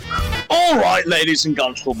Alright, ladies and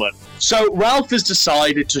gentlemen. So, Ralph has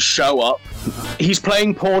decided to show up. He's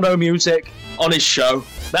playing porno music on his show.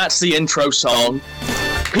 That's the intro song.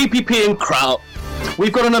 PPP and Kraut,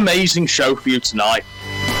 we've got an amazing show for you tonight.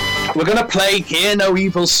 We're going to play Hear No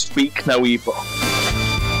Evil, Speak No Evil.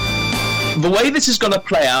 The way this is going to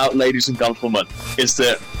play out, ladies and gentlemen, is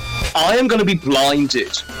that I am going to be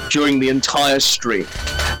blinded during the entire stream,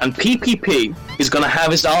 and PPP is going to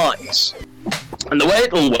have his eyes. And the way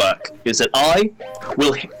it'll work is that I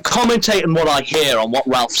will commentate on what I hear, on what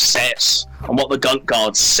Ralph says, on what the Gunt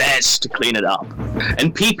Guard says to clean it up.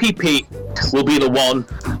 And PPP will be the one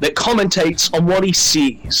that commentates on what he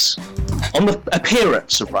sees, on the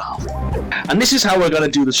appearance of Ralph. And this is how we're going to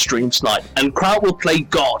do the stream tonight. And Kraut will play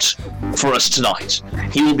God for us tonight.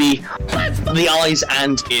 He will be the eyes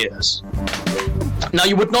and ears. Now,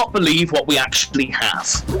 you would not believe what we actually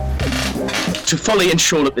have to fully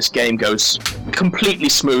ensure that this game goes completely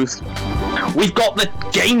smooth. We've got the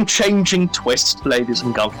game-changing twist, ladies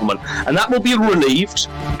and gentlemen, and that will be relieved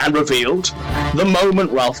and revealed the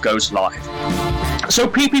moment Ralph goes live. So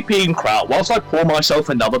PPP and Kraut, whilst I pour myself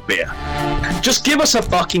another beer, just give us a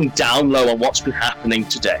fucking down low on what's been happening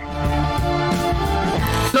today.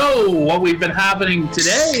 So, what we've been happening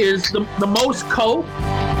today is the most cope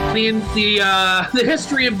in the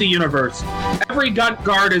history of the universe. Every Gunt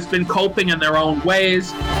Guard has been coping in their own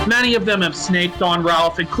ways. Many of them have snaked on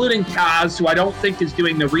Ralph, including Kaz, who I don't think is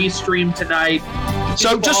doing the restream tonight.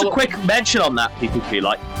 So just a quick mention on that, PPP.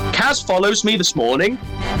 Like, Kaz follows me this morning,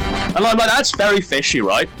 and I'm like, that's very fishy,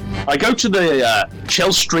 right? I go to the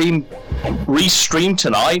chill stream restream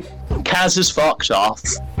tonight. Kaz is fucked off.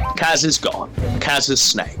 Kaz is gone. Kaz is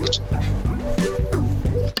snaked.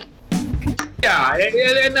 Yeah,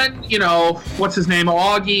 and then, you know, what's his name?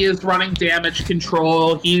 Augie is running damage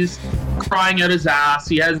control. He's crying out his ass.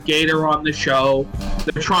 He has Gator on the show.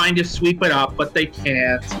 They're trying to sweep it up, but they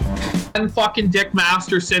can't. And fucking Dick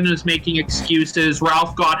Masterson is making excuses.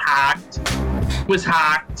 Ralph got hacked. Was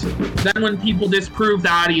hacked. Then when people disprove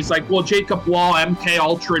that, he's like, well, Jacob Wall, MK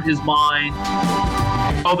Ultra'd his mind.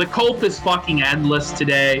 Oh, the cope is fucking endless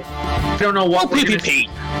today. I don't know what PPP.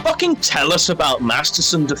 Fucking tell us about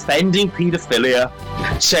Masterson defending paedophilia,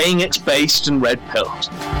 saying it's based in red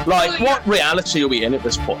pills. Like, what reality are we in at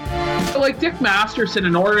this point? Like, Dick Masterson,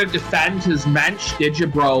 in order to defend his mensch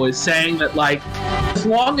digibro, is saying that, like, as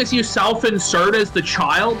long as you self-insert as the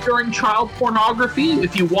child during child pornography,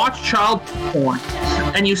 if you watch child porn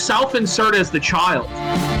and you self-insert as the child,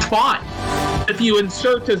 it's fine. If you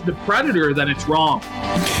insert as the predator, then it's wrong.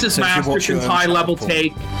 This is Masterson's high-level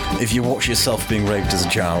take. If you watch yourself being raped as a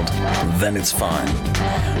child, then it's fine.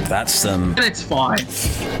 That's And it's fine.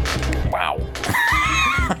 Wow.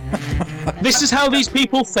 This is how these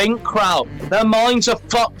people think, Kraut. Their minds are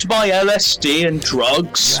fucked by LSD and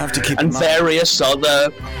drugs and various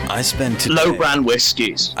other low-brand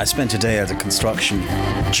whiskies. I spent a day at a construction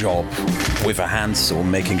job with a handsaw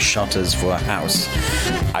making shutters for a house.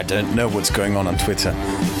 I don't know what's going on Twitter.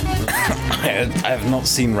 I have not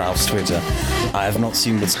seen Ralph's Twitter. I have not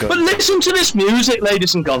seen what's going on. But listen to this music,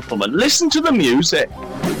 ladies and gentlemen. Listen to the music.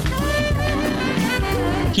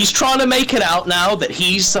 He's trying to make it out now that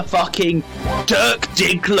he's the fucking Dirk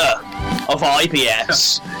Diggler of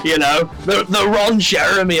IBS. You know, the Ron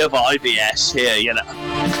Jeremy of IBS here, you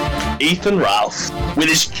know. Ethan Ralph with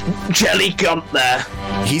his jelly gump there.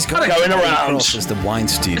 He's going around as the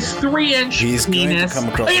Weinstein. It's 3-inch He's penis. going to come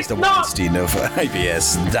across as the Weinstein of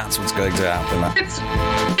IBS. That's what's going to happen.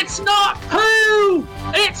 It's not poo!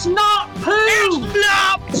 It's not poo! It's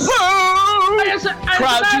not poo!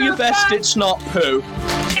 Kraut, do your best, it's not poo.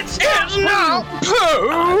 It's not poo!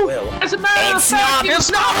 I will. As a matter of fact, it's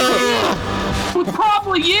not poo! It was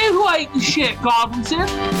probably you who ate the shit, Goblinson.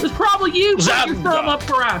 It was probably you who put your thumb up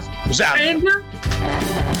for us. Xander?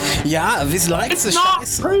 Ja, we like the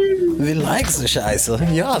Scheiße. We like the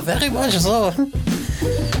Scheiße. Ja, very much so.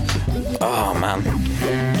 Oh, man.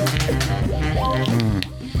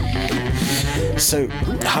 So,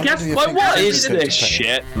 how do you think what is this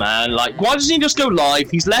shit, man? Like, why doesn't he just go live?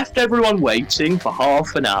 He's left everyone waiting for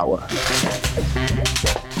half an hour.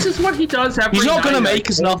 This is what he does every night. He's not going to make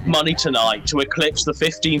us enough money tonight to eclipse the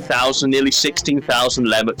 15,000, nearly 16,000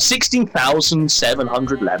 lemons,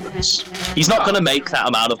 16,700 lemons. He's not going to make that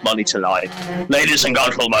amount of money tonight. Ladies and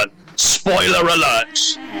gentlemen, spoiler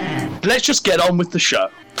alert. Let's just get on with the show.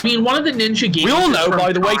 I mean, one of the Ninja games. We all know,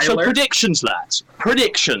 by the way, so Tyler. predictions, lads.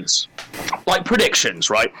 Predictions. Like predictions,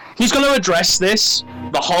 right? He's going to address this,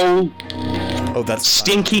 the whole Oh, that's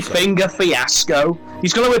Stinky Finger fiasco.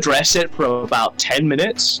 He's going to address it for about 10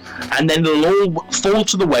 minutes, and then it'll all fall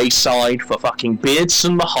to the wayside for fucking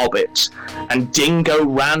Beardson the Hobbit and Dingo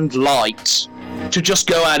Rand Light to just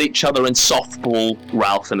go at each other and softball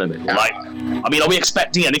Ralph in the middle. Like, I mean, are we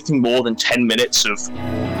expecting anything more than 10 minutes of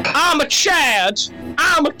I'm a Chad,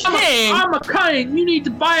 I'm a king, I'm a king, you need to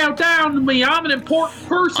bow down to me, I'm an important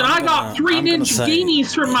person, I got 3 ninja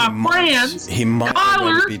guineas from my friends. He might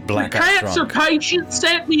Tyler, be the blackout cancer drunk. patient,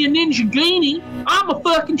 sent me a ninja guinea. I'm a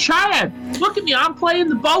fucking Chad. Look at me, I'm playing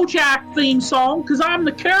the BoJack theme song because I'm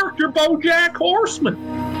the character BoJack Horseman.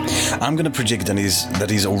 I'm going to predict that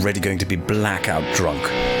he's already going to be blackout drunk.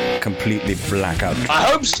 Completely blackout drunk. I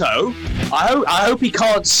hope so. I hope he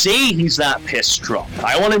can't see he's that pissed drunk.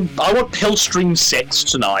 I want Pillstream 6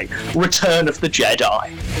 tonight. Return of the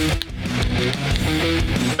Jedi.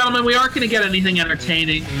 Gentlemen, we aren't going to get anything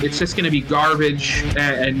entertaining. It's just going to be garbage.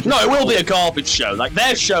 And No, it will be a garbage show. Like,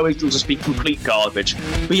 their show will just be complete garbage.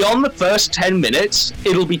 Beyond the first 10 minutes,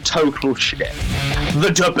 it'll be total shit. The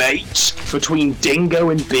debate between Dingo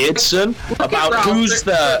and Beardson about who's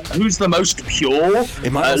the most pure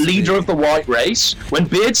leader of the white race. When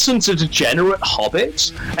Beardson's a degenerate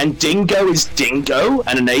hobbit, and Dingo is Dingo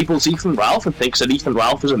and enables Ethan Ralph and thinks that Ethan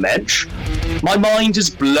Ralph is a mensch, my mind is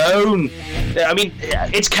blown. I mean,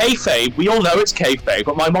 it's kayfabe. We all know it's kayfabe,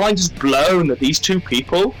 but my mind is blown that these two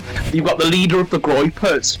people, you've got the leader of the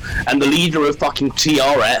Groypers and the leader of fucking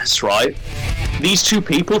TRS, right? These two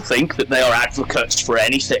people think that they are advocates for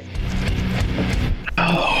anything.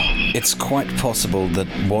 It's quite possible that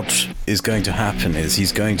what is going to happen is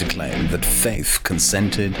he's going to claim that Faith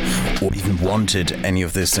consented or even wanted any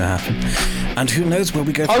of this to happen. And who knows where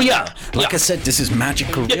we go from Oh, yeah. there. Like I said, this is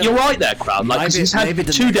magical. Yeah, you're right there, Crown. Like, 'cause he's had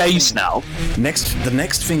 2 days now. The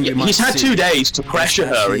next thing we might He's had see 2 days to pressure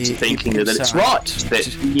her into he thinking that it's picks right. out That,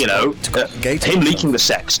 you know, him leaking the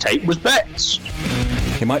sex tape was best.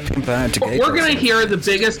 He might be compared to Gator. we're going to hear the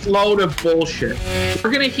biggest load of bullshit.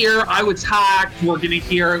 We're going to hear I was hacked. We're going to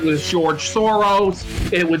hear it was George Soros.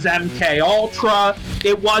 It was MK Ultra.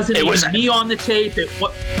 It wasn't even me on the tape.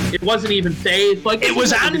 It wasn't even Faith. Like, It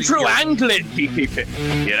was Andrew Anglin, PPP.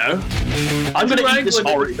 You know? I'm going to eat this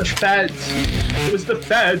orange. It was the feds. It was the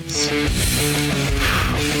feds.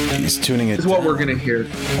 He's tuning it. Is what we're going to hear.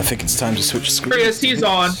 I think it's time to switch screens. Chris, he's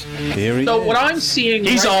on. Here he So is. what I'm seeing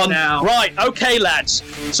He's right on. now... Right, okay, lads.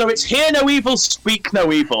 So it's hear no evil, speak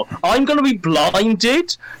no evil. I'm going to be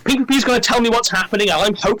blinded. PPP's going to tell me what's happening, and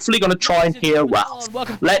I'm hopefully going to try and hear Ralph.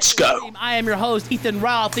 Let's go. I am your host, Ethan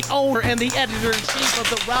Ralph, the owner and the editor-in-chief of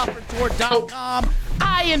the RalphReport.com.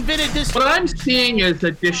 I invented this. What I'm seeing is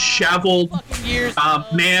a disheveled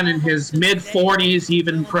man in his mid-40s,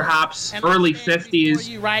 even perhaps early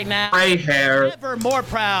 50s, right now, gray hair. Never more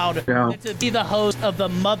proud than to be the host of the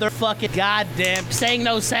motherfucking goddamn Saying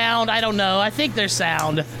No Sound. I don't know. I think there's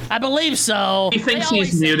sound. I believe so. He thinks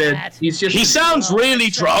he's muted. He's just. He sounds really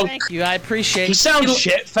drunk. Thank you. I appreciate. He sounds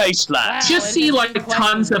shit-faced, lad. Just see like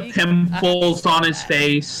tons of pimples on his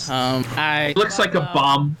face. I looks like a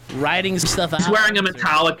bum. Writing some stuff out. He's wearing a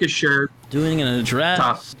Metallica shirt. Doing an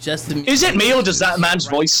address. Is it me, or does that man's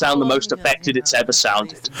voice sound the most affected it's ever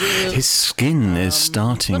sounded? His skin is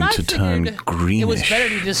starting to turn greenish It was better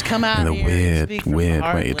to just come out in a here and weird speak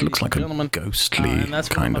way. It looks like a ghostly that's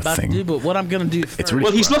what kind I'm of about thing. to do, but what I'm going to do first, It's really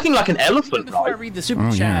Well, he's looking like an elephant, before I right? read the super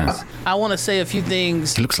Oh, chats, yeah. I want to say a few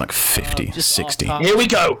things. He looks like 50, just 60. off top. Here we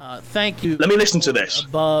go. Thank you. Let me listen to this.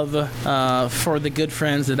 Above for the good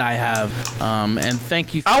friends that I have, and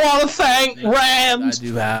thank you. I want to thank Rand. I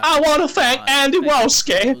do have. I want to thank Andy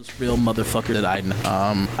Walski. Those real motherfucker that I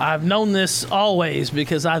know. I've known this always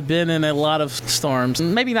because I've been in a lot of storms.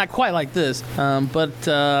 Maybe not quite like this, but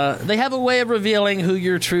they have a way of revealing who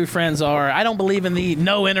your true friends are. I don't believe in the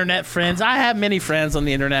no internet friends. I have many friends on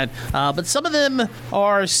the internet, but some of them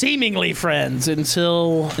are seemingly friends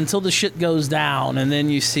until the shit goes down, and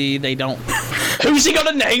then you see they don't. Who's he got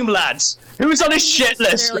a name, lads? Who's on his shit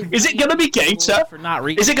list? Is it gonna be Gator?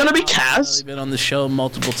 Is it gonna be Kaz? I've been on the show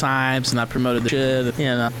multiple times, and I promoted the shit. You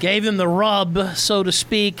know, gave them the rub, so to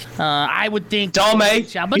speak. I would think Dame.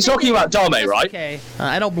 He's talking about Dame, right? Okay,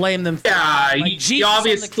 I don't blame them. Yeah, Like he Jesus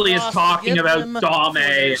obviously on is the cross, talking forgive about them Dame.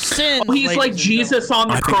 their sins, Oh, he's ladies like and Jesus on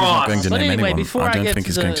the I think he's not cross. going to But name anyway, anyone. before I don't get think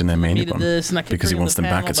he's to going to name the meat of anyone this, and I could because he bring wants the them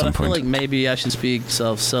back panel, at some but I feel point. like maybe I should speak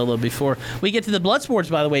solo before we get to the blood sports.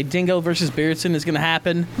 By the way, Dingo versus Beardson is going to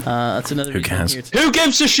happen. That's another. Who reason I'm cares? here today. Who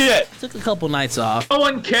gives a shit? Took a couple nights off. No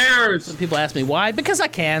one cares. People ask me why. Because I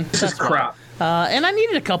can. This is crap. And I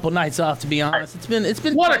needed a couple nights off, to be honest. It's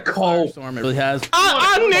been What a quite the cold. firestorm, it really has.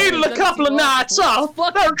 I needed a couple of nights off.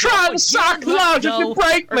 They're trying to psychologically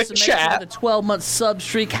break me, chat. The 12-month sub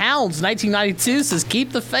streak. Hounds 1992 says,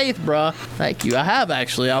 keep the faith, bruh. Thank you. I have,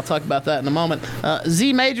 actually. I'll talk about that in a moment.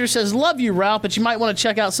 Z Major says, love you, Ralph, but you might want to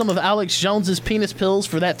check out some of Alex Jones's penis pills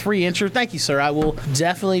for that 3-incher. Thank you, sir. I will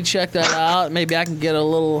definitely check that out. Maybe I can get a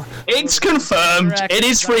little... It's confirmed. It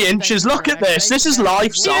is 3 inches. Look at this. This is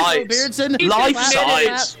life size. Life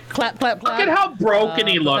size. Clap, clap, clap. Look at how broken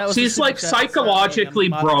he looks. He's like psychologically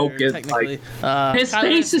broken. Like his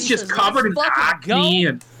face is just covered in acne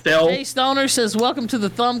and filth. Jay Stoner says, welcome to the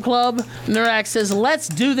Thumb Club. Nurak says, let's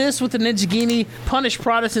do this with the Ninjagini. Punish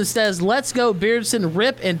Protestant says, let's go Beardson,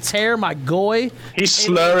 rip and tear my goy. He's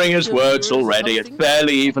slurring his words already. It's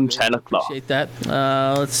barely even 10 o'clock. Appreciate that.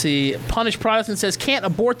 Let's see. Punish Protestant says, can't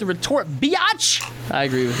abort the retort, biatch. I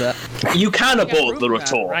agree with that. You can abort the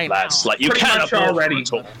retort, right lads. now. Like, you Pretty can much abort already.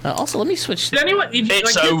 the retort. Also, let me switch. Did anyone?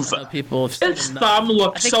 It's like, over. People His thumb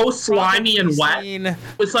looked so slimy and wet.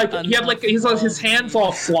 It's like he had like his hands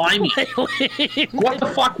all slimy. What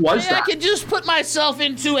the fuck was I that? could just put myself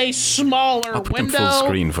into a smaller I'll put them window. full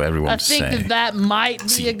screen for everyone I to think say. that might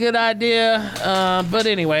be a good idea. But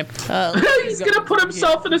anyway. He's gonna put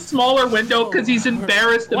himself in a smaller window because he's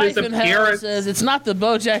embarrassed of his Wife in Hell appearance. says it's not the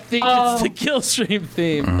BoJack theme, it's the Killstream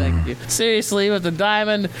theme. Thank you. Seriously, with the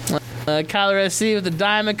diamond. Kyler SC with the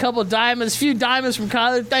diamond. Couple diamonds. Few diamonds from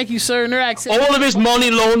Kyler. Thank you, sir. Nurak says, All of his money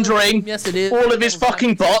laundering. yes, it is. All of his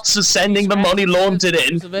fucking bots are sending the money laundered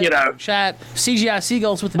in. You know. Chat. CGI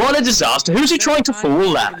Seagulls with the What a disaster. Who's he trying to fool,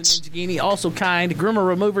 lads? Also kind. Grimmer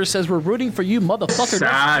Remover says, we're rooting for you, motherfucker. Sad.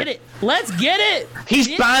 Let's get it. Let's get it. He's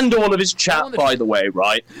Get banned all of his chat, by the way,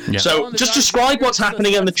 right? Yeah. So just describe what's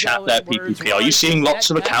happening in the chat there, PPP. Are you seeing lots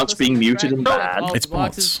of accounts being muted and banned? It's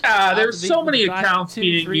bots. There's so many accounts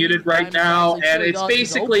being muted right now, and it's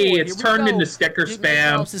basically turned into sticker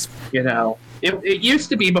spam. You know, it used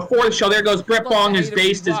to be before the show. There goes Britbong is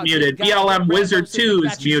based is muted. BLM Wizard 2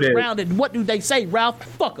 is muted. What do they say, Ralph?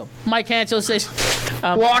 Fuck them. Mike Hancho says,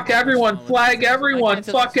 Block everyone, flag everyone,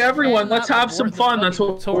 fuck everyone. Let's have some fun. That's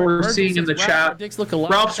what we're seeing in the chat.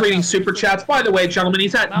 Ralph's reading super chats. By the way, gentlemen,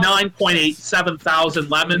 he's at 9.87 thousand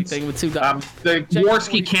lemens. The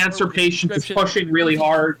Worski cancer patient is pushing really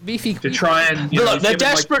hard to try and. Look, they're give him, like,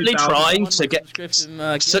 desperately 2,000. trying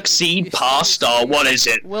to succeed past our, what is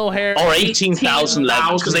it, Will Harris. or 18,000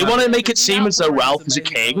 levels, because they want to make it seem as though Ralph is a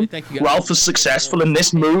king. Ralph was successful in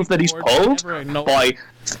this move that he's pulled by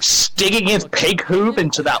sticking his pig hoof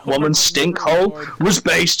into that woman's stink hole was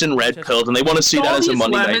based and red-pilled, and they want to see that all as a these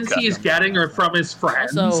money lemons maker. he's getting are from his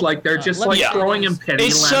friends. So, like they're just like yeah. throwing him penny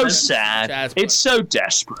It's so lemons. sad. It's so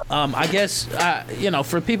desperate. I guess,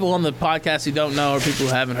 for people on the podcast who don't know or people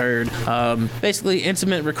who haven't heard, basically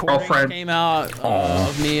intimate recording Girlfriend. came out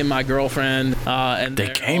of me and my girlfriend. And They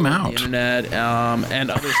they're came all over out. the internet,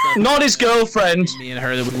 and other stuff. Not his girlfriend. Me and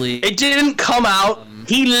her that would leak. It didn't come out.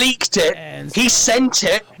 He leaked it. And He sent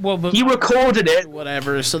it. Well, but- He recorded it.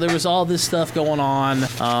 Whatever. So there was all this stuff going on,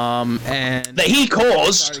 and That he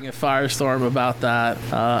caused. starting a firestorm about that,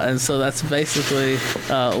 and so that's basically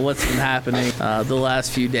what's been happening the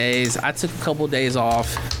last few days. I took a couple days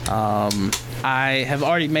off. I have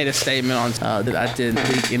already made a statement on that I didn't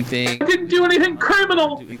leak anything. Didn't do anything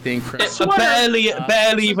criminal.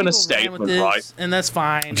 Barely even a statement, right? And that's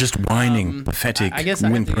fine. Just whining, pathetic, I guess I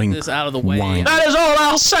have to get whimpering this out of the way. whine. That is all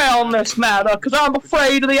I'll say on this matter, because I'm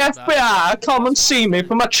afraid of the FBI come and see me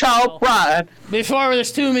for my child bride. Before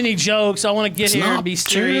there's too many jokes, I want to get It's here and not be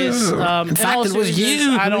serious. true. In fact, all it was seriousness,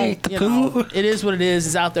 you I who don't. ate the You know, poo. it is what it is.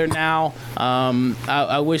 It's out there now.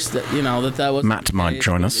 I wish that that was. Matt might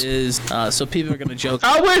join us. So people are going to joke.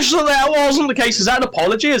 I wish that wasn't the case. Is that an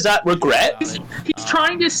apology? Is that regret? He's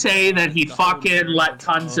trying to say that he fucking let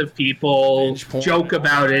tons of people joke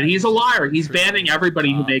about it. He's a liar. He's banning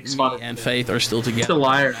everybody who makes fun of him. And Faith are still together. He's a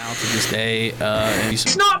liar. Now to this day. And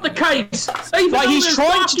It's not the case. Like, he's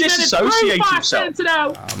trying to disassociate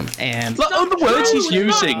himself. and Like, oh, the words he's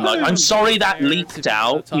using, like, I'm sorry that leaked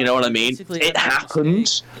out, you know what I mean? It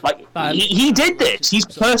happened. Like, he did this. He's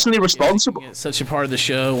personally responsible. it's such a part of the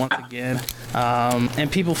show once again.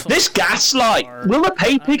 And people. This gaslight. Will the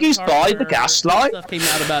pay piggies buy the gaslight? Stuff came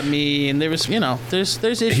out about me, and there was, there's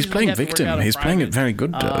issues. He's we playing have to work victim. out in He's playing it private. very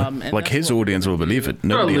good, though. And Like, that's his what- audience will believe it.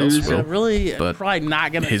 Nobody else loser. will. Really, But probably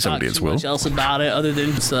not going to his talk audience too will. much else about it other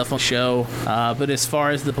than stuff on the show. But as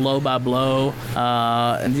far as the blow by blow,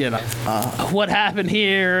 show, and what happened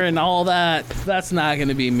here and all that. That's not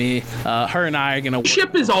gonna be me. Her and I are gonna work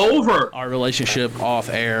Ship is over. our relationship off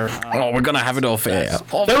air. Oh, we're gonna have it off air.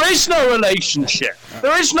 There is no relationship.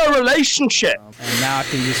 There is no relationship. And now I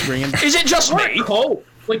can just bring him. Is it just What me? a cold.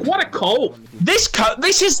 Like, what a cold.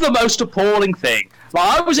 This is the most appalling thing.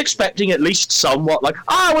 Like, I was expecting at least somewhat like,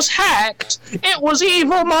 I was hacked. It was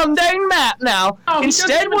evil mundane Matt now. Oh, he Instead,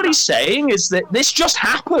 doesn't what even- he's saying is that this just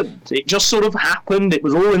happened. It just sort of happened. It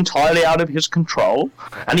was all entirely out of his control.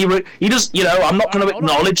 And he just, I'm not going to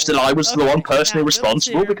acknowledge that I was the one personally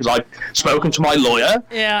responsible because I've spoken to my lawyer.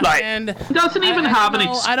 Yeah, Like, and He doesn't even have an I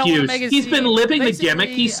don't wanna excuse. make it He's seem- been living the basically, gimmick,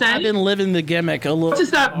 he's saying. I've been living the gimmick a little. What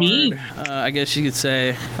does that mean? I guess you could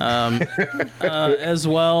say, as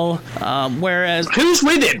well. Whereas who's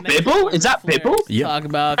with it? Bibble? Is that Bibble? Yep. talk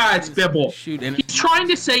about Ah, it's Bibble. shoot, and He's trying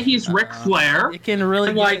to say he's Ric Flair. it can really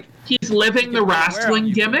And, like, he's living the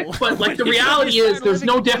wrestling gimmick, but, like, the reality is there's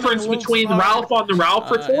no difference between Ralph on the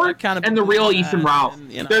Ralph Report and the real Ethan Ralph.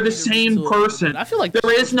 They're the same person. I feel like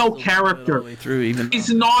there is no character. through even. He's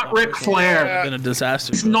not Ric Flair. Been a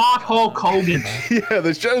disaster. He's not Hulk Hogan. Yeah,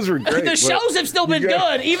 the shows were great. The but shows have still been you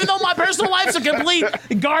got- good, even though my personal life's a complete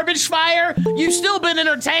garbage fire. You've still been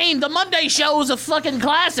entertained. The Monday show is a fucking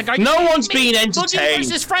classic. Are you No kidding one's me? been Boogie entertained.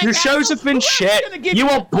 versus Frank Your shows Castle? have been Who else is shit. gonna give You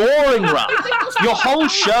are boring, Ralph. Your whole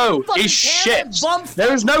show Fucking is shit. Cannon Bump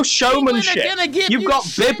There is no showmanship. England are gonna give You've you got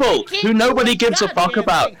shit. Bibble, They who can't nobody do a gives a fuck goddamn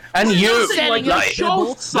about. thing. And What are you, saying? like, Your your like, show Bibble? What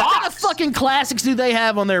kind of sucks. fucking classics do they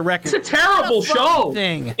have on their record? It's a terrible show.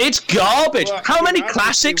 Thing. it's garbage. Well, How many obviously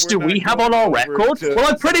classics do we're we not have on our going over record? to- Well,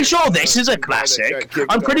 I'm pretty sure this is a classic.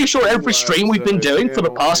 I'm pretty sure every stream we've been doing for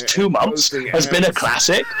the past 2 months has been a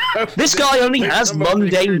classic. This guy only has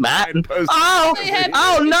mundane Matt. And,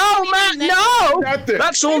 oh no, Matt, no!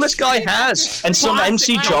 That's all this guy has. And some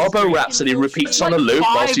MC Jarbo raps that he repeats on a loop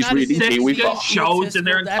whilst he's reading 5 Kiwi good Bob. shows in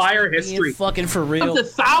their That's entire being history. Fucking for real. Of the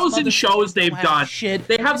 1,000 shows they've done,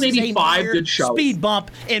 they have This is maybe a 5 mere good shows. Speed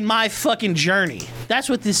bump in my fucking journey. That's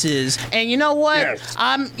what this is. And you know what? Yes.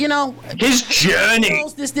 His journey.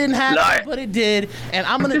 This didn't happen, Like- but it did, and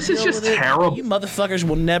I'm gonna This is deal just with it. terrible. You motherfuckers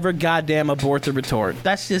will never goddamn abort the retort.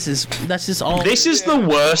 That's just all. This is the All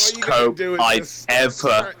worst you gotta cope do is I've just-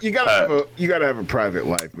 ever You gotta have heard. a private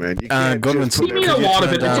life, man. You can't Godwinson, just- You mean a lot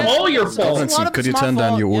of it. It's all your fault. Godwinson, could you turn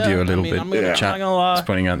down your audio a little bit? I'm not Chat. gonna lie. It's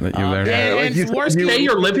pointing out that you're very. And, like and you- worst you- Say case-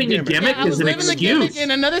 you're living a Yeah, gimmick I was is an living the gimmick, excuse.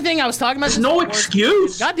 and another thing I was talking about. There's no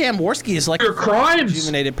excuse. Goddamn, Worski is like Your a crimes.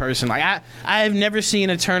 rejuvenated person. Like I've never seen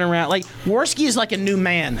a turnaround. Like Worski is like a new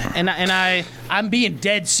man, and I'm being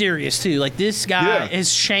dead serious too. Like this guy Yeah.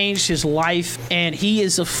 has changed his life, and he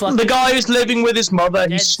is a fucking. The guy is living with his mother.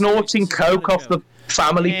 He's snorting coke off the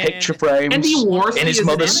family And- picture frames Andy Worsley in his is an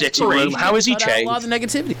mother's sitting room. inspiration. How has he cut out a lot changed? of the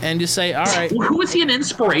negativity and just say, all right. Who is he an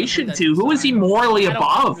inspiration to? Who is he morally I don't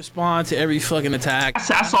above? respond to every fucking attack.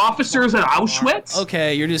 SS officers at Auschwitz?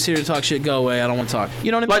 Okay, you're just here to talk shit. Go away. I don't want to talk.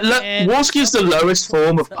 You know what I Like, mean? look, And Wolski is the lowest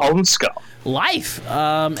form of pond scum. life.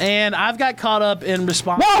 And I've got caught up in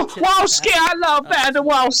response. Whoa, Wolski, I love Andy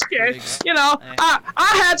Wolski. You know,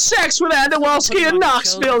 I had sex with Andy Wolski in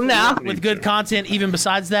Knoxville now. With good content, even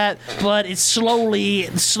besides that, but it's slowly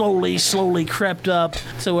crept up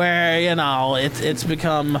to where it's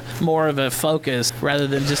become more of a focus rather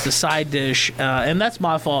than just a side dish, and that's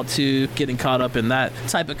my fault too, getting caught up in that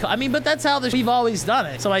type of. But that's how we've always done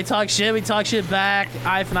it. Somebody talks shit, we talk shit back,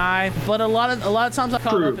 eye for an eye. But a lot of times I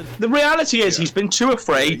caught up in. The reality is he's been too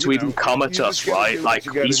afraid to even come at us, right? Like,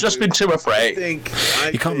 he's just been too afraid.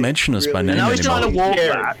 You can't mention us by name Now he's trying to anymore. walk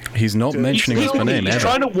back. He's not mentioning us by name He's ever.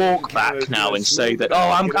 trying to walk back now and say that,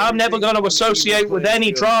 I'm never going to associate with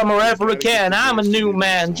any drama ever again. I'm a new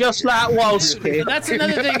man, just like Wolski. That's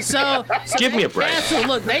another thing. So Give they me a break.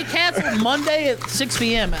 Look, they canceled Monday at 6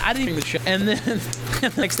 p.m. I didn't even show. And then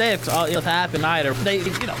the next day, it's all happened night. Or they,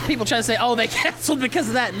 people try to say, oh, they canceled because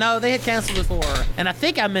of that. No, they had canceled before. And I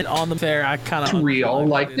think I meant on the fair. I kind of Real.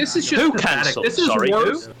 Like, this is just Who pathetic. cancelled? This is Sorry,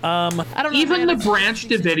 worse. I don't know. Even man. the Branch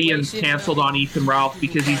Davidians canceled on Ethan Ralph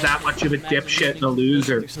because he's that much of a dipshit and a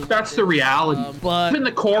loser. That's the reality. But Even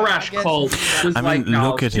the Korash cult was I like, mean, no,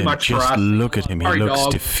 look it's at too him. much for Just us. look at him. He Sorry, looks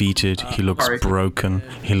dog. defeated. He looks Sorry. broken.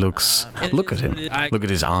 He looks. Look at him. Look at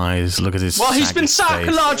his eyes. Look at his. Well, he's been saggy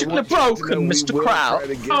face. psychologically broken, Mr. Kraut.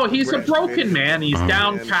 Oh, he's a broken man. He's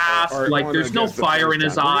downcast. Like, there's no fire in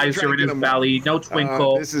his eyes or in his belly. No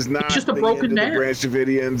twinkle. This is not He's just a the broken end of the man. Branch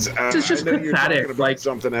Davidians. This is just I know you're pathetic. talking about Like,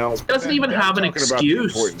 something else. Doesn't even have an I'm talking about the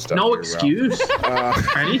excuse. important stuff No here, Ralph. excuse.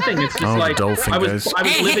 Or anything. It's just Oh, like Dolphin I goes. was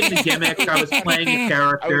living the gimmick. I was playing a I was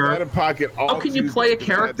out character. of pocket all can you play a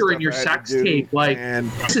character in your sex tape? Like,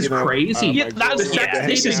 this is crazy. The sex tape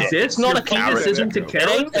exists. It's not a penis isn't a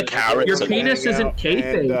character. Your penis isn't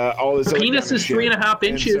kayfabe. Your penis is 3.5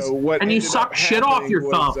 inches, and you suck shit off your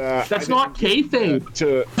thumb. That's not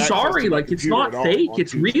kayfabe. Sorry, like, it's not fake.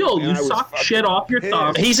 It's real. You suck shit off your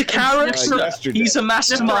thumb. He's a character. He's a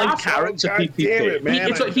mastermind character,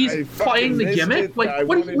 PPP. He's playing the gimmick. Like,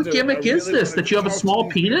 what gimmick is this? That you have a small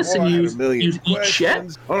penis and you eat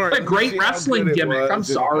shit? What a great wrestling gimmick. I'm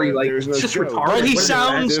sorry. Like, it's just retarded. Well, he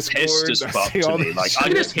sounds pissed as fuck to me. Like,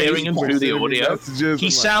 I'm just hearing him through the audio. He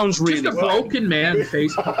sounds really just a broken man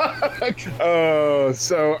face. Oh,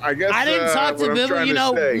 so I guess I didn't talk to Bibble. You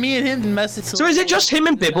know, me and him messaged. So is it just him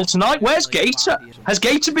and Bibble tonight? Where's Gator? Has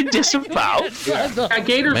Gator been disavowed?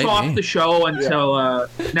 Gator's off the show until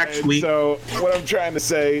next week. So what I'm trying to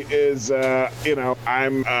say is,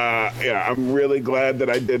 I'm really glad that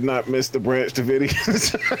I did not miss the Branch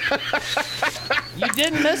Davidians. You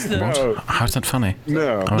didn't miss them. What? How's that funny?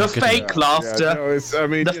 No. The fake laughter.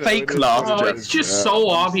 The fake laughter. It's just so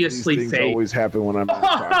obviously these fake. always happen when I'm out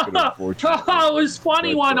of pocket, unfortunately. It was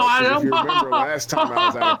funny one, Adam. If you remember last time I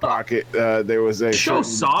was out of pocket, there was a Show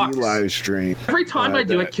sucks. live stream. Every time I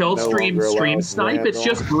do a kill stream stream snipe, it's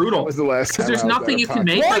just brutal. That was the last time. Because there's nothing you can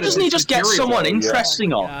make. Why doesn't he just get someone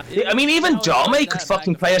interesting on? I mean, even Dame could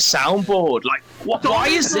fucking play a soundboard. Like, why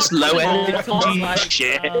is this low-end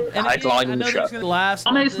shit headlining the show?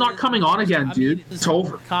 Dame's not coming on again, dude. It's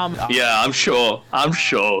over. Yeah, I'm sure.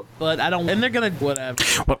 But I don't. And they're gonna whatever.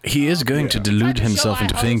 Well, he is going to delude himself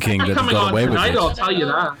into thinking that he got away with tonight, it. I'll tell you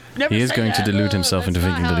that. He is going to delude himself into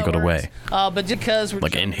thinking that he got away. But because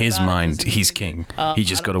like in his mind, he's king. He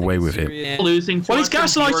just got away with it. Losing. Well, he's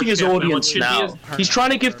gaslighting his audience now. He's trying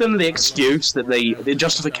to give them the excuse that the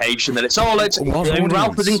justification that it's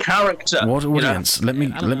Ralph is in character. What audience? Let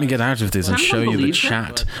me get out of this and show you the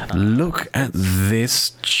chat. Look at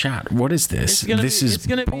this chat. What is this? This is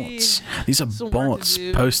bots. These are bots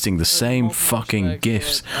posting the same fucking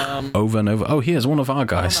gifs over and over. Oh, here's one of our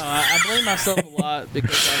guys. I blame myself a lot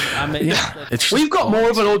because I made We've got more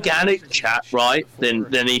of an organic chat, right, than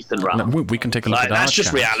Ethan Ralph. No, we can take a look at our that's just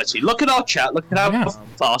chat. Reality. Look at our chat. Look at how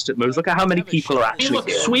fast it moves. Look at how many people are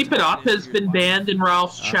actually here. Sweep It Up has been banned in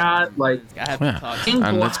Ralph's chat. Like,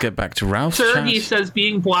 And let's get back to Ralph's chat. He says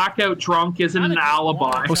being blackout drunk isn't an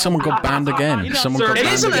alibi. Oh, someone got banned again. Someone got It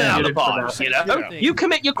banned isn't an again. alibi, you know? You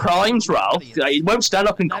commit your crimes, Ralph. You won't stand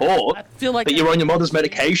up in court that you're on your mother's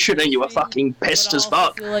medication and you were fucking pissed as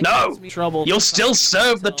fuck. No! You'll still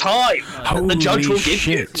serve the time that the judge will give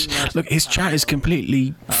you. Look, his chat is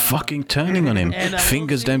completely fucking turning on him.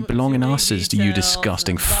 Fingers don't belong in asses, you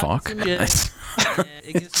disgusting fuck. What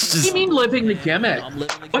do you mean living the gimmick?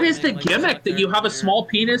 What is the gimmick? That you have a small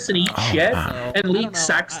penis and eat shit and leak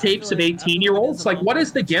sex tapes of 18-year-olds? Like, what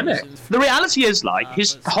is the gimmick? The reality is, like,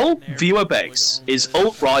 his whole viewer base is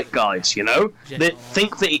alt-right guys, you know? That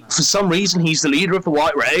think that for some reason he's the leader of the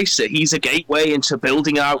white race, that he's a gateway into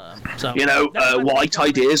building out, white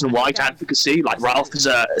ideas and white advocacy. Like, Ralph is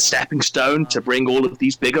a stepping stone to bring all of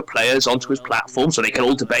these bigger players onto his platform so they can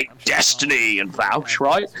all debate destiny and vouch,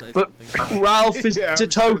 right? But Ralph is a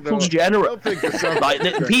total degenerate. Like,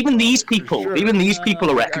 even these people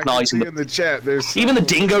are recognizing even the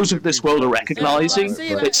dingoes of this world are recognizing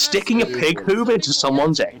that sticking a pig hoof into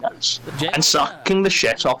someone's anus and sucking the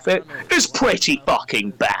shit off it is pretty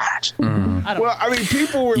fucking bad. Well, I mean,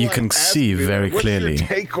 people were. You can see very clearly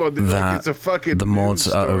that the mods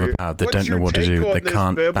are overpowered. They don't know what to do. They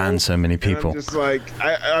can't ban so many people.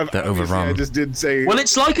 They're overrun. Well,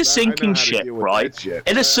 it's like a sinking ship, right?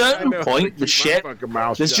 At a certain point, the ship,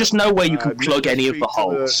 there's just no way you can plug any of the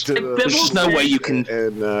holes. There's just no way you can.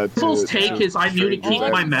 Bibble's take is I knew to keep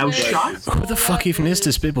my mouth shut. Who the fuck even is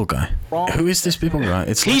this Bibble guy? Who is this Bibble guy?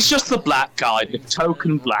 He's just the black guy, the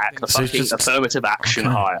token black, the fucking affirmative action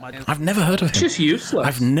hire. I've never heard of him. It's just useless.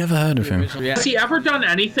 I've never heard of him. Has he ever done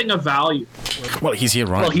anything of value? Well, he's here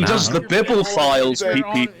right now. Well, he does the Bibble files,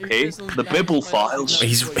 PPP. The Bibble files.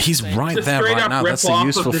 He's right there right now. That's the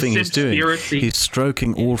useful thing he's doing. He's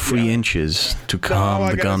stroking all 3 inches to calm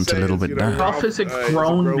the gun a little bit down. Ralph is a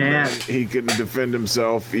grown man. He can defend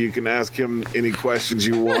himself. You can ask him any questions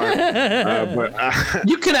you want.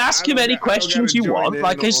 You can ask him any questions you want.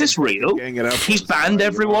 Like, is this real? He's banned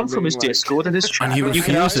everyone from his Discord and his chat. And he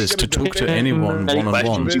refuses to talk to to anyone Any one-on-one.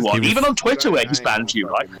 questions you want. He, Even on Twitter where he's banned you,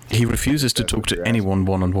 right? he refuses to talk to anyone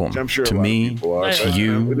one-on-one. I'm sure a To lot of me, people are, to but,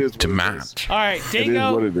 you, it is to what it Matt. is. All right,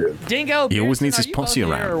 Dingo. what it is. Dingo. He always Pearson, needs are his you posse both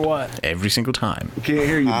here around. or what? Every single time. Can't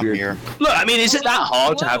hear you, I'm Beard. here. Look, I mean, is it that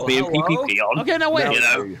hard to have me and Hello? PPP on? Okay, now wait. You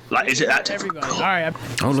know, like, is it that Everybody. difficult? All right.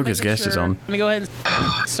 Oh, look, his guest is on. Let me go ahead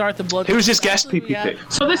and start the blood. Who's his guest, We got-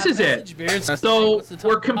 PPP? So this is it. So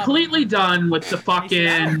we're completely done with the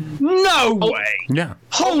fucking. No way! Yeah.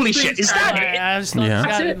 Holy shit, is that it? I just thought Yeah. I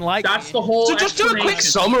That's didn't it. like That's it. the whole. So just do a quick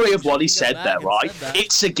explanation. summary of what he said there, right?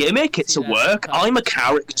 It's a gimmick, it's a work, I'm a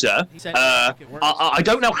character. I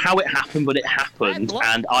don't know how it happened, but it happened,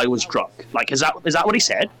 and I was drunk. Like, is that what he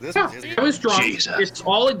said? Yeah, I was drunk. Jesus. It's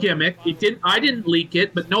all a gimmick. I didn't leak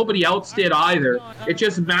it, but nobody else did either. It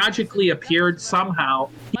just magically appeared somehow.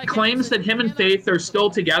 He claims that him and Faith are still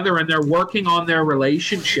together and they're working on their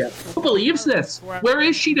relationship. Who believes this? Where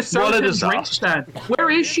is she to serve What a him disaster. drinks then? Where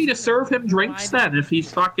is she to serve him drinks then if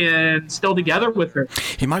he's fucking still together with her?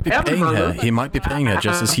 He might be Haven't paying heard her. of it. He might be paying her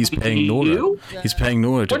just as he's paying Nora. You? He's paying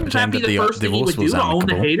Nora to Wouldn't that pretend be that the the first thing he divorce would do was to own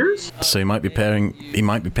the amicable. haters? So he might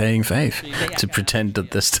be paying Faith to pretend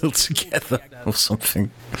that they're still together or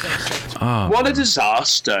something. What a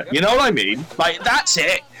disaster. You know what I mean? Like, that's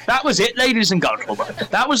it. That was it, ladies and gentlemen.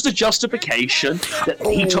 That was the justification that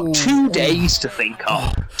he took 2 days to think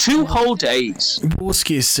of. 2 whole days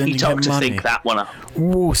Warski is he sending him took to money. think that one up.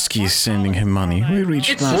 Warski is sending him money. We reached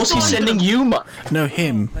It's that. What's he Going to sending you money? No,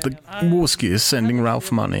 him. The Warski is sending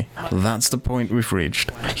Ralph money. That's the point we've reached.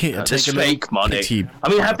 Here, This take a little fake money. pity. I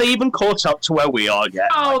mean, have they even caught up to where we are yet?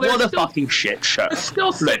 Oh, they're What a still- fucking shit show. Still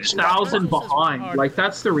Ladies and gentlemen. 6,000 behind. Like,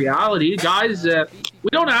 that's the reality. Guys, we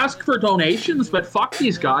don't ask for donations, but fuck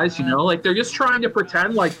these guys, you know? Like, they're just trying to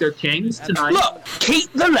pretend like they're kings tonight. Look,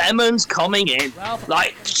 keep the lemons coming in.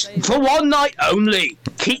 Like, for one night only.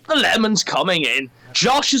 Keep the lemons coming in.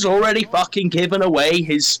 Josh has already fucking given away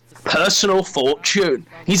his personal fortune.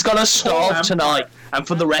 He's gonna starve tonight and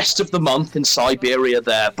for the rest of the month in Siberia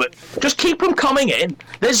there, but just keep them coming in.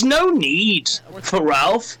 There's no need for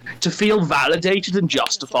Ralph to feel validated and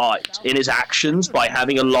justified in his actions by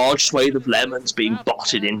having a large swathe of lemons being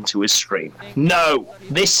botted into his stream. No,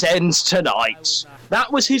 this ends tonight. That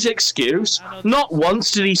was his excuse. Not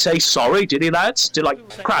once did he say sorry, did he, lads? Did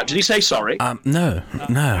he say sorry? No.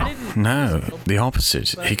 The opposite.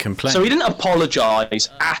 He complained. So he didn't apologise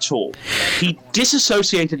at all. He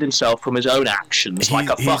disassociated himself from his own actions like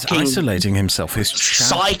a he's fucking isolating himself. His chat,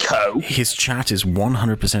 psycho. his chat is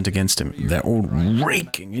 100% against him. They're all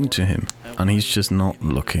raking into him, and he's just not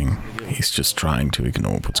looking. He's just trying to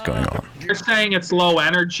ignore what's going on. They're saying it's low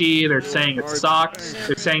energy. They're saying it sucks.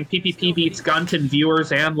 They're saying PPP beats Gunton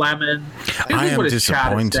viewers and Lemon. This I is am what his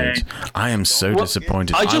chat is disappointed. saying. I am so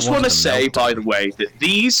disappointed. I just want wanted to a say, meltdown. by the way, that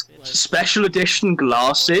these special edition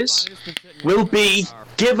glasses will be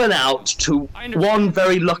given out to one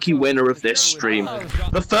very lucky winner of this stream.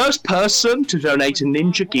 The first person to donate a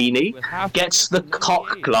Ninjagini gets the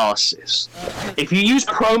cock glasses. If you use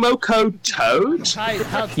promo code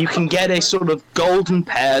TOAD, you can get a sort of golden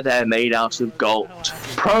pair there made out of gold.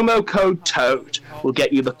 Promo code TOAD will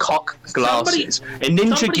get you the cock glasses. And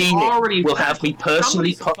Ninjagini will have me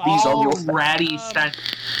personally put these on your face.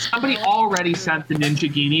 Somebody already sent the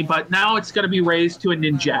Ninjagini, but now it's going to be raised to a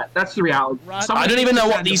Ninjet. That's the reality. I don't even know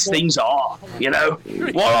what these things are, you know?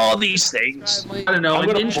 What are these things? I don't know. I'm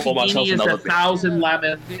A gonna pour myself Ninjagini is another beer. 1,000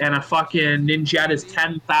 lemons, and a fucking Ninjet is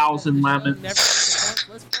 10,000 lemons.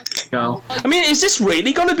 Go. I mean, is this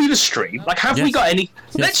really going to be the stream? Like, have we Yes. got any...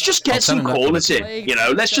 Yes. Let's just I'll get tell some him that. callers in, you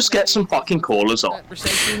know? Let's just get some fucking callers on.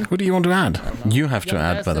 What do you want to add? You have to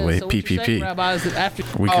add, by the way, PPP.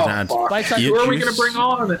 We could add Who are we going to bring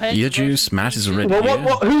on? Ear juice. Matt is already Well,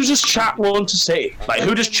 here. who does chat want to see? Like,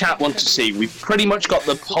 who does chat want to see? We've pretty much got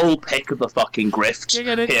the whole pick of the fucking grifts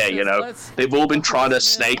here, you know? They've all been trying to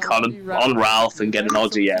snake on Ralph and get an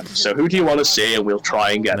ODM. So who do you want to see? And we'll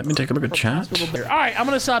try and get Let me take a look at chat. All right, I'm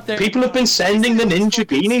gonna stop there. People have been sending the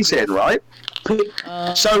Ninjaginis in, right?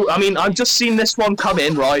 So, I mean, I've just seen this one come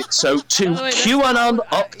in, right? So, to QAnon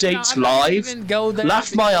Updates Live,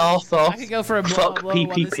 laugh my arse off, fuck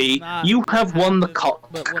PPP, you have won the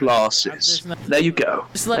cock glasses. There you go.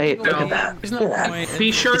 Hey, look at that.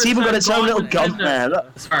 Be sure It's to even got send its own little gun Gauntlet there,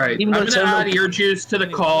 look. All right, Even I'm got its going to own add little... Ear Juice to the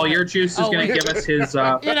call. Ear Juice is going to give us his...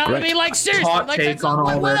 You know, I mean, like seriously, Hot like take that's, on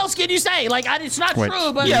all what this. else can you say? Like, it's not Wait.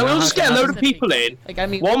 true, but Yeah, we'll know just how get a to load of people in, Like, I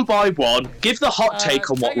mean, one by one, give the hot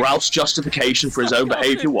take on what Ralph's justification explanation for his own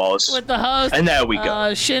behavior was. With the host, And there we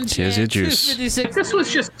go. Here's your juice. This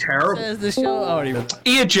was just terrible. Says the show already.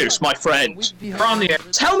 Ear juice, my friend. We're on the air.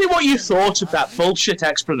 Tell me what you thought of that bullshit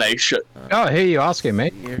explanation. Oh, who are you asking,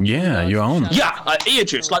 mate? Yeah, you're on. Yeah, ear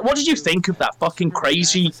juice. Like, what did you think of that fucking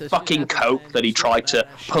crazy fucking coke that he tried to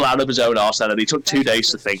pull out of his own arse and he took 2 days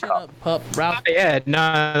to think up? Pup, Ralph. Yeah,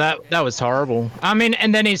 no, that was horrible. I mean,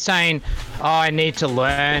 and then he's saying, "Oh, I need to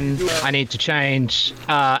learn. I need to change."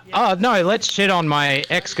 Oh no, let's shit on my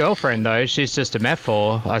ex-girlfriend though. She's just a meth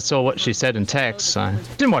whore. I saw what she said in text. So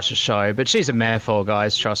didn't watch the show, but she's a meth whore,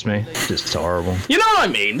 guys. Trust me. Just horrible. You know what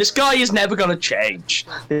I mean? This guy is never going to change.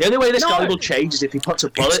 The only way this guy will change is if he puts a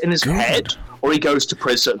bullet in his head or he goes to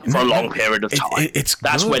prison for a long period of time.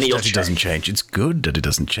 That's when he'll that it doesn't change. It's good that it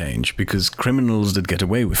doesn't change because criminals that get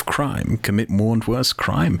away with crime commit more and worse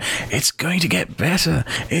crime. It's going to get better.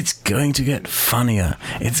 It's going to get funnier.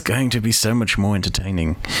 It's going to be so much more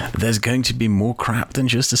entertaining. There's going to be more crap than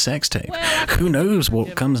just a sex tape. Who knows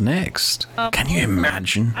what comes next? Can you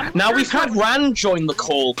imagine? Now, we've had Rand join the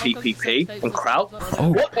call, PPP, and Kraut.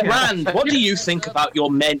 Rand, what do you think about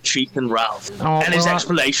your men, Chief and Ralph, and his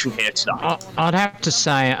explanation here tonight? I'd have to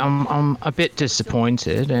say I'm a bit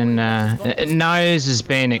disappointed, and Nose has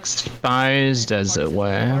been exposed, as it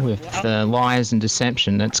were, with the lies and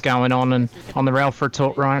deception that's going on the Ralph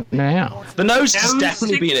Report right now. The nose has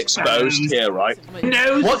definitely been exposed here, right?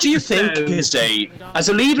 What do you think as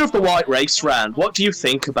a leader of the white race, Rand, what do you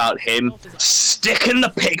think about him sticking the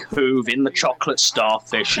pig hoof in the chocolate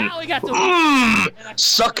starfish and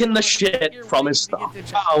sucking the shit from his thumb?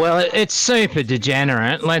 Oh well, it's super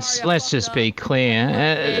degenerate. Let's just be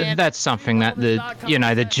clear. That's something that the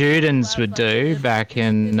Judans would do back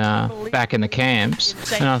in the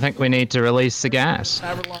camps, and I think we need to release the gas.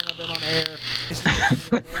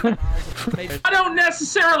 I don't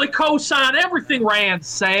necessarily co-sign everything Rand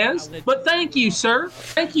says, but thank you, sir.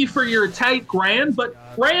 Thank you for your take, Rand. But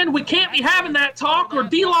Rand, we can't be having that talk, or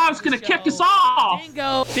D-Log's gonna kick us off.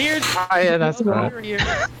 Bingo. Beard. Oh yeah, that's right.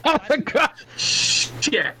 Oh my god.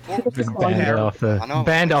 Shit.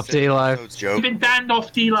 Banned off D-Log. You've been banned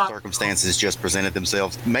off D-Log. Circumstances just presented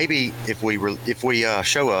themselves. Maybe if we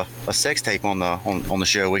show a sex tape on the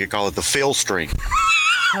show, we could call it the Phil stream.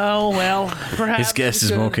 Oh well, perhaps His guest we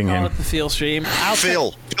is could mocking call him. it the Phil stream.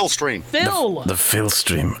 Phil stream. Phil. The Phil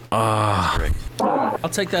stream. I'll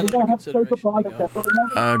take that into consideration.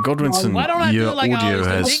 Godwinson, Why don't I do your it like I audio always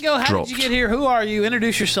do? has Bingo, how dropped. did you get here? Who are you?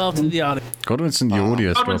 Introduce yourself to the audience. Godwinson, your audio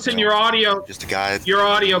has dropped. Robinson, your audio Just a guy. cut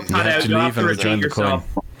out. to You'll leave have to and rejoin repeat the coin. yourself.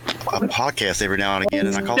 I podcast every now and again,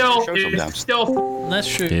 and I call Still, it the show sometimes. still. That's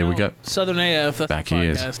true. Here we go. Southern AF. That's Back the he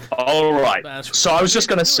is. podcast. All right. So I was just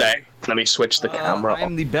going to say, let me switch the camera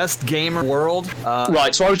I'm the best gamer in the world.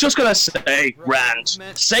 Right, so I was just going to say, Rand,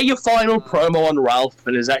 say your final promo on Ralph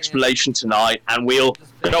and his explanation tonight, and we'll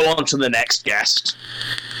go on to the next guest.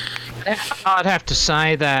 I'd have to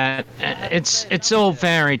say that it's all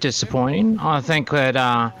very disappointing. I think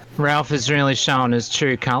that Ralph has really shown his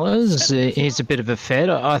true colours. He's a bit of a fed.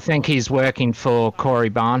 I think he's working for Corey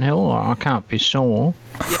Barnhill. I can't be sure.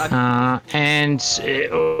 I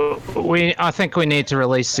think we need to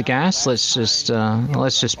release the gas. Let's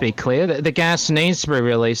just be clear. The gas needs to be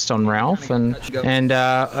released on Ralph and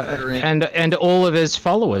all of his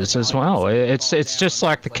followers as well. It's just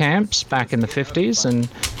like the camps back in the 50s, and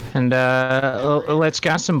let's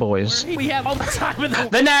gas them, boys. We have all the time in the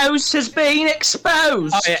The nose has been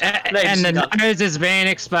exposed. And the nose has been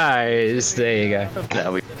exposed. There you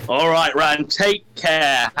go. All right, Rand, take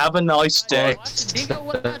care. Have a nice day.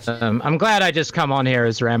 I'm glad I just come on here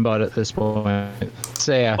as Rambot at this point.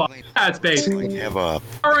 See ya. That's basically. Have All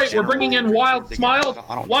right, we're bringing in Wild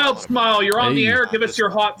Smile. Wild Smile, you're on the air. Give us your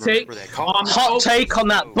hot take. On the Hot take on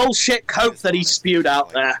that bullshit coke that he spewed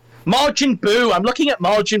out there. Margin Boo, I'm looking at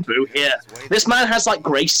Margin Boo here. This man has like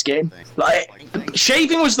grey skin. Like,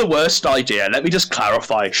 shaving was the worst idea. Let me just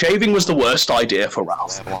clarify. Shaving was the worst idea for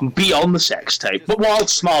Ralph. Beyond the sex tape. But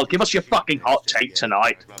Wild Smile, give us your fucking hot take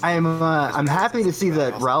tonight. I'm happy to see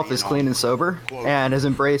that Ralph is clean and sober and has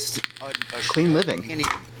embraced clean living.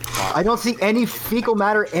 I don't see any fecal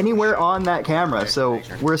matter anywhere on that camera, so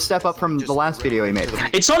we're a step up from the last video he made.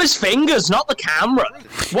 It's on his fingers, not the camera.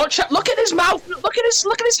 Watch out! Look at his mouth. Look at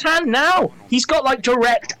his hand now. He's got like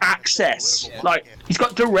direct access. Like he's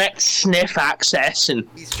got direct sniff access and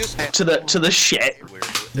to the shit.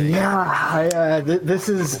 Yeah, this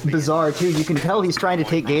is bizarre too. You can tell he's trying to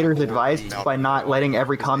take Gator's advice by not letting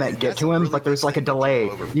every comment get to him, but there's like a delay.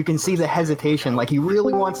 You can see the hesitation, like he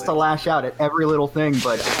really wants to lash out at every little thing,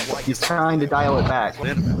 but He's trying to dial it back.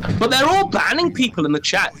 But they're all banning people in the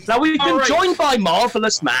chat. Now, we've been joined by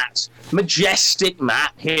Marvelous Matt, Majestic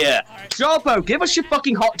Matt here. Jarbo, give us your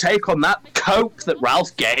fucking hot take on that coke that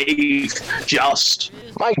Ralph gave. Just.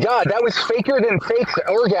 My God, that was faker than fake's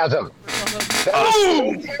orgasm.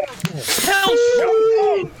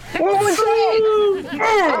 What was that?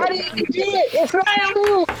 How do you see it? It's not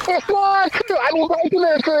true. It's not true. I mean, parts of it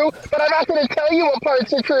are true, but I'm not going to tell you what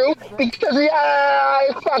parts are true because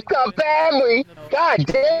I fucked up badly. God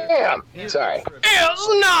damn. Sorry. It's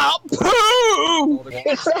not poo!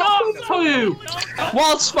 It's not poo.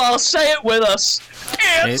 Waltzfall, say it with us.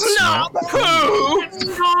 It's not poo! It's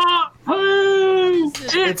not poo!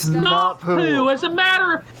 It's not poo. As a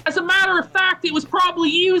matter of fact, it was probably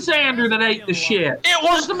you, Xander, that ate the shit. It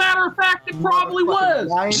was. As a matter of fact, it probably was.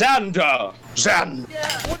 Xander.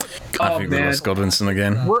 I think we lost Godwinson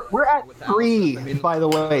again. We're at 3, by the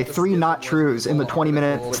way. 3 not trues in the 20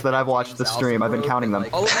 minutes that I've watched the stream. I've been counting them.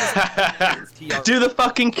 Do the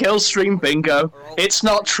fucking kill stream bingo. It's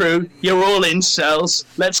not true. You're all incels.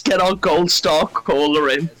 Let's get our gold star caller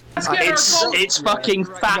in. It's fucking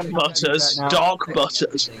Fat Butters, Dark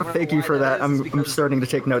Butters. Thank you for that. I'm starting to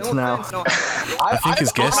take notes now. I think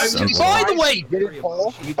his guests. By the way,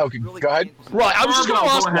 okay, go ahead. Right, I was just going to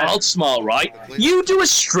ask Wild Smile, right? You do a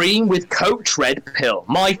stream with Coach Red Pill,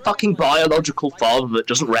 my fucking biological father that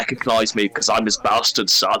doesn't recognize me because I'm his bastard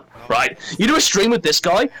son, right? You do a stream with this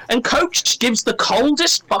guy, and Coach gives the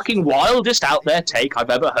coldest, fucking wildest out there take I've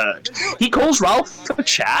ever heard. He calls Ralph a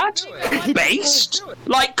Chad? Based?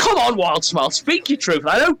 Like, come on, Wild Smile, speak your truth.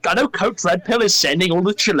 I know Coach Red Pill is sending all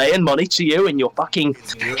the Chilean money to you and you're fucking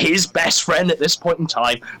his best friend at this point in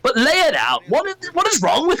time, but lay it out. What is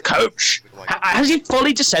wrong with Coach? Has he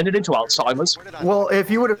fully descended into Alzheimer's? Well, if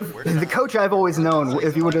you would have, the Coach I've always known,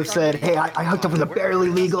 if you would have said, hey, I hooked up with a barely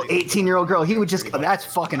legal 18-year-old girl, he would just, that's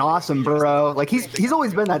fucking awesome, bro. Like, he's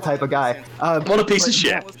always been that type of guy. What a piece of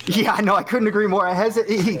shit. Yeah, I know, I couldn't agree more.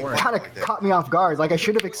 He kind of caught me off guard. Like, I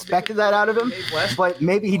should have expected that out of him, but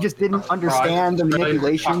maybe he just didn't understand the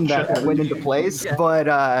manipulation that went into place. But,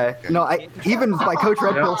 even by Coach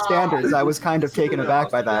Red Pill standards, I was kind of taken aback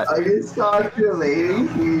by that. I just talked to a lady.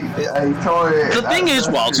 I told her. The thing is,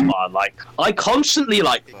 Wildsmile, like, I constantly,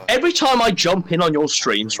 like, every time I jump in on your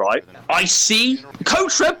streams, right, I see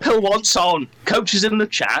Coach Red Pill wants on. Coach is in the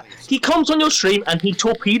chat. He comes on your stream and he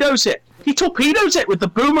torpedoes it. He torpedoes it with the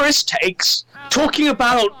boomerist takes, talking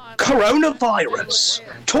about coronavirus,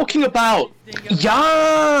 talking about,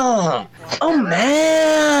 yeah, oh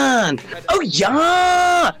man, oh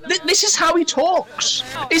yeah, this is how he talks.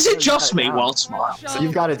 Is it just me, Wildsmile?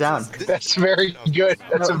 You've got it down. That's very good.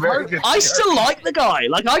 That's a very good. I still like the guy.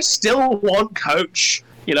 Like, I still want Coach,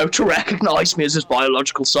 to recognize me as his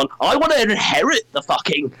biological son. I want to inherit the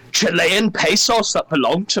fucking Chilean pesos that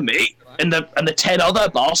belong to me. And the 10 other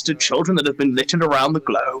bastard children that have been littered around the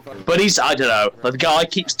globe. But I don't know, the guy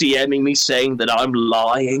keeps DMing me saying that I'm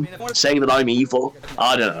lying, saying that I'm evil.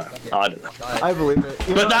 I don't know. I believe it.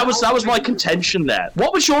 But that was my contention there.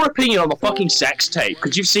 What was your opinion on the fucking sex tape?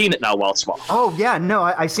 Because you've seen it now, Wildsmile. Oh, yeah, no,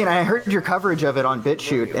 I heard your coverage of it on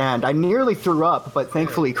BitChute, and I nearly threw up, but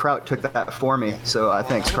thankfully Kraut took that for me, so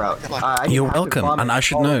thanks, Kraut. You're welcome, and I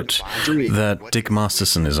should note that Dick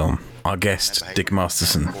Masterson is on. Our guest, Dick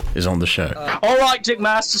Masterson, is on the show. All right, Dick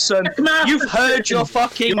Masterson, you've heard your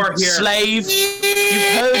fucking slave. You've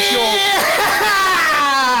heard your...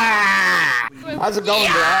 How's it going,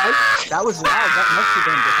 guys? That was loud. That must have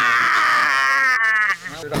been Dick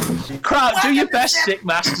Masterson. Kraut, do your best, Dick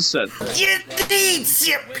Masterson. You need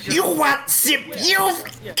sip. You want sip. You've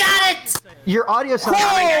got it. Your audio sounds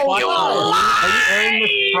like are you airing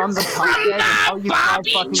this from the podcast? How you guys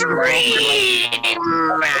fucking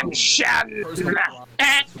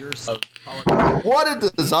What a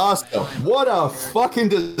disaster. What a fucking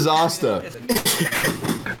disaster.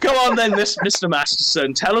 Go on then, Mr.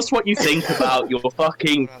 Masterson. Tell us what you think about your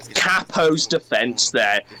fucking Capo's defense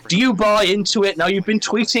there. Do you buy into it? Now, you've been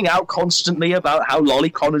tweeting out constantly about how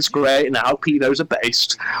Lolicon is great and how pedos are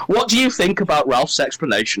based. What do you think about Ralph's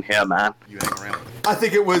explanation here, man? I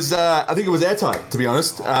think it was airtight, to be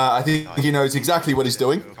honest. I think he knows exactly what he's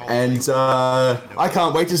doing, and I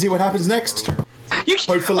can't wait to see what happens next. I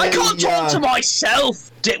can't talk to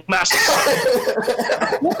myself, Dick Masterson.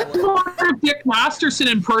 What sort of Dick Masterson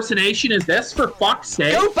impersonation is this, for fuck's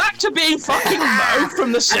sake? Go back to being fucking Mo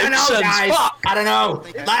from The Simpsons. I don't know, guys. Fuck. I don't know.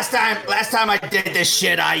 Last time I did this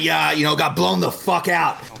shit, I got blown the fuck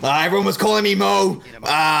out. Everyone was calling me Mo.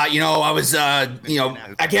 I was, I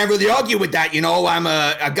can't really argue with that. I'm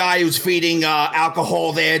a guy who's feeding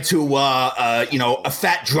alcohol there to, a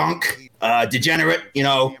fat drunk. degenerate.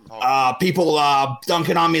 People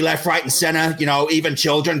dunking on me left, right, and center. Even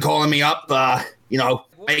children calling me up.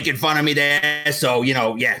 Making fun of me there. So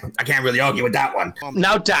I can't really argue with that one.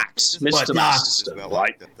 Now, Dax, Mr. Master,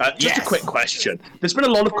 right? Just a quick question. There's been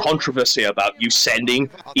a lot of controversy about you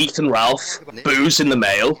sending Ethan Ralph booze in the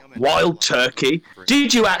mail, wild turkey.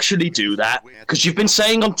 Did you actually do that? Because you've been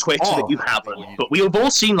saying on Twitter that you haven't, but we've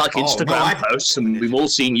all seen Instagram posts, and we've all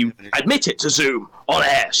seen you admit it to Zoom on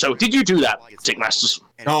air. So did you do that, Dick Masterson?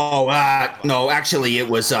 No, actually it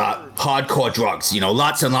was hardcore drugs.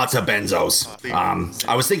 Lots and lots of benzos.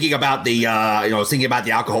 I was thinking about the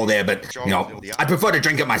alcohol there, but I prefer to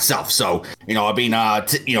drink it myself. So I've been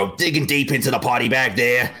digging deep into the party bag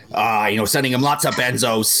there. Sending him lots of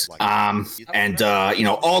benzos, and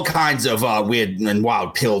all kinds of weird and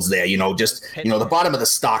wild pills there. The bottom of the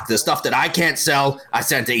stock, the stuff that I can't sell, I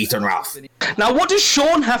sent to Ethan Ralph. Now, what does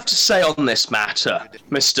Sean have to say on this matter,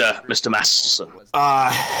 Mr. Masterson?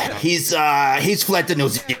 He's fled to New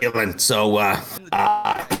Zealand, so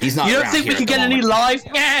he's not. You don't think we can get any live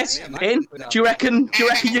yes in? Do you reckon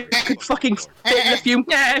you could fucking fit in a few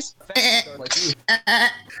yes?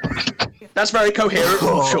 That's very coherent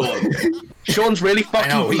from Sean. Sean's really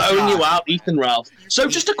fucking blown you out, Ethan Ralph. So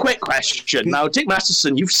just a quick question. Now, Dick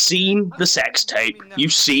Masterson, you've seen the sex tape.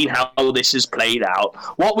 You've seen how this is played out.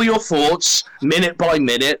 What were your thoughts, minute by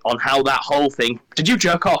minute, on how that whole thing... Did you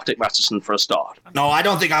jerk off, Dick Masterson, for a start? No, I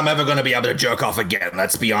don't think I'm ever going to be able to jerk off again,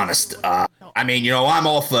 let's be honest. I'm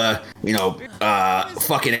all for,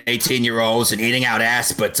 fucking 18-year-olds and eating out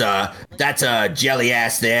ass, but that jelly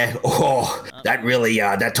ass there, that really,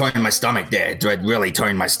 that turned my stomach there. It really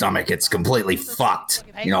turned my stomach. It's completely fucked.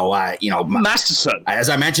 Masterson, as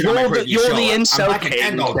I mentioned on my previous show, the incel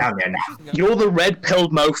king. Down there now. You're the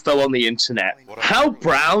red-pilled mofo on the internet. How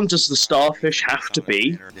brown does the starfish have to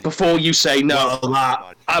be before you say, no,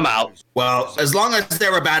 I'm out? Well, as long as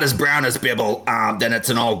they're about as brown as Bibble, then it's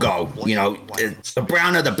an all go. The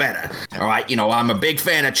browner the better. All right. I'm a big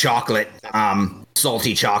fan of chocolate.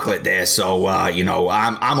 Salty chocolate there, so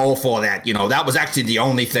I'm all for that. That was actually the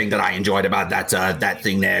only thing that I enjoyed about that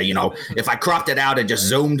thing there. If I cropped it out and just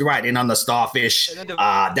zoomed right in on the starfish, then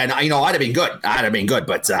I'd have been good.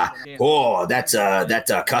 But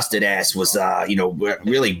that custard ass was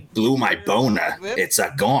really blew my boner. It's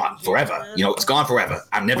gone forever. It's gone forever.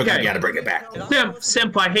 I'm never gonna be able to bring it back.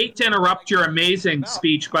 Simp, I hate to interrupt your amazing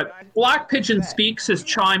speech, but Black Pigeon Speaks has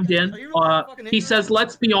chimed in. He says,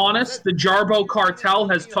 let's be honest, the Jarbo cartel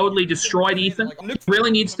has totally destroyed Ethan. He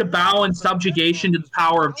really needs to bow in subjugation to the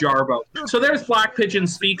power of Jarbo. So there's Black Pigeon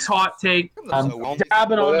Speaks hot take.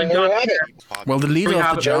 Dabbing on the gun here. Well, the leader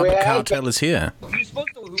of the Jarbo cartel is here. Yes,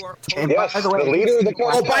 the leader of the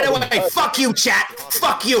cartel. Oh, by the way, fuck you, chat.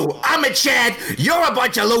 Fuck you. I'm a Chad. You're a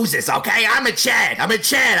bunch of losers, okay? I'm a Chad.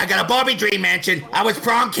 I got a Barbie Dream Mansion. I was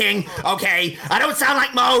prom king, okay? I don't sound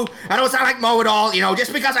like Mo. I don't sound like Mo at all.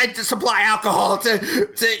 Just because I supply alcohol to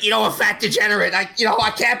a fat degenerate. I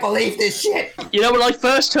can't believe this shit. When I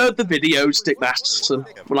first heard the videos, Dick Masterson,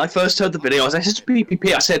 I said to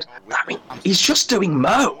PPP, I said, he's just doing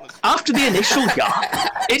Mo. After the initial guy,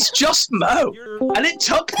 it's just Mo. And it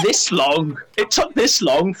took this long.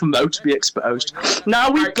 For Mo to be exposed.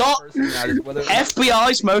 Now we've got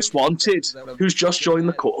FBI's Most Wanted, who's just joined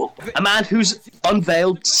the call. A man who's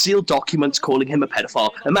unveiled sealed documents calling him a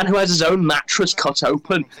pedophile. A man who has his own mattress cut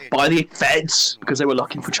open by the feds because they were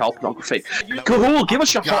looking for child pornography. Gahul, give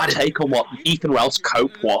us your hot take on what Ethan Ralph's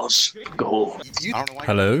cope was. Gahul.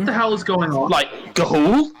 Hello? What the hell is going on?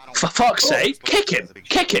 Gahul? For fuck's sake, kick him.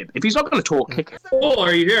 If he's not going to talk, kick him. Oh,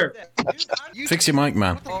 are you here? Fix your mic,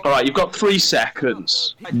 man. Alright, you've got 3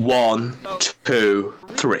 seconds. 1, 2,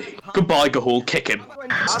 3. Goodbye, Gahul. Kick him.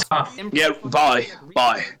 Yeah, bye.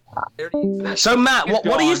 So, Matt, what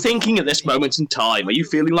are you thinking at this moment in time? Are you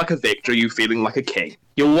feeling like a victor? Are you feeling like a king?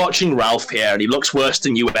 You're watching Ralph here, and he looks worse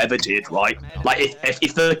than you ever did, right?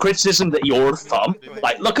 If the criticism that you're a thumb,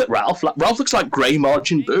 look at Ralph. Ralph looks like Grey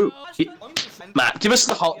Margin Boo. Matt, give us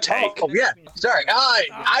the hot take. Oh yeah, sorry.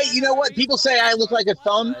 You know what? People say I look like a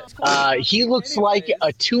thumb. He looks like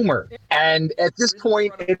a tumor, and at this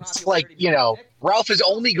point, it's Ralph is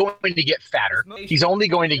only going to get fatter. He's only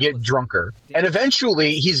going to get drunker, and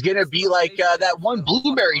eventually, he's going to be like that one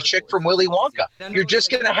blueberry chick from Willy Wonka. You're just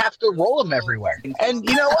going to have to roll him everywhere. And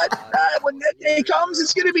you know what? When that day comes,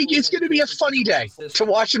 it's going to be a funny day to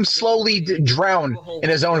watch him slowly drown in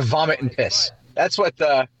his own vomit and piss. That's what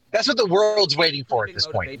That's what the world's waiting for at this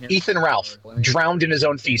point. Ethan Ralph, drowned in his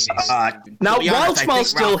own feces. Now, while Smile's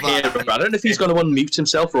still here, I don't know if he's going to unmute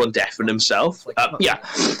himself or undeafen himself. Yeah.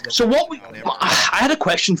 So I had a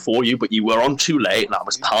question for you, but you were on too late, and I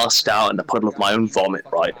was passed out in a puddle of my own vomit,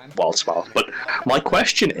 right, while Smile. But my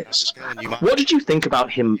question is, what did you think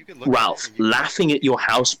about him, Ralph, laughing at your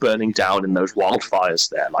house burning down in those wildfires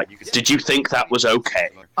there? Like, did you think that was okay?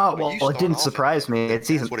 Oh, well, it didn't surprise me. This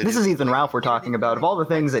is Ethan Ralph we're talking about. Of all the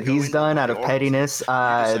things that he's done out of pettiness,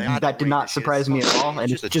 that did not surprise me at all,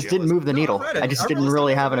 and it just didn't move the needle. I just didn't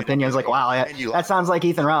really have an opinion. I was like, wow, that sounds like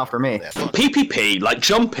Ethan Ralph for me. PPP, like,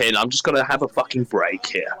 jump in. I'm just going to have a fucking break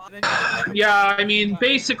here. Yeah, I mean,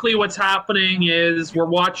 basically what's happening is we're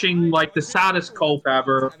watching, like, the saddest cope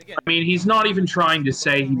ever. I mean, he's not even trying to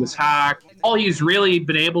say he was hacked. All he's really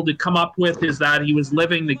been able to come up with is that he was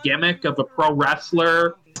living the gimmick of a pro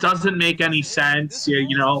wrestler. Doesn't make any sense.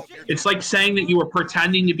 You know, it's like saying that you were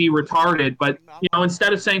pretending to be retarded, but, you know,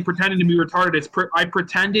 instead of saying pretending to be retarded, it's I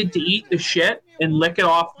pretended to eat the shit and lick it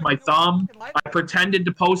off my thumb. I pretended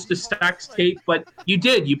to post a sex tape, but you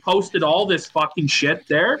did. You posted all this fucking shit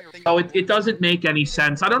there. So it doesn't make any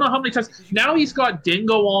sense. I don't know how many times. Now he's got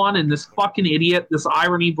Dingo on and this fucking idiot, this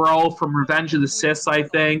irony bro from Revenge of the Sis, I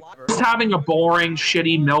think. Just having a boring,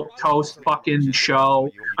 shitty milquetoast fucking show.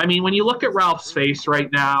 I mean, when you look at Ralph's face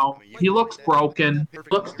right now, he looks broken,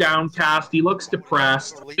 looks downcast, he looks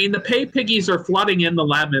depressed. I mean, the pay piggies are flooding in the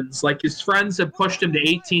lemons. Like, his friends have pushed him to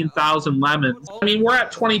 18,000 lemons. I mean, we're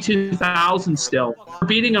at 22,000 still. We're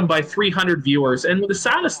beating him by 300 viewers. And the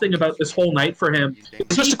saddest thing about this whole night for him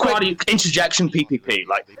is just a quick interjection, PPP.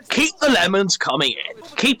 Like, keep the lemons coming in.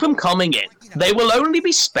 Keep them coming in. They will only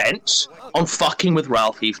be spent on fucking with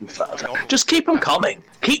Ralph even further. Just keep them coming.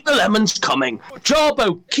 Keep the lemons coming.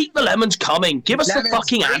 Jarbo, keep the lemons coming. Give us the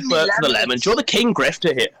fucking advert for the lemons. You're the king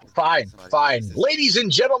grifter here. Fine. Ladies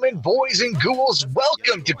and gentlemen, boys and ghouls,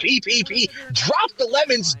 welcome to PPP. Drop the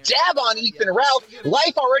lemons, dab on Ethan Ralph.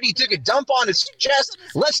 Life already took a dump on his chest.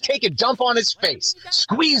 Let's take a dump on his face.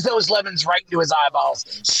 Squeeze those lemons right into his eyeballs.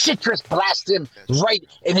 Citrus blast him right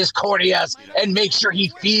in his corneas and make sure he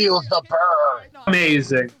feels the burn.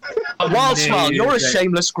 Amazing. Wild Smile, you're a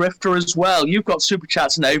shameless grifter as well. You've got super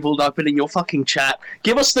chats enabled. I've been in your fucking chat.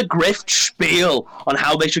 Give us the grift spiel on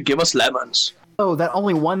how they should give us lemons. Oh, that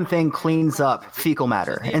only one thing cleans up fecal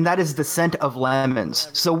matter, and that is the scent of lemons.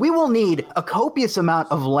 So we will need a copious amount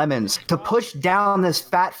of lemons to push down this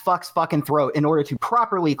fat fuck's fucking throat in order to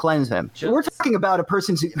properly cleanse him. We're talking about a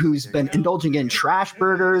person who's been indulging in trash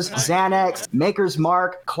burgers, Xanax, Maker's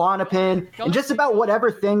Mark, Klonopin, and just about whatever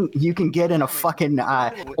thing you can get in a fucking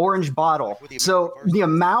orange bottle. So the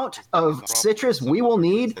amount of citrus we will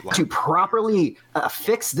need to properly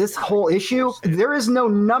fix this whole issue, there is no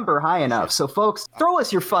number high enough. So folks, throw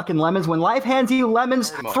us your fucking lemons. When life hands you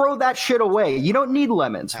lemons, throw that shit away. You don't need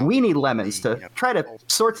lemons. We need lemons to try to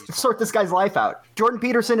sort this guy's life out. Jordan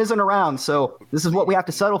Peterson isn't around, so this is what we have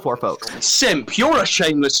to settle for, folks. Simp, you're a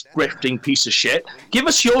shameless grifting piece of shit. Give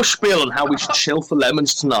us your spiel on how we should chill for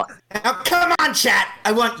lemons tonight. Now, come on, chat.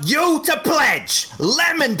 I want you to pledge,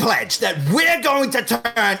 lemon pledge, that we're going to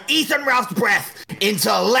turn Ethan Ralph's breath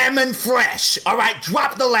into lemon fresh. All right,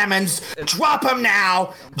 drop the lemons. Drop them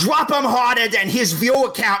now. Drop them harder than his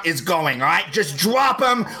viewer count is going, all right? Just drop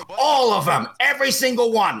them, all of them, every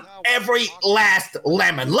single one, every last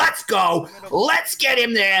lemon. Let's go. Let's get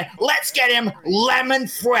him there. Let's get him lemon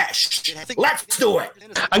fresh. Let's do it.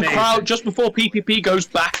 And crowd, just before PPP goes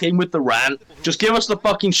back in with the rant, just give us the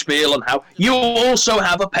fucking spiel on how you also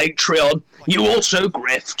have a Patreon. You also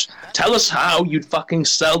grift. Tell us how you'd fucking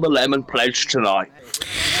sell the lemon pledge tonight.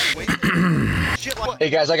 Hey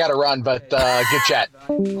guys, I gotta run, but good chat.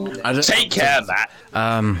 Take care, Matt.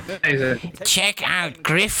 Check out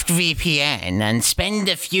Grift VPN and spend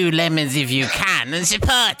a few lemons if you can on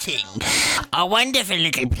supporting a wonderful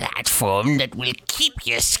little platform that will keep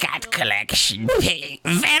your scat collection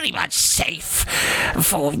very much safe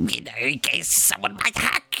for, you know, in case someone might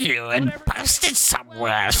hack you and post it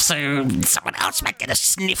somewhere so someone else might get a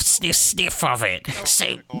sniff of it.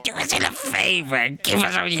 So do us a favor, give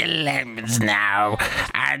us all your lemons now,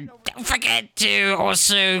 and don't forget to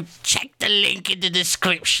also check the link in the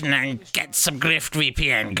description and get some Grift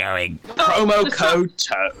VPN going. Promo code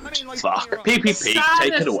TOAD. Fuck. PPP,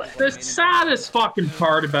 take it away. The saddest fucking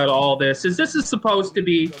part about all this is supposed to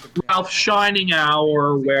be Ralph's shining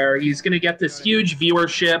hour where he's going to get this huge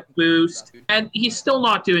viewership boost, and he's still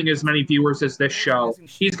not doing as many viewers as this show.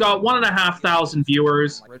 He's got 1,500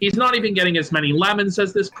 viewers. He's not even getting as many lemons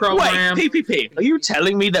as this program. Wait, PPP, are you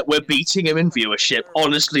telling me that we're beating him in viewership?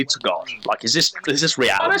 Honestly to God, like, is this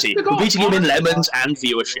reality? God, we're beating him in lemons and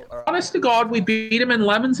viewership. Honest to God, we beat him in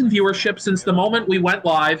lemons and viewership since the moment we went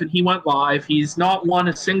live, and he went live. He's not won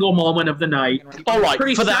a single moment of the night. All right,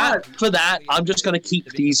 Pretty for sad. that, I'm just going to keep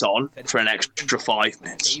these on for an extra 5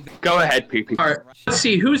 minutes. Go ahead, PPP. All right, let's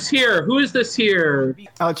see who's here. Who is this here?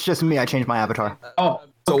 Oh, it's just me. I changed my avatar. Oh.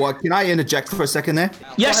 So, can I interject for a second there?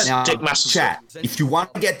 Yes, now, Dick Masterson. Chat, if you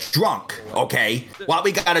want to get drunk, okay, what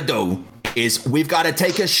we gotta do is we've got to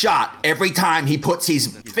take a shot every time he puts his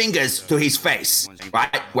fingers to his face,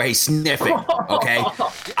 right? Where he's sniffing, okay?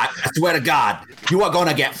 I swear to God, you are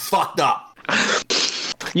gonna get fucked up.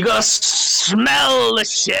 You gotta smell the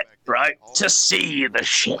shit, right? To see the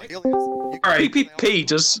shit. All right, PPP,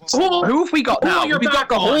 who have we got now? You're we got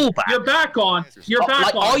back on. Gahul back. You're back on. You're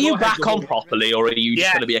back on. Are you Go ahead, back on Gahul. properly, or are you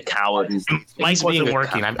just going to be a coward? Mike wasn't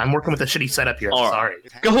working. I'm working with a shitty setup here. All Sorry.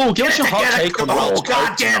 right. Gahul, give us your hot take on Ralph's God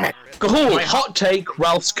coat. damn it. Gahul, hot take,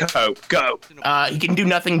 Ralph's coat. Go. He can do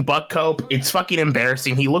nothing but cope. It's fucking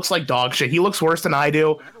embarrassing. He looks like dog shit. He looks worse than I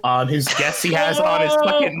do. His guests he has on is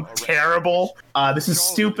fucking terrible. This is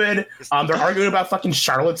stupid. They're arguing about fucking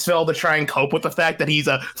Charlottesville to try and cope with the fact that he's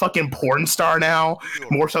a fucking porn star now,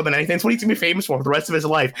 more so than anything. It's what he's gonna be famous for the rest of his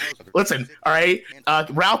life. Listen, all right,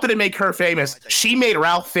 Ralph didn't make her famous. She made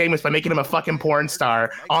Ralph famous by making him a fucking porn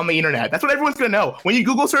star on the internet. That's what everyone's gonna know. When you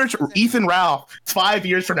Google search Ethan Ralph 5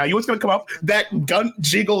 years from now, you know what's gonna come up? That gun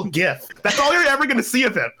jiggle gif. That's all you're ever gonna see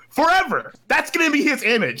of him. Forever. That's gonna be his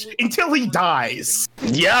image until he dies.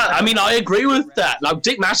 Yeah, I mean, I agree with that. Now,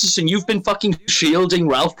 Dick Masterson, you've been fucking shielding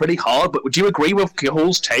Ralph pretty hard, but would you agree with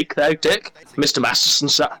Gahul's take there, Dick? Mr. Masterson,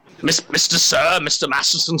 sir? Mr.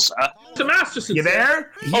 Masterson, sir? Mr. Masterson, you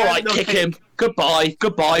there? All right, kick him. Goodbye,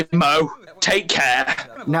 Mo. Take care.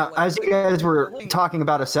 Now, as you guys were talking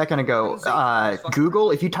about a second ago,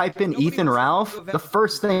 Google, if you type in Ethan Ralph, the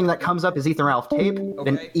first thing that comes up is Ethan Ralph tape,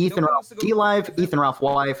 then Ethan Ralph D-Live, Ethan Ralph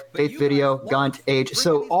wife, faith video, Gunt, age.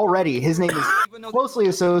 So already his name is closely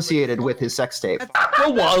associated with his sex tape.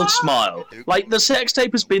 A wild smile. Like, the sex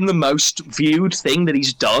tape has been the most viewed thing that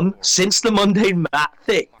he's done since the Mundane Matt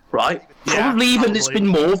thing, right? Yeah, probably even it's been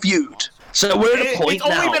more viewed. So we're at a point It's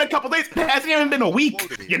only been a couple days. It hasn't even been a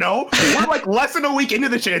week, you know? We're like less than a week into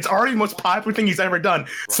this shit. It's already the most popular thing he's ever done.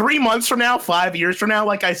 3 months from now, 5 years from now,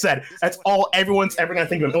 like I said, that's all everyone's ever going to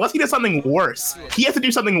think of him. Unless he does something worse. He has to do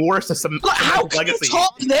something worse to some how can legacy. you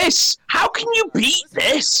top this? How can you beat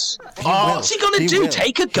this? What's he going to do?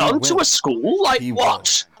 Take a gun to a school? Like,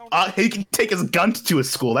 what? He can take his gun to his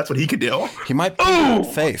school. That's what he could do. He might pimp out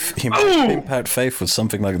Faith. He might pimp out Faith with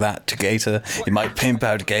something like that to Gator. He might pimp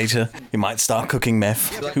out Gator. He might start cooking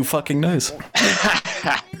meth. Who fucking knows?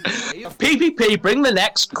 PPP, bring the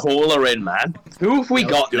next caller in, man. Who have we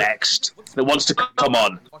got next that wants to come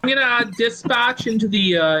on? I'm gonna add dispatch into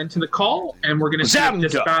the call, and we're gonna see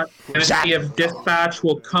if dispatch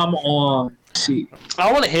will come on. See,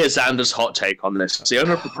 I want to hear Xander's hot take on this. It's the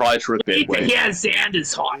owner proprietor of Bitway. Yeah,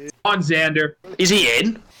 Xander's hot. On Xander. Is he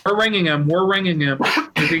in? We're ringing him.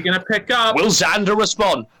 Is he gonna pick up? Will Xander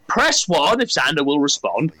respond? Press 1 if Xander will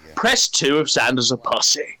respond. Press 2 if Xander's a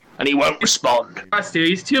pussy. And he won't respond.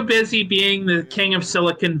 He's too busy being the king of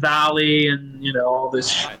Silicon Valley and, all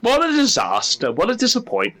this. What a disaster. What a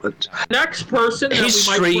disappointment. Next person that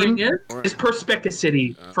we might bring in is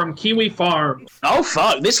Perspicacity from Kiwi Farm. Oh,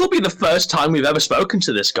 fuck. This will be the first time we've ever spoken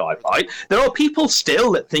to this guy, right? There are people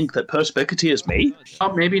still that think that Perspicacity is me.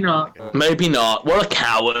 Oh, maybe not. Maybe not. What a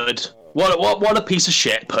coward. What a piece of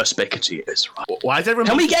shit Perspicacity is, right? Why is everyone?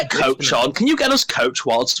 Can we get Coach on? Can you get us Coach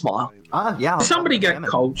Wild Smile? Yeah. Somebody get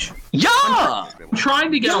Coach. Yeah! I'm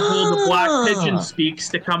trying to get a hold of Black Pigeon Speaks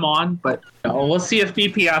to come on, but we'll see if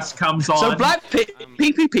BPS comes on. So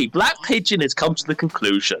PPP, Black Pigeon has come to the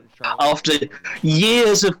conclusion, after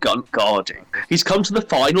years of guarding, he's come to the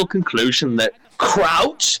final conclusion that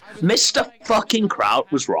Kraut, Mr. fucking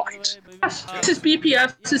Kraut, was right. This is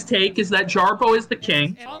BPS's take, is that Jarbo is the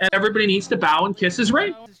king, and everybody needs to bow and kiss his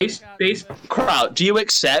ring. Kraut, do you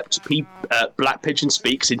accept Black Pigeon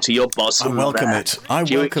Speaks into your bosom? I welcome it.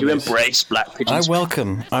 Do you embrace Black Pigeon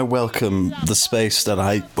Speaks? I welcome the space that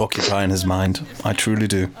I occupy in his mind. I truly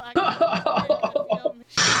do.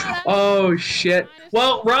 Oh, shit.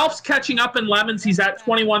 Well, Ralph's catching up in lemons. He's at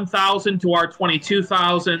 21,000 to our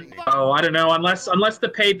 22,000. Oh, I don't know. Unless the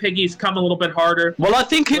pay piggies come a little bit harder. Well, I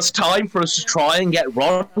think it's time for us to try and get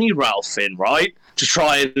Ronnie Ralph in, right? to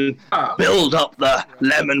try and build up the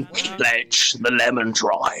lemon pledge, the lemon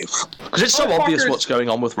drive. Because it's so obvious what's going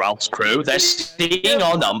on with Ralph's crew. They're seeing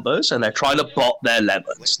our numbers and they're trying to bot their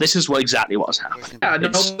lemons. This is exactly what's happening. Yeah, no,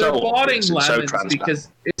 they're botting lemons because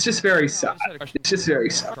it's just very sad. It's just very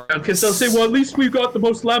sad. Because they'll say, well, at least we've got the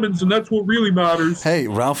most lemons, and that's what really matters. Hey,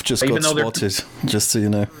 Ralph just got spotted, just so you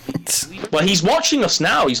know. Well, he's watching us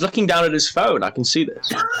now. He's looking down at his phone. I can see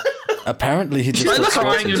this. Apparently, he just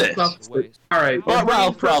got spotted. All right. Well,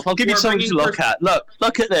 Ralph, I'll give you something to look at.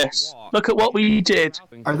 Look at this. Look at what we did.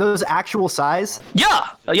 Are those actual size? Yeah.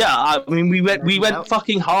 I mean, we went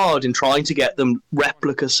fucking hard in trying to get them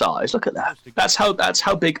replica size. Look at that. That's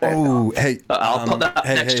how big they are. Oh, hey. I'll put that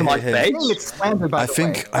next to my face. I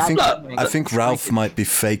think Ralph might be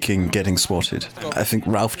faking getting swatted. I think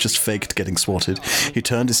Ralph just faked getting swatted. He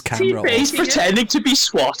turned his camera off. He's pretending to be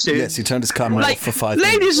swatted. Yes, he turned his camera off for 5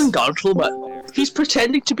 minutes. Ladies and gentlemen, he's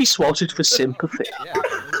pretending to be swatted for sympathy.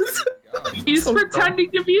 He's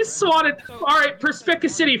pretending to be swatted. All right,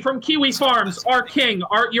 Perspicacity from Kiwi Farms, our king.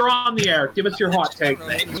 You're on the air. Give us your hot take.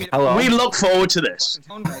 Hello. We look forward to this.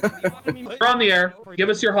 You're on the air. Give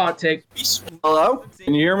us your hot take. Hello?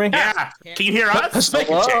 Can you hear me? Yeah. Can you hear us?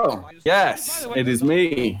 Hello. Yes, it is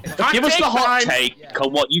me. Give us the hot take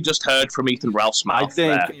on what you just heard from Ethan Ralph's mouth. I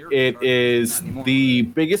think it is the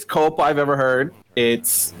biggest cope I've ever heard.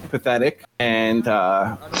 It's pathetic, and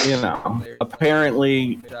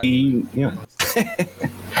apparently he,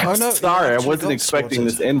 Oh, no, sorry, I wasn't expecting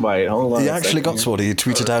this invite. Hold on. He actually got swatted. He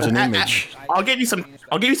tweeted out an image. I'll give you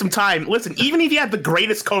some time. Listen, even if he had the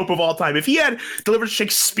greatest cope of all time, if he had delivered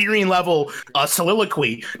Shakespearean level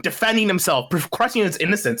soliloquy, defending himself, crushing his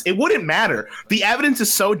innocence, it wouldn't matter. The evidence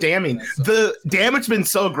is so damning. The damage has been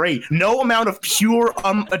so great. No amount of pure,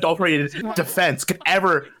 unadulterated defense could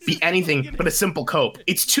ever be anything but a simple cope.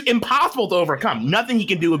 It's too impossible to overcome. Nothing he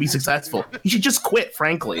can do would be successful. He should just quit,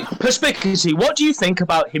 frankly. Perspicacity, what do you think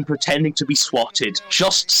about him pretending to be swatted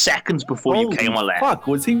just seconds before you came on there? Fuck,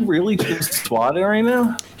 was he really just swatted right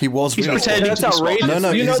now? He was He's really pretending That's to be outrageous. swatted.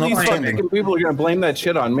 No, you he's know not these pretending. fucking people are gonna blame that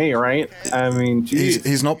shit on me, right? I mean, geez.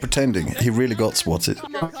 He's not pretending. He really got swatted.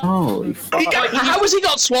 Holy fuck. How has he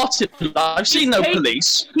got swatted? I've seen no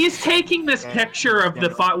police. He's taking this picture of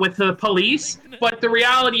the with the police, but the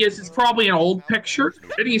reality is it's probably an old picture.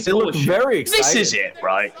 And he's full of shit. Very excited. This is it,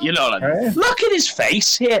 right? You know what I mean? Look at his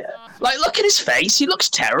face here. Like, look at his face. He looks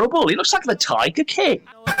terrible. He looks like the Tiger King.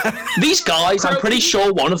 These guys, I'm pretty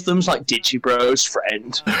sure one of them's like Digibro's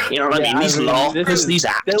friend. You know what I mean? These lockers, these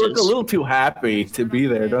actors. They look a little too happy to be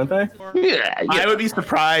there, don't they? Yeah. I would be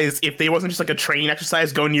surprised if they wasn't just like a training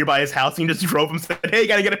exercise going nearby his house and he just drove him and said, hey,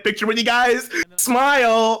 gotta get a picture with you guys.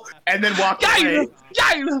 Smile. And then walk away.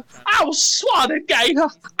 Gator, I was swatted, Gator.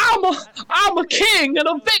 I'm a king and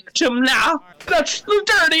a victim now. The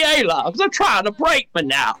dirty A-Logs are trying to break me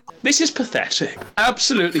now. This is pathetic.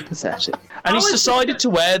 Absolutely pathetic. And he's decided to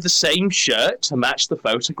wear the same shirt to match the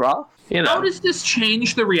photograph. You know. How does this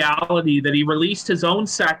change the reality that he released his own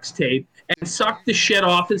sex tape and sucked the shit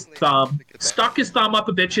off his thumb, stuck his thumb up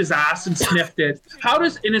a bitch's ass and sniffed it?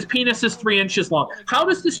 And his penis is 3 inches long. How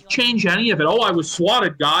does this change any of it? Oh, I was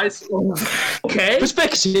swatted, guys. Okay.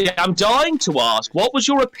 Perspicacity, I'm dying to ask, what was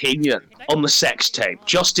your opinion on the sex tape,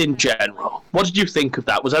 just in general? What did you think of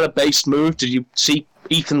that? Was that a based move? Did you see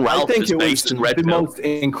Ethan Ralph is based in Red the Pill? most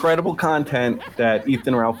incredible content that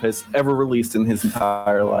Ethan Ralph has ever released in his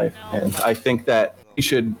entire life. And I think that he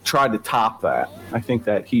should try to top that. I think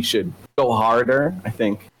that he should go harder. I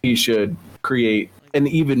think he should create an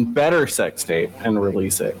even better sex tape and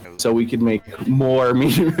release it so we could make more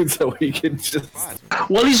memes, so we could just...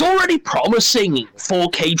 Well, he's already promising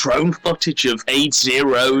 4K drone footage of AIDS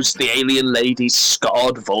Zeros, the alien lady's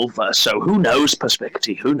scarred vulva, so who knows,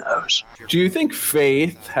 Perspicacity, who knows? Do you think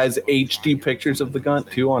Faith has HD pictures of the gun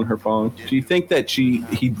too on her phone? Do you think that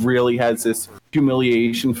he really has this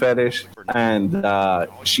humiliation fetish and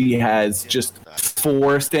she has just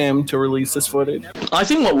forced him to release this footage? I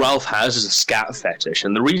think what Ralph has is a scat fetish,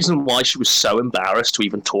 and the reason why she was so embarrassed to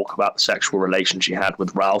even talk about the sexual relation she had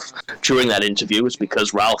with Ralph during that interview is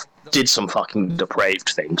because Ralph did some fucking depraved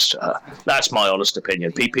things to her. That's my honest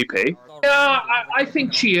opinion. PPP? Yeah, I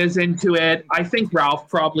think she is into it. I think Ralph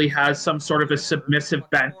probably has some sort of a submissive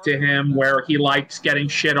bent to him where he likes getting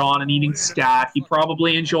shit on and eating scat. He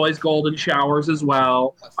probably enjoys golden showers as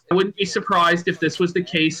well. I wouldn't be surprised if this was the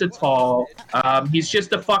case at all. He's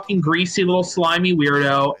just a fucking greasy little slimy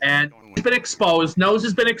weirdo, and he's been exposed. Nose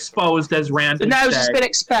has been exposed, as Randall said. The nose has been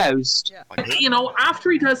exposed. You know,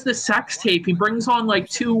 after he does the sex tape, he brings on like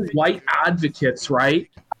 2 white advocates, right?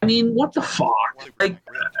 I mean, what the fuck? Like,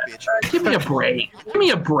 Give me a break. Give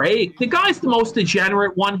me a break. The guy's the most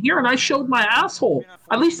degenerate one here, and I showed my asshole.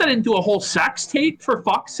 At least I didn't do a whole sex tape, for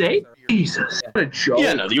fuck's sake. Jesus, what a joke.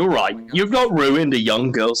 Yeah, no, you're right. You've not ruined a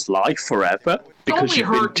young girl's life forever because you've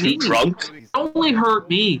been too drunk. Only hurt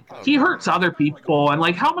me. He hurts other people, and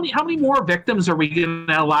like, how many more victims are we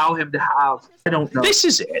gonna allow him to have? I don't know. This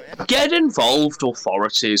is it. Get involved,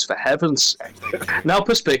 authorities, for heaven's sake. Now,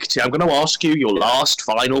 Perspicity, I'm going to ask you your last,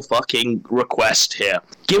 final fucking request here.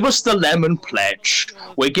 Give us the lemon pledge.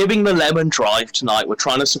 We're giving the lemon drive tonight. We're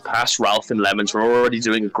trying to surpass Ralph in lemons. We're already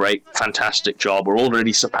doing a great, fantastic job. We're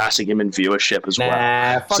already surpassing him in viewership as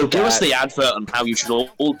well. So give us the advert on how you should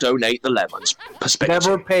all donate the lemons. Perspicity.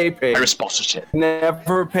 Never pay pig. I responded it.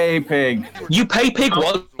 Never pay pig. You pay pig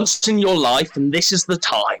once in your life, and this is the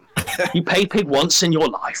time. You pay pig once in your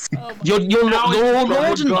life. Your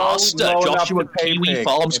Lord and Master, Joshua Kiwi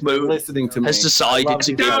Farms Moon, has decided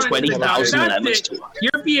to give 20,000 lemons to us.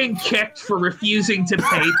 You're being kicked for refusing to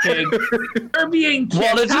pay pig. You're being kicked.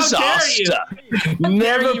 What a disaster.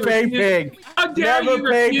 Never pay pig. How dare Never you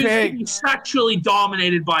pay refuse to pig. be sexually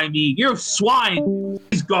dominated by me? You're swine.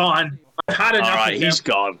 He's gone. I've had enough. All right, of him. he's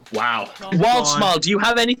gone. Wow. Wild Smile, do you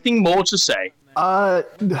have anything more to say?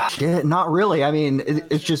 Not really. I mean,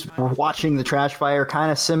 it's just watching the trash fire kind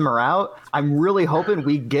of simmer out. I'm really hoping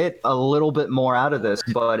we get a little bit more out of this,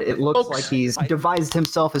 but it looks like he's devised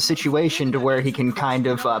himself a situation to where he can kind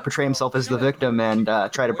of portray himself as the victim and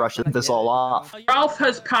try to brush this all off. Ralph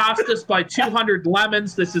has passed us by 200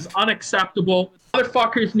 lemons. This is unacceptable.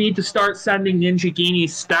 Motherfuckers need to start sending Ninja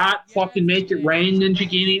Guineas stat. Fucking make it rain, Ninja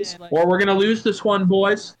Guineas. Or we're gonna lose this one,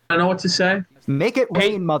 boys. I know what to say. Make it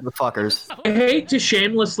rain, motherfuckers. I hate to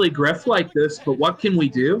shamelessly grift like this, but what can we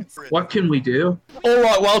do? What can we do?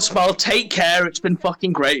 Alright, Wild Smile, take care. It's been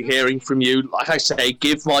fucking great hearing from you. Like I say,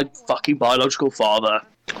 give my fucking biological father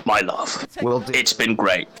my love. It's been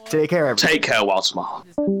great. Take care, everyone. Take care, Wild Smile.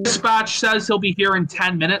 Dispatch says he'll be here in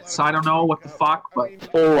 10 minutes. I don't know what the fuck, but...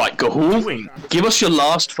 Alright, Gahul, give us your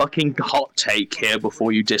last fucking hot take here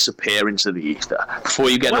before you disappear into the ether. Before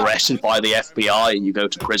you get arrested by the FBI and you go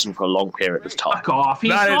to prison for a long period of time. Fuck off.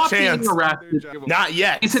 He's not being arrested. Not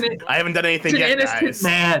yet. I haven't done anything He's yet, an innocent guys.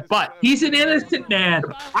 man. But he's an innocent man.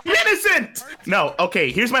 I'm innocent! No,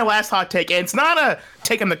 okay, here's my last hot take, and it's not a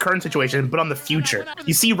take on the current situation, but on the future.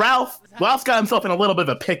 You see, Ralph's got himself in a little bit of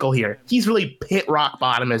a pickle here. He's really hit rock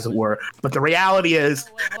bottom, as it were. But the reality is,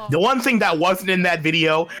 the one thing that wasn't in that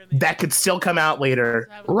video that could still come out later,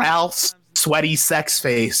 Ralph's sweaty sex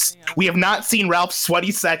face. We have not seen Ralph's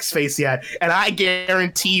sweaty sex face yet, and I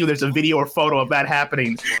guarantee you there's a video or photo of that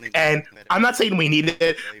happening. And I'm not saying we need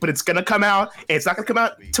it, but it's gonna come out. And it's not gonna come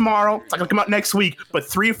out tomorrow. It's not gonna come out next week. But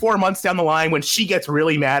 3 or 4 months down the line, when she gets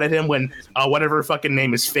really mad at him, when whatever her fucking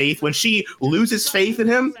name is, Faith, when she loses faith in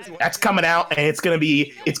him, that's coming out, and it's gonna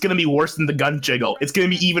be worse than the gun jiggle. It's gonna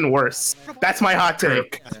be even worse. That's my hot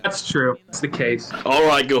take. That's true. That's the case. All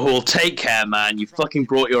right, Gahul, take care, man. You fucking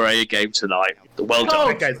brought your A game tonight. Well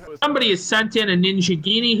done, guys. Somebody has sent in a Ninja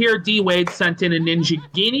Guinea here. D-Wade sent in a Ninja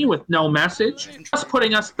Guinea with no message. Just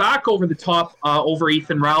putting us back over the top over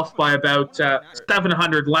Ethan Ralph by about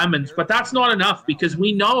 700 lemons. But that's not enough because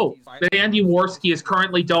we know that Andy Worski is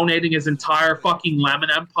currently donating his entire fucking lemon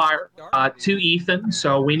empire to Ethan.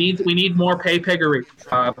 So we need more pay piggery.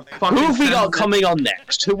 Who have we got coming on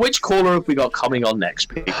next? Which caller have we got coming on next?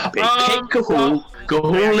 Pick Gahul.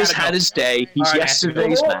 Gahul has had his day. He's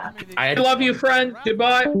yesterday's man. I love you, friend.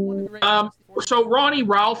 Goodbye. So Ronnie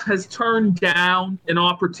Ralph has turned down an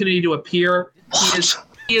opportunity to appear.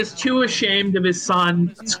 He is too ashamed of his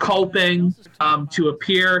son's coping to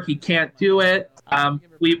appear. He can't do it.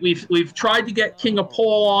 We've tried to get King of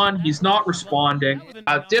Pole on. He's not responding.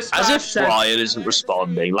 As if Brian isn't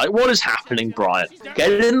responding. Like, what is happening, Brian?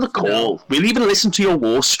 Get in the call. We'll even listen to your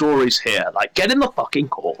war stories here. Like, get in the fucking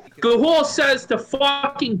call. Gahul says to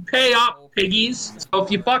fucking pay up, piggies. So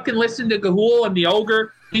if you fucking listen to Gahul and the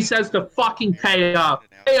Ogre, he says to fucking pay up.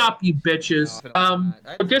 Pay up, you bitches.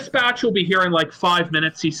 Dispatch will be here in like 5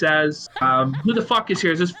 minutes, he says. Who the fuck is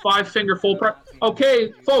here? Is this 5 Finger Full Price?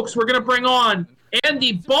 Okay, folks, we're gonna bring on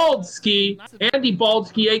Andy Baldsky. Andy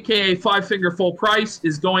Baldsky, aka 5 Finger Full Price,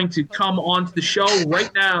 is going to come onto the show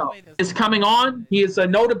right now. Is coming on. He is a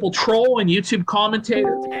notable troll and YouTube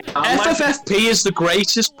commentator. FFFP is the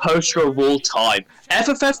greatest poster of all time.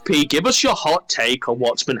 FFFP, give us your hot take on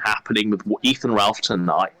what's been happening with Ethan Ralph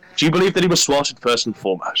tonight. Do you believe that he was swatted first and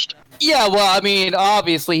foremost? Yeah, well, I mean,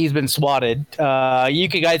 obviously he's been swatted. You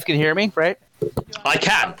guys can hear me, right? I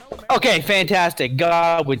can. Okay, fantastic.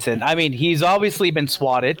 Godwinson. I mean, he's obviously been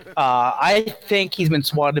swatted. I think he's been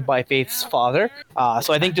swatted by Faith's father.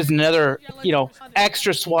 So I think there's another,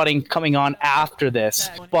 extra swatting coming on after this.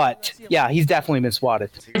 But yeah, he's definitely been swatted.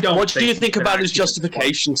 What do you think about his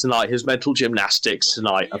justification tonight, his mental gymnastics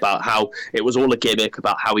tonight, about how it was all a gimmick,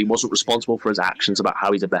 about how he wasn't responsible for his actions, about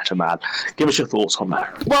how he's a better man? Give us your thoughts on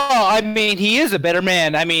that. Well, I mean, he is a better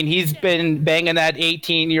man. I mean, he's been banging that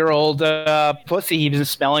 18-year-old pussy. He's been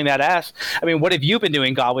smelling that ass. I mean, what have you been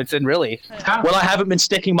doing, Godwinson, really? Well, I haven't been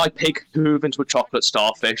sticking my pig hoof into a chocolate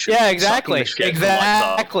starfish. Yeah, exactly.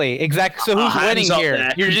 Exactly. So who's winning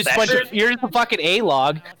here? You're just a fucking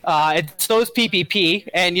A-log. So's PPP,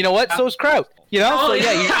 and you know what? So's Kraut. You're all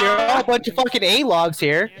a bunch of fucking A-logs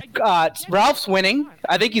here. Ralph's winning.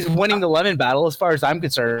 I think he's winning the lemon battle as far as I'm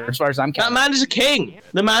concerned, as far as I'm counting. That man is a king.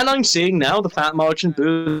 The man I'm seeing now, the fat margin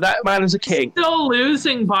boo, that man is a king. Still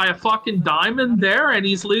losing by a fucking diamond there, and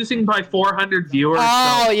he's losing by 400 viewers.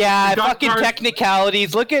 Oh, so yeah, fucking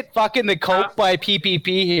technicalities. Look at fucking the cope by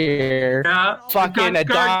PPP here. Yeah. Fucking a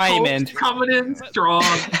diamond. Coming in strong.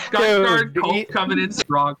 Guard Cope coming in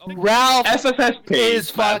strong. Ralph FFFP is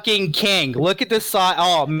fucking king. Look at this side.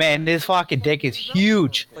 Oh, man, his fucking dick is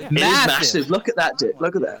huge. It is massive. Look at that dick.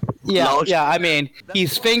 Look at that. Yeah. I mean,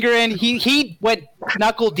 he's fingering. He went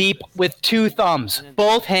knuckle deep with 2 thumbs,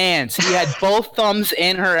 both hands. He had both thumbs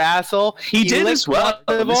in her asshole. He did as well.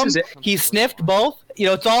 He sniffed both.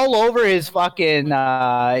 It's all over his fucking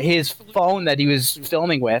his phone that he was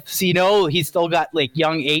filming with. So he's still got like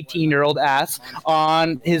young 18-year-old ass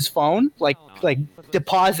on his phone, like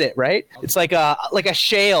deposit, right? It's like a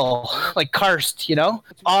shale, like karst,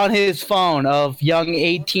 on his phone of young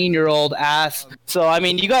 18-year-old ass. So I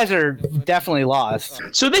mean, you guys are definitely lost.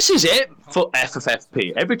 So this is it for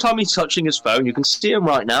FFFP. Every time he's touching his phone, you can see him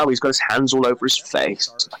right now. He's got his hands all over his face.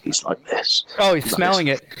 He's like this. Oh, he's smelling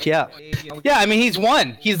it. Yeah. I mean, he's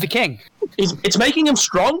won. He's the king. It's making him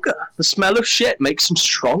stronger. The smell of shit makes him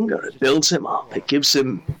stronger. It builds him up. It gives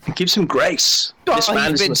him grace. This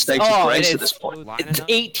man is in a state of grace at this point. It's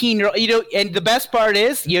 18-year-old, and the best part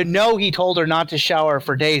is, he told her not to shower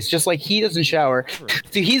for days, just like he doesn't shower.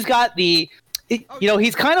 So he's got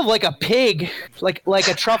he's kind of like a pig, like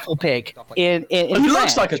a truffle pig. He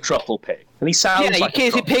looks like a truffle pig, and he sounds like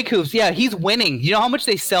a truffle pig hooves. Yeah, he's winning. You know how much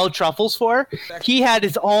they sell truffles for? He had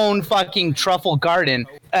his own fucking truffle garden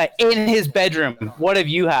in his bedroom. What have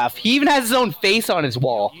you have? He even has his own face on his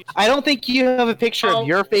wall. I don't think you have a picture of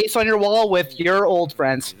your face on your wall with your old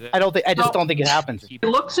friends. I just don't think it happens. It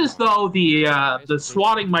looks as though the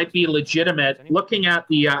swatting might be legitimate. Looking at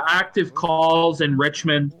the active calls in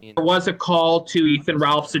Richmond, there was a call to Ethan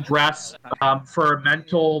Ralph's address for a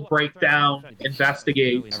mental breakdown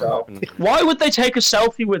investigate. So why would they take a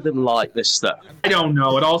selfie with him like this, though? I don't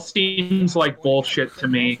know. It all seems like bullshit to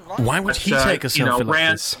me. Why would he take a selfie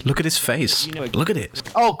like this? Look at his face. Look at it.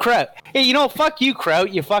 Oh, Kraut. Hey, fuck you,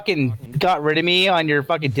 Kraut. You fucking got rid of me on your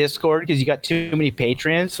fucking Discord because you got too many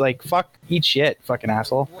patrons. Like, fuck, eat shit, fucking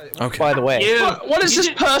asshole. Okay. By the way. What is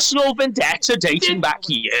this personal vendetta dating back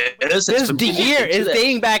years? It's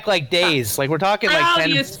dating back like days. Like, we're talking like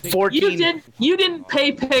 10, 14. You didn't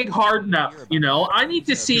pay pig hard enough, I need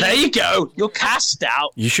to see. There you go. You're cast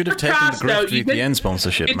out. You should have taken the Grift VPN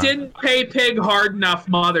sponsorship, You man. didn't pay pig hard enough,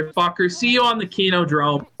 motherfucker. See you on the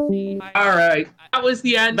Kinodrome. All right. That was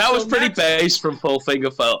the end. That was pretty base from Full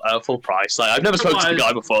Price. Like, I've never spoken to the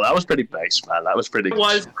guy before. That was pretty base, man. That was pretty good. It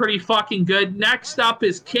was pretty fucking good. Next up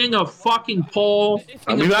is King of fucking Pole.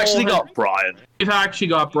 We've actually got Brian. We've actually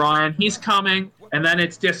got Brian. He's coming. And then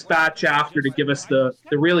it's Dispatch after to give us the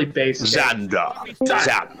really basic. Xander.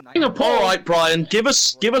 All right, Brian, give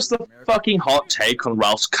us the fucking hot take on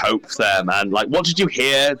Ralph's cope there, man. Like, what did you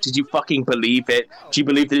hear? Did you fucking believe it? Do you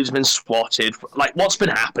believe that he's been swatted? Like, what's been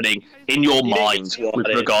happening in your mind with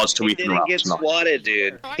regards to Ethan Ralph? He didn't get swatted,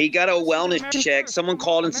 dude. He got a wellness check. Someone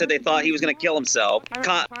called and said they thought he was going to kill himself.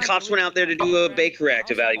 Cops went out there to do a Baker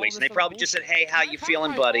Act evaluation. They probably just said, "Hey, how you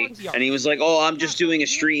feeling, buddy?" And he was like, "Oh, I'm just doing a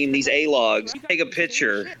stream. These A-logs. Take a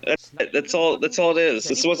picture." That's all it is.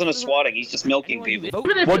 This wasn't a swatting. He's just milking people.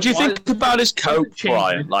 What do you think about his cope,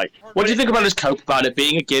 Brian? Like, what do you think about his cope, about it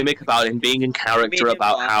being a gimmick, about him being in character,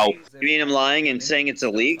 about how... You mean him lying and saying it's a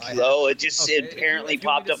leak? Oh, it apparently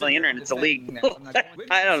popped up on the internet. It's a leak.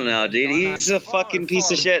 I don't know, dude. He's a fucking piece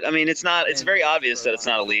of shit. I mean, it's very obvious that it's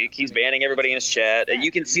not a leak. He's banning everybody in his chat.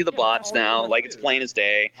 You can see the bots now, like it's plain as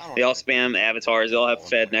day. They all spam avatars. They all have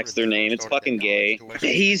Fed next to their name. It's fucking gay.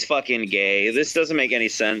 He's fucking gay. This doesn't make any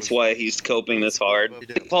sense why he's coping this hard.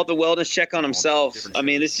 He called the wellness check on himself. I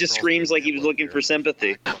mean, This just screams like he was looking for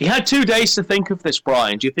sympathy. He had 2 days to think of this,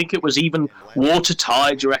 Brian. Do you think it was even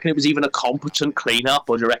watertight? Do you reckon it was even a competent cleanup,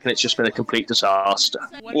 or do you reckon it's just been a complete disaster?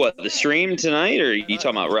 What, the stream tonight, or are you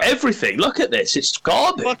talking about Ralph? Everything. Look at this. It's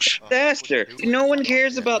garbage. Disaster. No one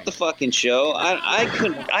cares about the fucking show. I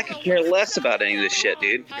could care less about any of this shit,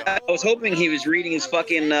 dude. I was hoping he was reading his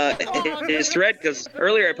fucking his thread, because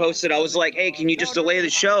earlier I posted, I was like, hey, can you just delay the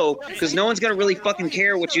show? Because no one's gonna really fucking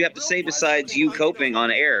care what you have to say besides you coping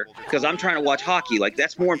on air, because I'm trying to watch hockey. Like,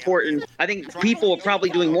 that's more important. I think people are probably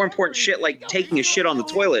doing more important shit, like taking a shit on the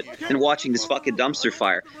toilet, than watching this fucking dumpster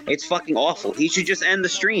fire. It's fucking awful. He should just end the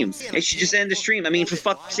stream. It should just end the stream. I mean, for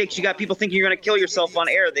fuck's sakes, you got people thinking you're gonna kill yourself on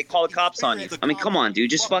air. They call the cops on you. I mean, come on,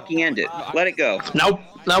 dude. Just fucking end it. Let it go.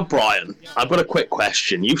 Now, Brian, I've got a quick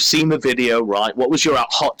question. You've seen the video, right? What was your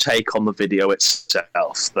hot take on the video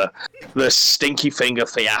itself? The Stinky Finger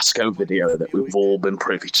fiasco video that we've all been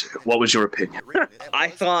privy to. What was your opinion? I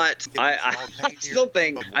thought, I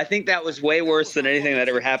think that was way worse than anything that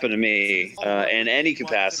ever happened to me in any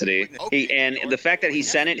capacity. And the fact that he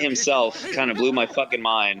sent it himself kind of blew my fucking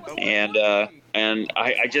mind. And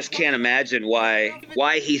I just can't imagine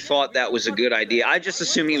why he thought that was a good idea. I just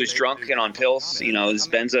assume he was drunk and on pills. You know, this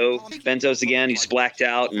benzos again. He's blacked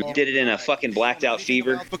out and did it in a fucking blacked out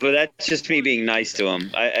fever. But that's just me being nice to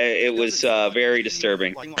him. It was very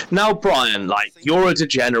disturbing. Now, Brian, like, you're a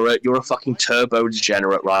degenerate. You're a fucking turbo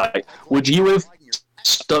degenerate, right? Would you have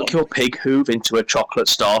stuck your pig hoof into a chocolate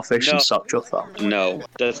starfish and sucked your thumb? No.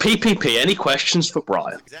 PPP, any questions for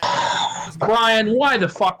Brian? Brian, why the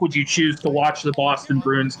fuck would you choose to watch the Boston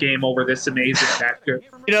Bruins game over this amazing nectar?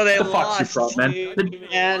 You know, they the fuck's lost, your problem,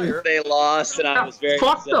 and they lost, and I was very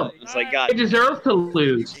fuck upset. them. It's like, God. They deserve to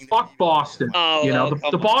lose. Fuck Boston.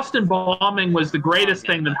 The Boston bombing was the greatest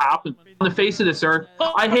thing that happened on the face of this earth.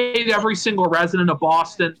 I hate every single resident of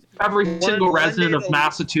Boston, every single resident of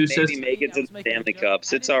Massachusetts. Maybe make it to the Stanley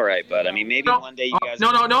Cups. It's all right, but I mean, maybe one day you guys.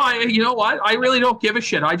 No. You know what? I really don't give a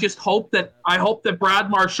shit. I just hope that Brad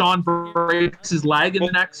Marchand breaks his leg in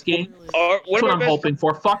the next game. That's what I'm hoping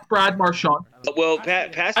for. Fuck Brad Marchand. Well,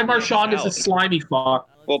 Brad Marchand is a slimy fuck.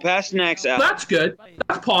 Well, Pasternak's out. That's good.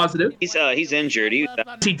 That's positive. He's injured. Is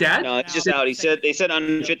he dead? No, he's just out. They said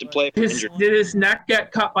unfit to play. Did his neck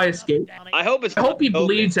get cut by a skate? I hope he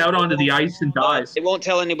bleeds out onto the ice and dies. They won't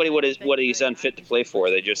tell anybody what he's unfit to play for.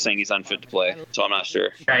 They're just saying he's unfit to play. So I'm not sure.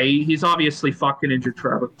 Okay, he's obviously fucking injured,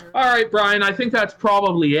 Trevor. All right, Brian. I think that's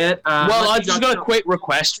probably it. I just got a quick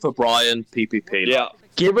request for Brian, PPP. Yeah.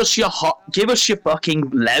 Give us your fucking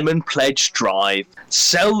lemon pledge drive.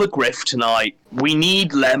 Sell the grift tonight. We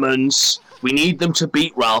need lemons. We need them to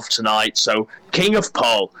beat Ralph tonight. So, King of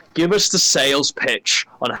Pole, give us the sales pitch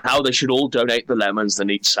on how they should all donate the lemons that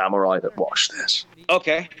need Samurai that watch this.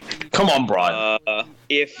 Okay. Come on, Brian.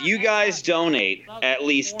 If you guys donate at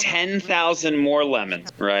least 10,000 more lemons,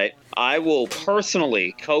 right, I will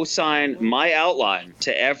personally co-sign my outline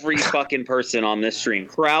to every fucking person on this stream.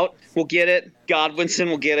 Kraut will get it. Godwinson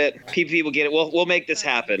will get it. PP will get it. We'll make this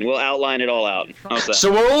happen. We'll outline it all out. How's that?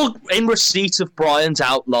 So we're all in receipt of Brian's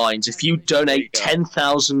outlines if you donate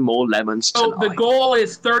 10,000 more lemons tonight. So the goal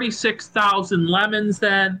is 36,000 lemons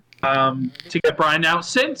then. To get Brian out.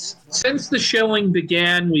 Since the shilling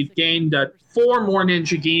began, we've gained 4 more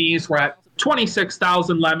Ninja Guineas. We're at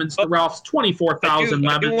 26,000 lemons to Ralph's 24,000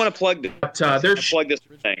 lemons. I do want to plug this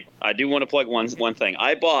thing. I do want to plug one thing.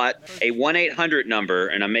 I bought a 1-800 number,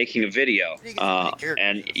 and I'm making a video.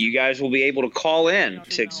 And you guys will be able to call in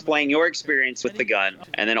to explain your experience with the gun,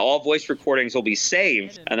 and then all voice recordings will be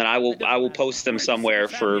saved, and then I will post them somewhere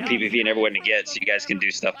for PPV and everyone to get, so you guys can do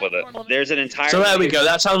stuff with it. There's an entire. So there we go.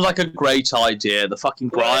 That sounds like a great idea. The fucking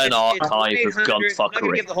Brian archive of gun fuckery. I'm not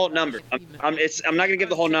gonna give the whole number. I'm not gonna give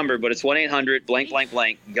the whole number, but it's 1-800 blank blank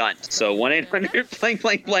blank gun. So 1-800 blank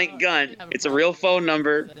blank blank gun. It's a real phone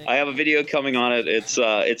number. I have a video coming on it. It's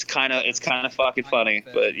kind of fucking funny,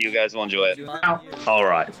 but you guys will enjoy it. All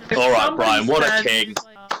right, Brian. What a king.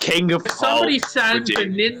 King of somebody sends a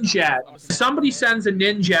ninjet,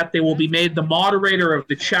 they will be made the moderator of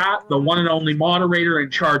the chat, the one and only moderator in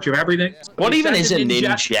charge of everything. What even is a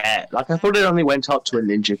ninjet? Like, I thought it only went up to a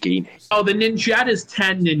Ninja Guinea. Oh, the ninjet is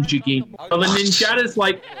 10 Ninja Guinea. So the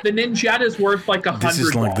ninjet is worth like 100. This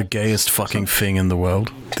is like the gayest fucking thing in the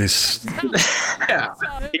world. This. Yeah.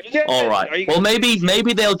 All right. Well, maybe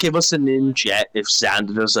they'll give us a ninjet if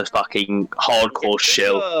Xander does a fucking hardcore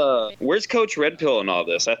shill. Where's Coach Red Pill in all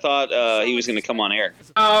this? I thought he was going to come on air.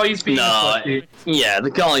 Oh, he's being yeah,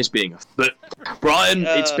 the guy's being. But Brian,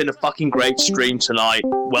 it's been a fucking great stream tonight.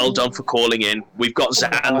 Well done for calling in. We've got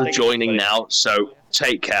Xander joining now, so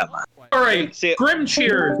take care, man. All right, Grim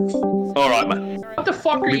Cheers. All right, man. What the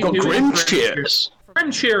fuck are you doing? We've got Grim Cheers.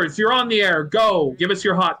 Grim Cheers, you're on the air. Go. Give us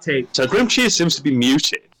your hot take. So Grim Cheers seems to be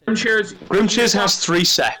muted. Grim Cheers. Grim Cheers has 3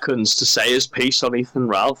 seconds to say his piece on Ethan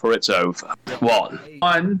Ralph or it's over.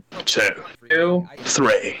 1, 2,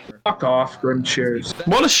 3. Fuck off, Grim Cheers.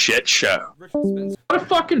 What a shit show. What a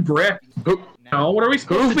fucking brick. No, what are we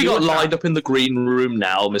supposed Who have to we do got with that? lined up in the green room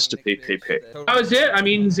now, Mr. PPP? That was it. I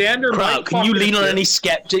mean, Xander. Kraut, can you lean on any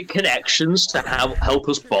skeptic connections to help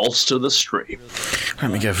us bolster the stream?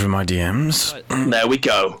 Let me go through my DMs. There we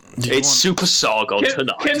go. It's Super Sargon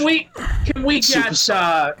tonight. Can we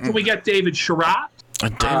get David Sherratt?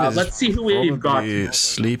 David's let's see who we've got. probably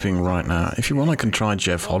sleeping right now. If you want, I can try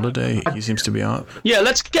Jeff Holiday. He seems to be up. Yeah,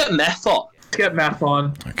 let's get Meth on. Get Meth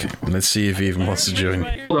on. Okay, let's see if he even wants to join.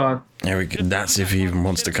 Hold on. There we go. That's if he even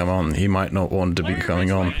wants to come on. He might not want to be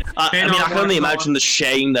coming on. I can only imagine the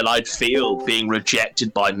shame that I'd feel being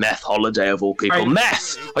rejected by Meth Holiday of all people. Right.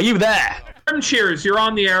 Meth, are you there? Cheers, you're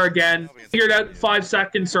on the air again. Figured out 5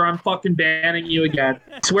 seconds or I'm fucking banning you again.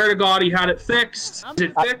 Swear to God, he had it fixed. Is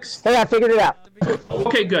it fixed? Hey, I figured it out.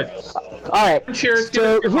 Okay, good. All right. Cheers.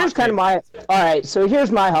 So here's kind of my. All right. So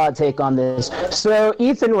here's my hot take on this. So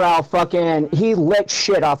Ethan Ralph he licked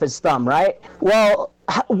shit off his thumb, right? Well,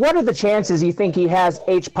 what are the chances you think he has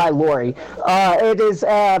H. pylori? It is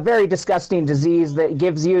a very disgusting disease that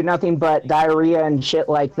gives you nothing but diarrhea and shit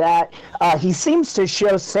like that. He seems to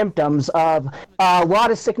show symptoms of a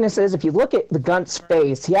lot of sicknesses. If you look at the Gunt's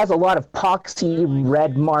face, he has a lot of poxy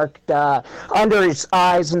red marked under his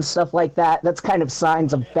eyes and stuff like that. That's kind of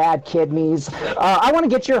signs of bad kidneys. I want to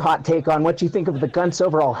get your hot take on what you think of the Gunt's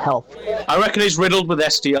overall health. I reckon he's riddled with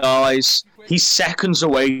STIs. He's seconds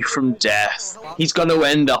away from death. He's going to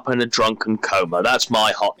end up in a drunken coma. That's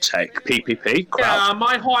my hot take. PPP? Yeah,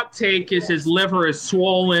 my hot take is his liver is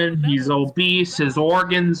swollen, he's obese, his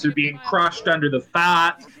organs are being crushed under the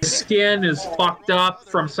fat, his skin is fucked up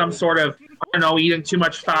from some sort of, I don't know, eating too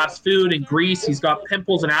much fast food and grease. He's got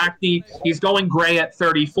pimples and acne. He's going gray at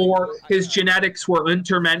 34. His genetics were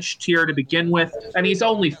intermenshed here to begin with, and he's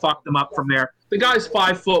only fucked them up from there. The guy's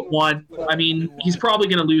 5'1". I mean, he's probably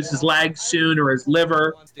going to lose his legs soon or his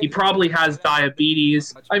liver. He probably has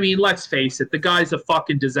diabetes. I mean, let's face it, the guy's a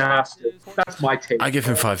fucking disaster. That's my take. I give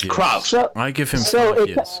him 5 years. Kraut. I give him 5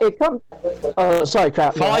 years. Sorry,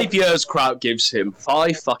 Kraut. 5 years Kraut gives him.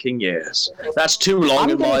 5 fucking years. That's too long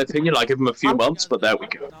in my opinion. I give him a few months, but there we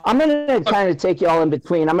go. I'm going to kind of take you all in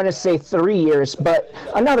between. I'm going to say 3 years, but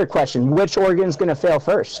another question. Which organ's going to fail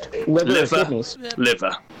first? Liver or kidneys?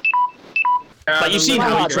 Liver. But you've seen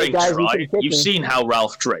how he drinks, right? You've seen how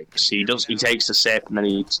Ralph drinks. He takes a sip and then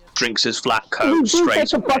he drinks his flat coke He's straight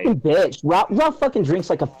such a fucking bitch. Ralph fucking drinks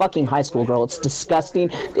like a fucking high school girl. It's disgusting,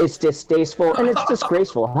 it's distasteful, and it's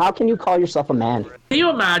disgraceful. How can you call yourself a man? Can you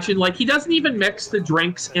imagine, like, he doesn't even mix the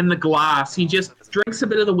drinks in the glass. He just drinks a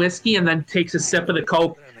bit of the whiskey and then takes a sip of the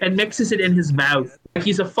coke and mixes it in his mouth. Like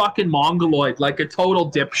he's a fucking mongoloid, like a total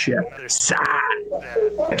dipshit.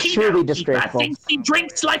 Sad. Truly disgraceful. He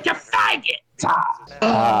drinks like a faggot.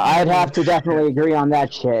 I'd have to definitely agree on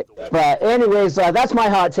that shit. But anyways, that's my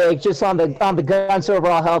hot take. Just on the Gunt's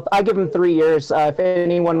overall health, I give him 3 years. If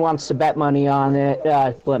anyone wants to bet money on it,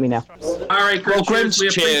 let me know. All right, Grim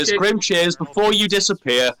Cheers. Grim Cheers. Before you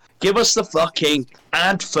disappear, give us the fucking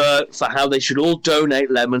advert for how they should all donate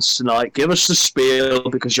lemons tonight. Give us the spiel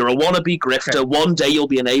because you're a wannabe grifter. One day you'll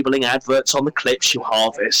be enabling adverts on the clips you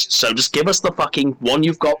harvest. So just give us the fucking one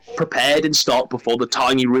you've got prepared in stock before the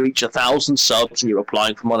time you reach 1,000 subs and you're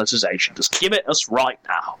applying for monetization. Just give it us right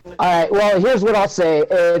now. All right, well, here's what I'll say.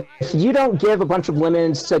 If you don't give a bunch of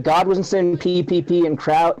lemons to Godwinson, PPP, and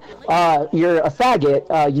Kraut, you're a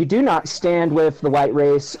faggot. You do not stand with the white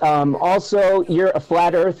race. Also, you're a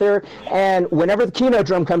flat earther, and whenever the Kino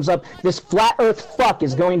drum comes up, this flat earth fuck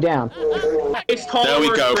is going down. There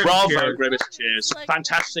we go. Bravo, Grimace. Cheers.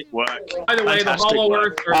 Fantastic work. By the way, the hollow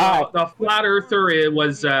earth, or the flat earther, it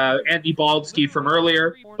was Andy Baldski from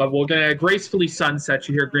earlier, but we're going to gracefully sunset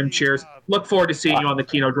you here, Grim Cheers. Look forward to seeing you on the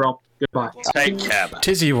Kino drum. Goodbye. Take care.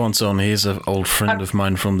 Tizzy wants on. He's an old friend of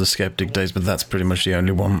mine from the Skeptic days, but that's pretty much the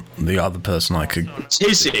only one. The other person I could.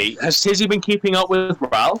 Tizzy? Has Tizzy been keeping up with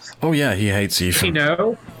Ralph? Oh yeah, he hates Ethan. He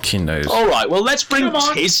knows. All right, well let's bring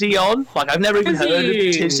Tizzy on. Like I've never even heard of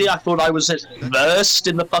Tizzy. I thought I was versed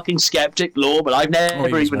in the fucking Skeptic lore, but I've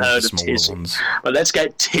never even heard of Tizzy. But let's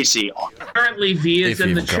get Tizzy on. Apparently V is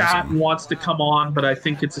in the chat and wants to come on, but I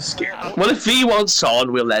think it's a scam. Well, if V wants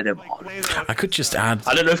on, we'll let him on. I could just add.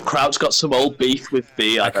 I don't know if Kraut's got some old beef with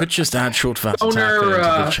V. I could just add Short Fat Attacker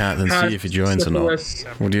into the chat and see if he joins or not.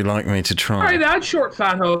 Would you like me to try? Alright, add Short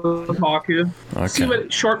Fat Otaku. Okay. See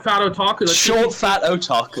what Short Fat Otaku. Short Fat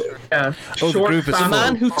Otaku. Taku. Yeah. Oh, the group is The full.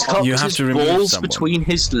 man who tucked You have his to remove balls someone. between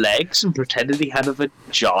his legs and pretended he had a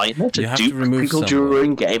vagina to You have to dupe remove people someone.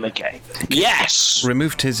 during Gamergate. Yes!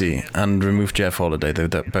 Remove Tizzy and remove Jeff Holiday. They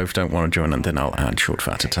both don't want to join, and then I'll add Short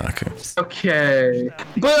Fat Taku. Okay.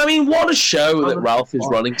 But I mean, what a show that Ralph is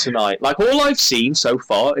running tonight. Like, all I've seen so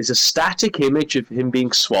far is a static image of him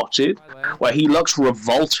being swatted, where he looks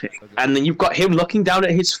revolting. And then you've got him looking down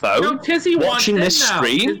at his phone, No, Tizzy wants watching in this now.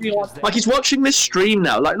 stream. Tizzy wants- Like, he's watching this stream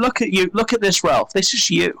now. Like, look at you. Look at this, Ralph. This is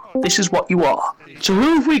you. This is what you are. So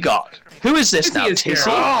who have we got? Who is this now? is here.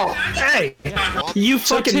 Tizzy? Oh, hey, you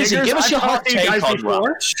So, fucking Tizzy, niggers, give us I've your hot talked to you take guys on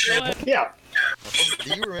before. Yeah.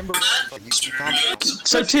 Do you remember?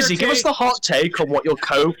 So, Tizzy, give us the hot take on what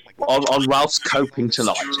on Ralph's coping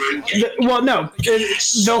tonight. Well, no.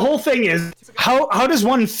 The whole thing is how does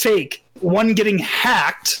one fake one getting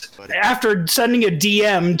hacked after sending a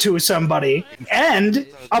DM to somebody and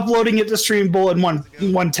uploading it to Stream Bull in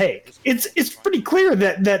one take? It's pretty clear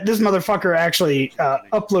that this motherfucker actually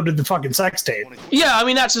uploaded the fucking sex tape. Yeah, I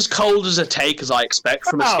mean, that's as cold as a take as I expect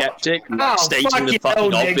from a Oh. skeptic, Oh, stating fuck the you, fucking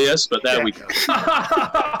Nick. obvious, but there we go.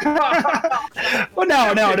 Well,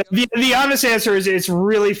 no. The honest answer is it's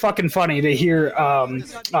really fucking funny to hear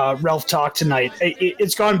Ralph talk tonight.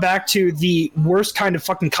 It's gone back to the worst kind of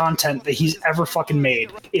fucking content that he's ever fucking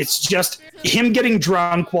made. It's just him getting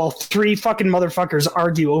drunk while three fucking motherfuckers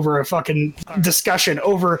argue over a fucking discussion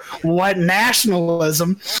over what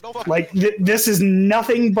nationalism. Like, this is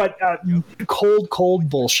nothing but cold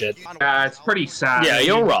bullshit. Yeah, it's pretty sad. Yeah,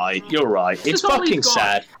 you're right. It's Just all fucking he's got.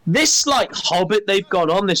 sad. This, like, hobbit they've got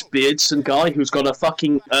on, this Beardson guy who's got a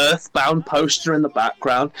fucking Earthbound poster in the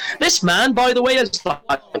background. This man, by the way, is like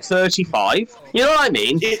 35. You know what I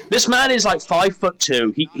mean? This man is like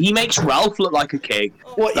 5'2". He makes Ralph look like a king.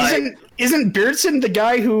 Well, Like, isn't Beardson the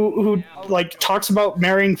guy who like talks about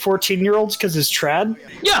marrying 14-year-olds because it's trad?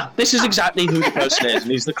 yeah, this is exactly who the person is,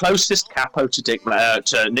 and he's the closest capo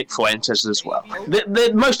to Nick Fuentes as well.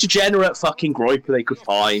 The most degenerate fucking groiper they could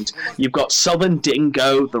find. You've got Southern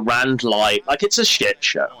Dingo, the Rand Light. Like, it's a shit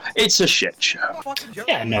show. It's a shit show.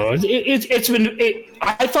 Yeah, no, it's been.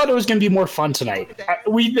 I thought it was going to be more fun tonight.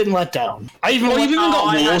 We've been let down. You've even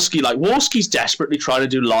got Worski. Like, Worski's desperately trying to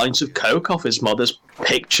do lines of coke off his mother's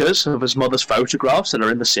pictures of his mother's photographs that are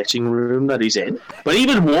in the sitting room that he's in. But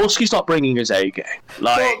even Worski's not bringing his A game.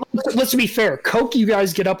 Like, let's be fair. Coke you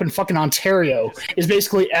guys get up in fucking Ontario is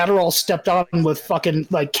basically Adderall stepped on with fucking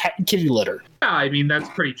like kitty litter. Yeah, I mean, that's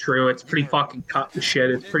pretty true. It's pretty fucking cut to shit.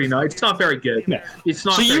 It's pretty nice. It's not very good. Yeah. It's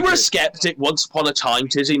not so very you were a good. skeptic once upon a time,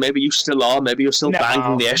 Tizzy. Maybe you still are. Maybe you're still No,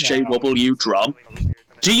 banging the SJW drum.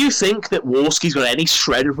 Do you think that Worski's got any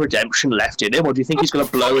shred of redemption left in him, or do you think he's going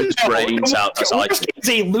to blow his brains out as I do? He's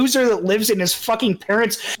a loser that lives in his fucking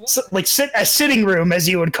parents' a sitting room, as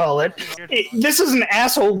you would call it. This is an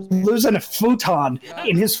asshole losing a futon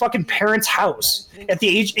in his fucking parents' house at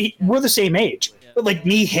the age. We're the same age. But like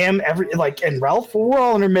me, him, and Ralph, we're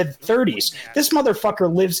all in our mid-30s. This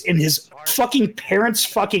motherfucker lives in his fucking parents'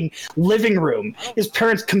 fucking living room, his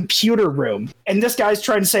parents' computer room, and this guy's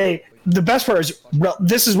trying to say the best part is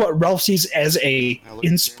this is what Ralph sees as a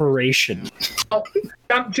inspiration.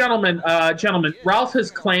 Gentlemen, Ralph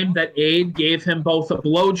has claimed that Aid gave him both a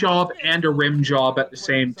blowjob and a rim job at the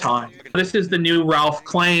same time. This is the new Ralph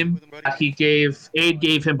claim that Aid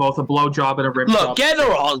gave him both a blowjob and a rim job. Look, get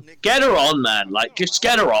her on, man. Like, just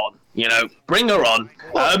get her on. You know, bring her on.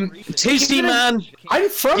 Tizzy, man. I'm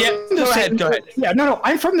from Go ahead. Yeah, no,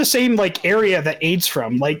 I'm from the same like area that Aid's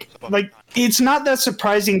from. Like it's not that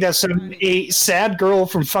surprising that a sad girl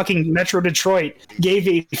from fucking Metro Detroit gave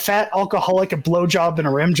a fat alcoholic a blowjob and a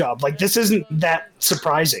rim job. Like, this isn't that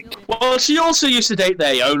surprising. Well, she also used to date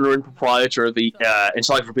the owner and proprietor of the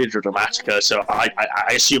Encyclopedia Dramatica, so I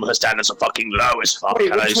assume her standards are fucking low as fuck, Wait,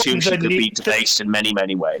 and I which assume one? she could be debased in many,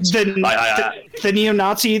 many ways. The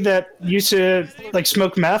neo-Nazi that used to like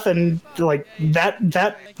smoke meth and like that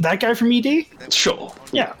guy from ED? Sure.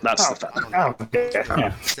 Yeah, that's the fact. Oh, okay.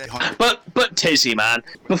 Yeah. But Tizzy, man,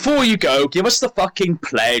 before you go, give us the fucking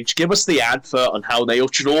pledge. Give us the advert on how they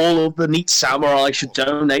should all of the neat samurai should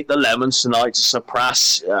donate the lemons tonight to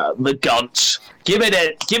suppress the gunt. Give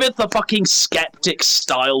it the fucking skeptic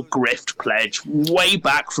style grift pledge way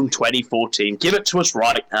back from 2014. Give it to us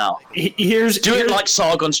right now. Do it like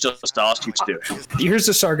Sargon's just asked you to do it. Here's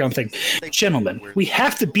the Sargon thing. Gentlemen, we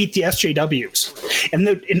have to beat the SJWs. And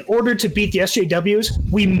in order to beat the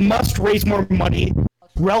SJWs, we must raise more money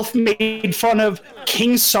Ralph made fun of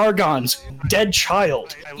King Sargon's dead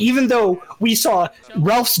child, even though we saw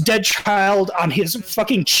Ralph's dead child on his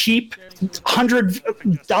fucking cheap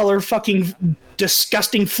 $100 fucking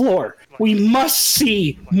disgusting floor. We must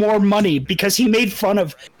see more money because he made fun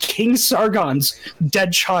of King Sargon's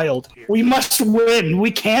dead child. We must win.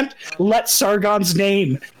 We can't let Sargon's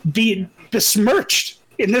name be besmirched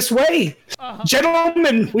in this way.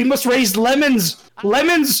 Gentlemen, we must raise lemons.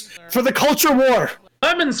 Lemons for the culture war.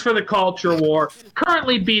 Lemons for the culture war.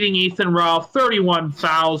 Currently beating Ethan Ralph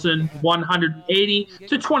 31,180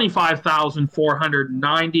 to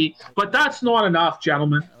 25,490. But that's not enough,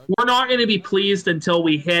 gentlemen. We're not going to be pleased until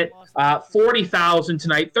we hit 40,000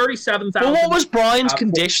 tonight, 37,000. Well, what was Brian's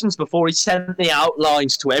conditions before he sent the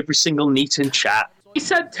outlines to every single neat in chat? He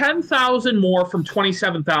said 10,000 more from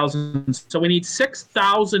 27,000, so we need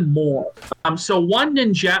 6,000 more. So one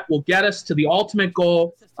Ninjet will get us to the ultimate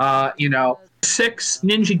goal. 6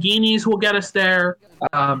 Ninja Guineas will get us there.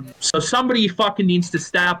 So somebody fucking needs to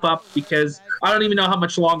step up because I don't even know how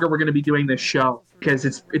much longer we're going to be doing this show because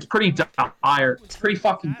it's pretty dire. It's pretty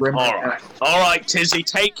fucking grim. All right, Tizzy,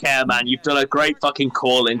 take care, man. You've done a great fucking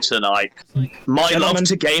call-in tonight. My love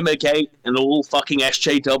to Gamergate and all fucking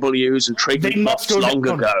SJWs and Trigger Pops long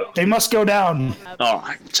ago. They must go down. All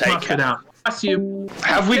right, take care. Down. You.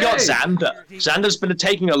 Have we got Xander? Xander's been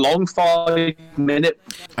taking a long 5-minute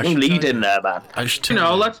lead in there, man. Let's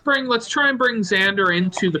try and bring Xander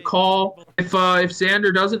into the call. If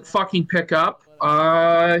Xander doesn't fucking pick up,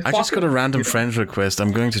 I just got a random friend request.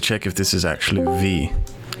 I'm going to check if this is actually V.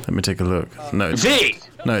 Let me take a look. No, it's V.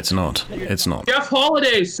 No, it's not. It's not. Jeff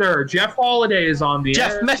Holiday, sir. Jeff Holiday is on the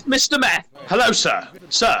air. Mr. Meth. Hello, sir.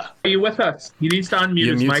 Sir. Are you with us? He needs to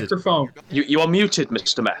unmute his microphone. You are muted,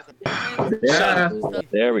 Mr. Meth. Yeah.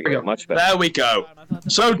 There we go. Much better. There we go.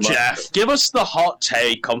 So, Jeff, give us the hot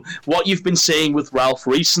take on what you've been seeing with Ralph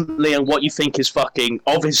recently and what you think is fucking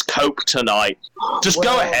of his coke tonight. Just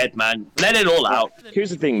go ahead, man. Let it all out.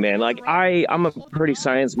 Here's the thing, man. Like, I'm a pretty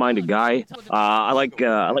science-minded guy. I like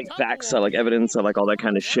facts. I like evidence. I like all that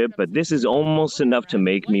kind of shit. But this is almost enough to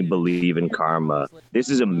make me believe in karma. This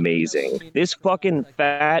is amazing. This fucking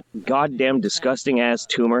fat, goddamn, disgusting-ass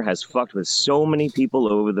tumor has fucked with so many people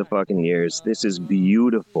over the fucking years. This is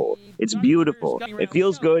beautiful. It's beautiful. It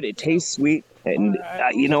feels good. It tastes sweet. And,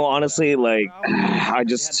 honestly, like, I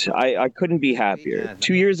couldn't be happier.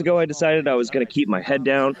 2 years ago, I decided I was going to keep my head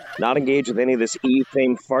down, not engage with any of this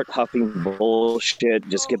E-fame fart-huffing bullshit,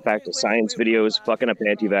 just get back to science videos, fucking up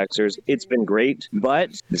anti-vaxxers. It's been great.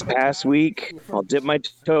 But this past week, I'll dip my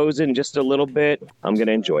toes in just a little bit. I'm going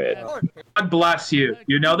to enjoy it. God bless you.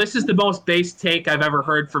 This is the most base take I've ever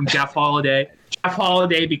heard from Jeff Holiday. Jeff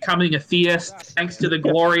Holiday becoming a theist thanks to the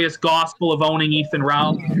glorious gospel of owning Ethan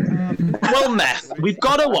Ralph. Well, Meth, we've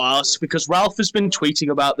got to ask, because Ralph has been tweeting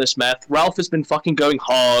about this, Meth. Ralph has been fucking going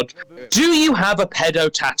hard. Do you have a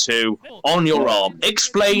pedo tattoo on your arm?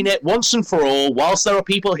 Explain it once and for all, whilst there are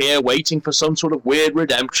people here waiting for some sort of weird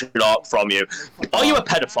redemption arc from you. Are you a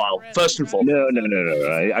pedophile, first and foremost?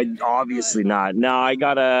 No. I obviously not. No, I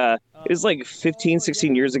got a... It was like 15,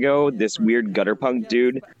 16 years ago, this weird gutter punk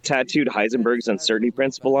dude tattooed Heisenberg's uncertainty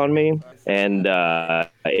principle on me. And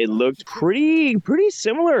it looked pretty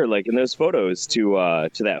similar, like in those photos, to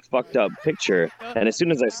that fucked up picture. And as soon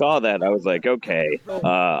as I saw that, I was like, okay,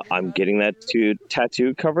 I'm getting that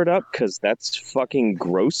tattoo covered up because that's fucking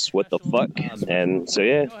gross. What the fuck? And so,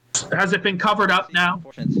 yeah. Has it been covered up now?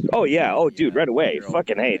 Oh, yeah. Oh, dude, right away.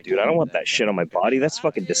 Fucking hey, dude, I don't want that shit on my body. That's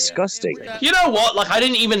fucking disgusting. You know what? Like, I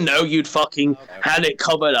didn't even know you'd fucking had it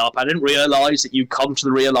covered up. I didn't realize that you'd come to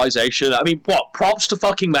the realization. I mean, what? Props to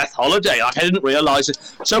fucking Meth Holiday. Like, I didn't realize it.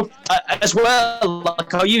 So, as well,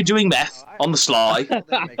 like, are you doing meth on the sly?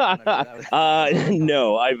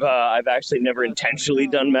 No, I've actually never intentionally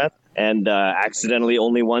done meth. And accidentally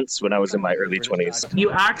only once when I was in my early 20s. You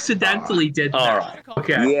accidentally did that. All right.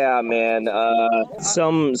 Okay. Yeah, man.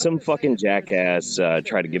 Some fucking jackass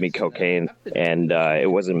tried to give me cocaine, and it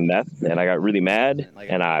wasn't meth, and I got really mad,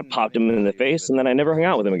 and I popped him in the face, and then I never hung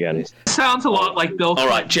out with him again. Sounds a lot like Bill. All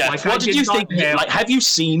right, Jeff. Like, what did you think? Like, have you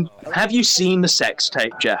seen the sex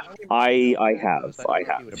tape, Jeff? I have.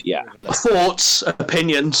 Yeah. Thoughts,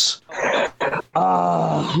 opinions.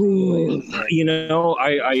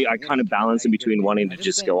 I kind of balance in between wanting to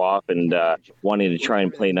just go off and wanting to try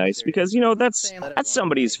and play nice because, that's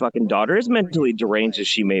somebody's fucking daughter. As mentally deranged as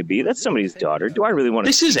she may be, that's somebody's daughter. Do I really want to?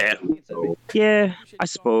 This is it. Yeah, I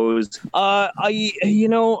suppose. I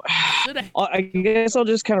guess I'll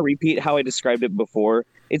just kind of repeat how I described it before.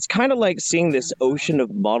 It's kind of like seeing this ocean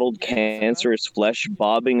of mottled cancerous flesh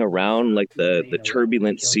bobbing around like the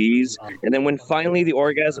turbulent seas. And then when finally the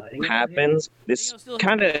orgasm happens, this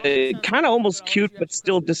kind of almost cute but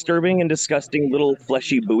still disturbing and disgusting little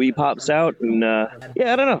fleshy buoy pops out, and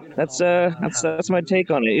yeah, I don't know. That's my take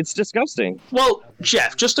on it. It's disgusting. Well,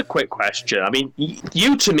 Jeff, just a quick question. I mean,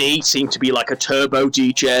 you to me seem to be like a turbo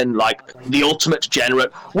degen, like the ultimate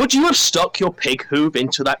degenerate. Would you have stuck your pig hoof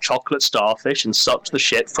into that chocolate starfish and sucked the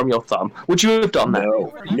shit from your thumb? Would you have done that?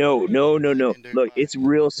 No. Look, it's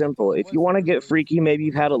real simple. If you want to get freaky, maybe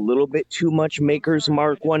you've had a little bit too much Maker's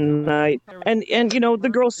Mark one night, and you know, the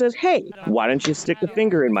girl says, hey, why don't you stick a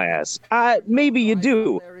finger in my ass? Maybe you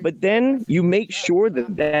do, but then you make sure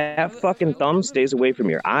that fucking thumb stays away from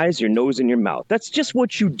your eyes, your nose, and your mouth. That's just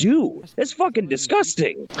what you do. It's fucking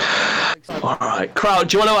disgusting. All right, crowd,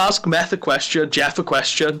 do you want to ask Meth a question, Jeff a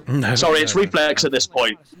question? No, Sorry, it's reflex at this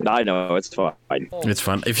point. I know, it's fine. It's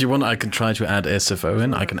fun. If you want, I can try to add SFO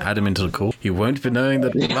in. I can add him into the call. He won't be knowing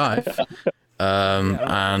that we're live.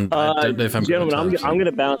 And I don't know if I'm gentlemen, I'm going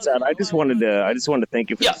to bounce out. I just wanted to thank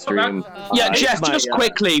you for the stream. Jeff, just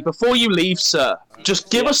quickly before you leave, sir,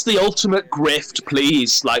 just give us the ultimate grift,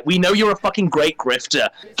 please. Like, we know you're a fucking great grifter.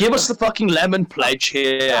 Give us the fucking lemon pledge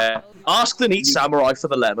here. Ask the neat samurai for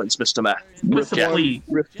the lemons, Mr. Meth. Reformed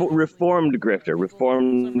grifter.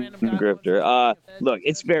 Look,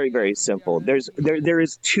 it's very, very simple. There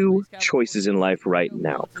is two choices in life right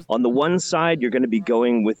now. On the one side, you're going to be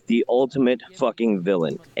going with the ultimate fucking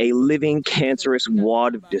villain, a living, cancerous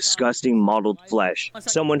wad of disgusting mottled flesh,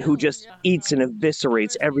 someone who just eats and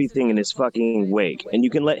eviscerates everything in his fucking wake. And you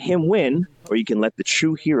can let him win, or you can let the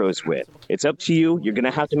true heroes win. It's up to you. You're going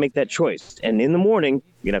to have to make that choice. And in the morning,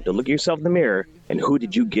 you're going to have to look at yourself in the mirror, and who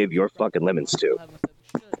did you give your fucking lemons to?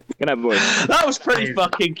 Good night, boys. That was pretty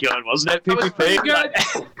fucking good, wasn't it? Oh, That was pretty good.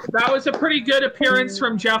 That was a pretty good appearance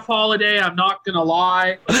from Jeff Holiday, I'm not going to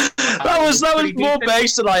lie. That was more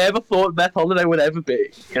based than I ever thought Meth Holiday would ever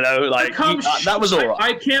be. You know, like, that was all right.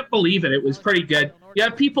 I can't believe it. It was pretty good. You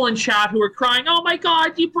have people in chat who are crying, oh my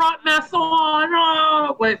god, you brought Meth on.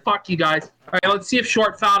 Oh. Wait, fuck you guys. All right, let's see if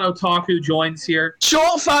Short Fat Otaku joins here.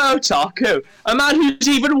 Short Fat Otaku? A man who's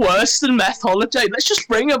even worse than Meth Holiday. Let's just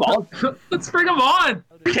bring him on. Let's bring him on.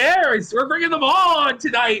 Who cares? We're bringing them on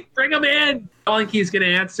tonight. Bring him in. I don't think he's going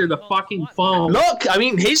to answer the fucking phone. Look, I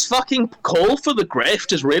mean, his fucking call for the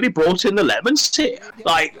grift has really brought in the lemons here.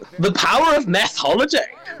 Like, the power of Meth Holiday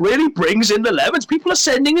really brings in the lemons. People are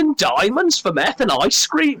sending in diamonds for Meth and ice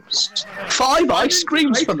creams. 5 ice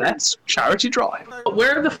creams for Meth's charity drive.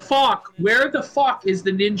 Where the fuck is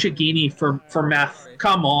the Ninja Genie for Meth?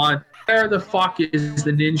 Come on. Where the fuck is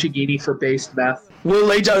the Ninja Genie for based Meth? Will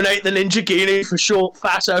they donate the Ninja Genie for Short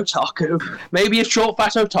Fat Otaku? Maybe if Short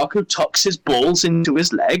Fat Otaku tucks his balls into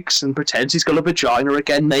his legs and pretends he's got a vagina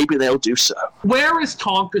again, maybe they'll do so. Where is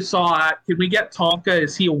Tonka Saw at? Can we get Tonka?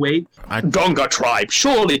 Is he awake? Donga Tribe,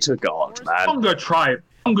 surely to God, man. Donga Tribe,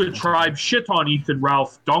 shit on Ethan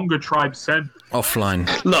Ralph. Donga Tribe sent. Offline.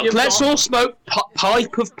 Look, let's all smoke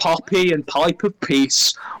pipe of poppy and pipe of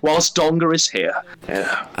peace whilst Donga is here.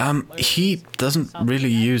 Yeah. He doesn't really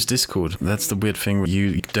use Discord. That's the weird thing.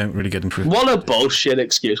 You don't really get into. What a bullshit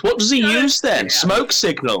excuse. What does he use then? Smoke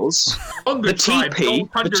signals, the TP,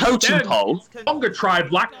 the totem pole. Donga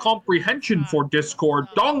Tribe lack comprehension for Discord.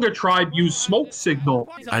 Donga Tribe use smoke signal.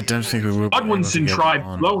 I don't think we will. Godwinson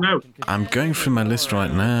Tribe blown out. I'm going through my list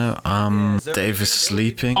right now. Dave is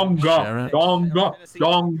sleeping. Donga.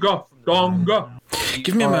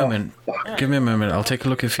 Give me a moment. I'll take a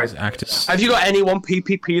look if he's active. Have you got anyone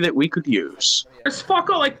PPP that we could use? There's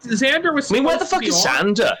fucker like Xander was. I mean, where the fuck is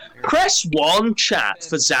Xander? Press 1 chat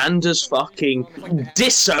for Xander's fucking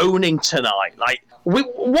disowning tonight. Like,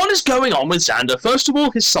 what is going on with Xander? First of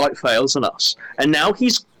all, his site fails on us, and now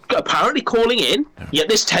he's apparently calling in. Yet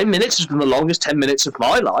this 10 minutes has been the longest 10 minutes of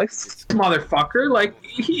my life. Motherfucker, like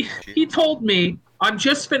he told me. I'm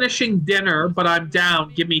just finishing dinner, but I'm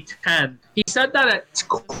down. Give me 10. He said that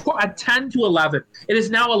at 10 to 11. It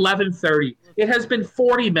is now 11:30. It has been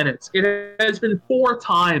 40 minutes. It has been 4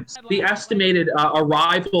 times the estimated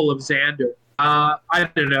arrival of Xander. I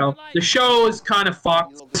don't know. The show is kind of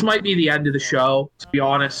fucked. This might be the end of the show, to be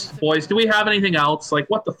honest. Boys, do we have anything else? Like,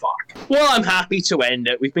 what the fuck? Well, I'm happy to end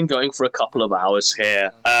it. We've been going for a couple of hours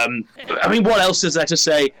here. I mean, what else is there to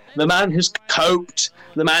say? The man has coped.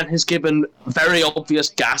 The man has given very obvious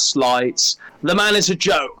gaslights. The man is a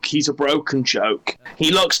joke. He's a broken joke.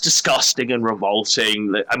 He looks disgusting and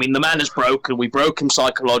revolting. I mean, the man is broken. We broke him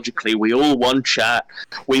psychologically. We all won chat.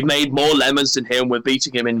 We've made more lemons than him. We're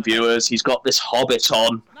beating him in viewers. He's got this Hobbit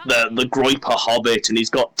on, the Groiper Hobbit, and he's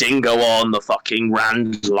got Dingo on, the fucking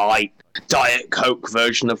Rand Light. Diet Coke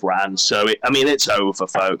version of Rand. So it's over,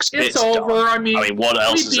 folks. It's over. Done. What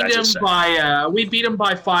else is there to say? We beat him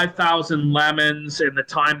by 5,000 lemons in the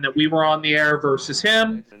time that we were on the air versus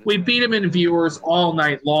him. We beat him in viewers all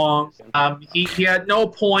night long. He had no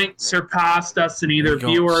point surpassed us in either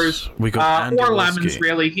viewers we got Andy or Wolski. lemons.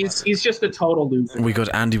 Really, he's just a total loser. We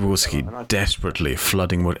got Andy Wolski desperately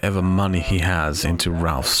flooding whatever money he has into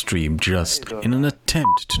Ralph's stream just in an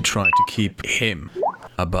attempt to try to keep him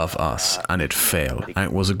above us, and it failed. And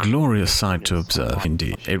it was a glorious sight to observe,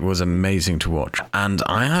 indeed. It was amazing to watch. And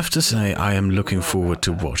I have to say, I am looking forward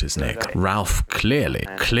to what is next. Ralph clearly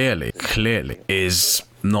is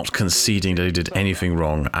not conceding that he did anything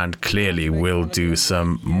wrong, and clearly will do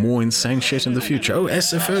some more insane shit in the future. Oh,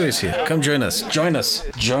 SFO is here. Come join us.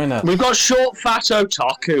 We've got Short Fat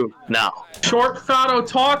Otaku now. Short Fat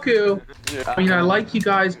Otaku. I mean, I like you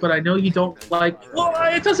guys, but I know you don't like... Well,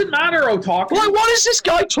 it doesn't matter, Otaku. Like, what is this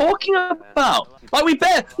guy talking about?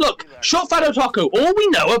 Look, Short Fat Otaku, all we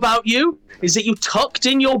know about you is that you tucked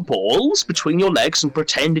in your balls between your legs and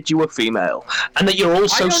pretended you were female, and that you're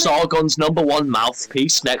also Sargon's #1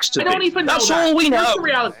 mouthpiece next to me. I don't even know That's that. all we know. Here's the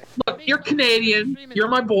reality. Look, you're Canadian. You're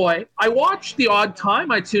my boy. I watch the odd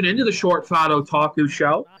time I tune into the Short Fat Otaku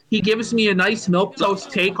show. He gives me a nice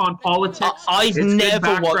milquetoast take on politics. I've It's good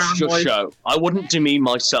never watched background your noise. show. I wouldn't demean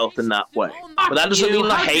myself in that way. But that doesn't mean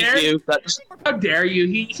I hate you. How dare you?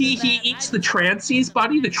 He eats the transies,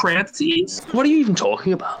 buddy. The transies. What are you even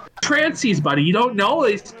talking about? Transies, buddy. You don't know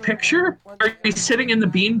his picture? Are you sitting in the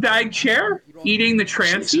beanbag chair eating the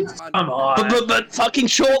transies? Come on. But fucking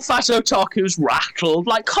Short Fat Otaku's rattled.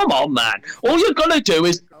 Like, come on, man. All you're gonna do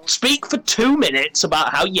is speak for 2 minutes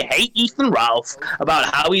about how you hate Ethan Ralph,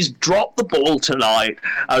 about how he's dropped the ball tonight,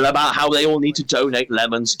 and about how they all need to donate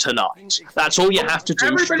lemons tonight. That's all you have to do.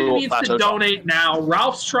 Everybody needs to donate now.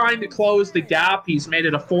 Ralph's trying to close the gap. He's made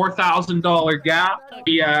it a $4,000 gap.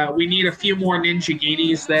 We need a few more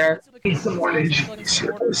Ninjaginis there. Need some more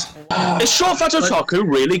Ninjaginis. Is Short Fat Otaku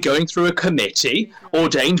really going through a committee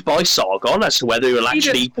ordained by Sargon as to whether he'll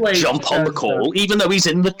actually jump on the call, even though he's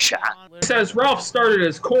in the chat? It says Ralph started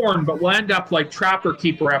as corn, but will end up like Trapper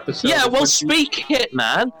Keeper episode. Yeah, well, speak it,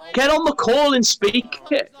 man. Get on the call and speak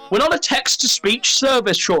it. We're not a text-to-speech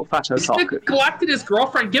service, Short Fat Otaku. He neglected his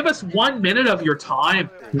girlfriend. Give us 1 minute of your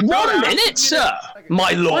time. 1 minute, sir?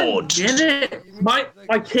 My lord. 1 minute. My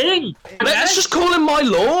king. Let's just call him my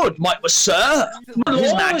lord, my sir,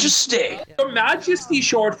 his majesty. Your majesty,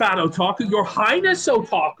 Short Fat Otaku, your highness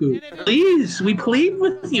Otaku. Please, we plead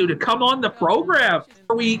with you to come on the program.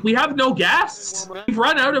 We have no guests. We've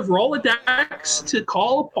run out of Rolodex to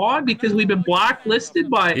call upon because we've been blacklisted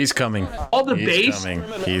by He's coming. All the base.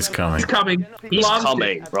 He's coming. He's Loved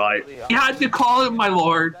coming, it. right? We had to call him my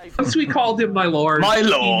lord. Once we called him my lord. My he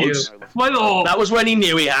lord. knew. My lord. That was when he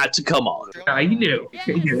knew he had to come on. Yeah, he knew.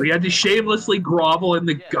 He had to shamelessly grovel in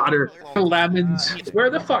the gutter. Lemons. Where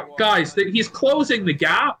the fuck? Guys, he's closing the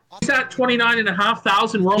gap. He's at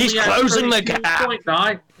 29,500. We're only He's at closing the gap.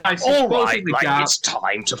 32.9. Guys, he's All closing right, the like gap. it's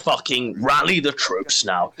time to fucking rally the troops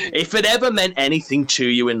now. If it ever meant anything to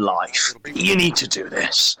you in life, you need to do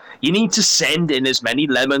this. You need to send in as many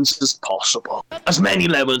lemons as possible. As many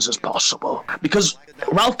lemons as possible. Because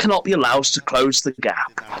Ralph cannot be allowed to close the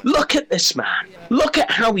gap. Look at this man. Look at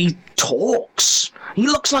how he talks. He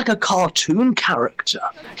looks like a cartoon character.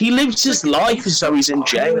 He lives his life as though he's in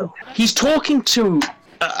jail. He's talking to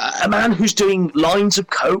a man who's doing lines of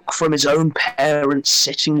coke from his own parents'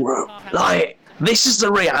 sitting room. Like, this is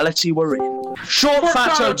the reality we're in. Short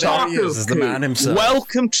Fat Otaku. This is the man himself.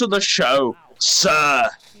 Welcome to the show, sir,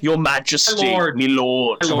 your majesty, me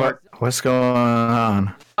lord. What's going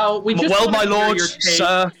on? We just Well, wanna my hear lord, your take.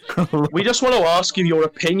 sir, we just want to ask you your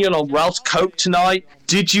opinion on Ralph's coke tonight.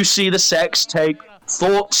 Did you see the sex tape?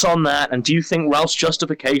 Thoughts on that? And do you think Ralph's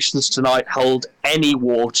justifications tonight hold any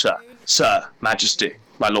water? Sir, majesty,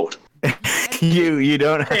 my lord. You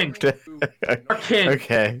don't have to.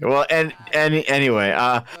 Okay. Well, and anyway,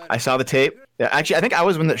 I saw the tape. Yeah, actually, I think I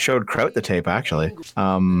was one that showed Kraut the tape. Actually,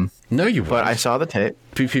 no, you. But I saw the tape.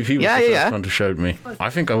 PPP was the first one to show me. I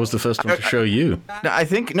think I was the first one to show you. No, I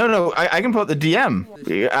think no. I can pull up the DM.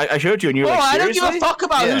 I showed you, and you were like, I don't seriously? give a fuck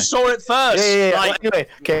about who saw it first. Yeah. Like, Well, anyway,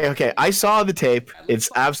 okay. I saw the tape. It's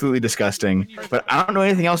absolutely disgusting. But I don't know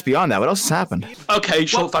anything else beyond that. What else has happened? okay,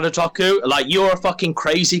 Short Fat Otaku, like, you're a fucking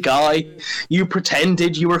crazy guy. You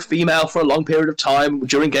pretended you were female for a long period of time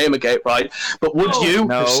during Gamergate, right? But would you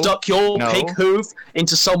have stuck your pig hoof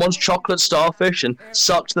into someone's chocolate starfish and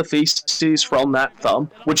sucked the feces from that thumb?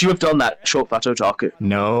 Would you have done that, Short Fat Otaku?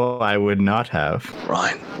 No, I would not have.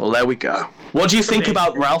 Right. Well, there we go. What do you think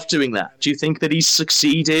about Ralph doing that? Do you think that he's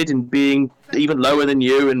succeeded in being even lower than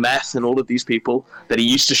you and Meth and all of these people that he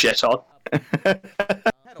used to shit on?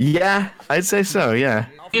 Yeah, I'd say so. Yeah.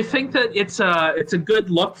 Do you think that it's a good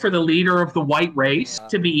look for the leader of the white race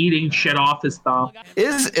to be eating shit off his thumb?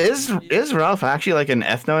 Is Ralph actually like an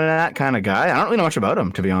ethno-nat kind of guy? I don't really know much about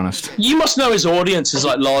him, to be honest. You must know his audience is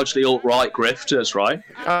like largely alt-right grifters, right?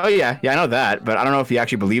 Oh yeah, I know that, but I don't know if he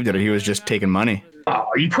actually believed it or he was just taking money. Oh,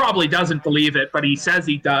 he probably doesn't believe it, but he says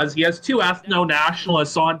he does. He has 2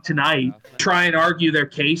 ethno-nationalists on tonight try and argue their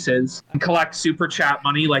cases and collect super chat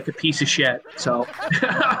money like a piece of shit. So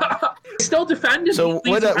still defending. So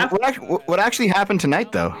what actually happened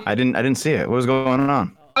tonight though? I didn't see it. What was going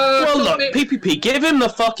on? Well, look, PPP, give him the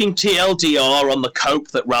fucking TLDR on the cope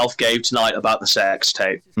that Ralph gave tonight about the sex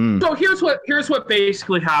tape. So here's what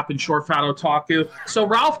basically happened, Short Fat Otaku. So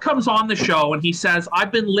Ralph comes on the show and he says,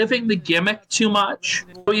 I've been living the gimmick too much.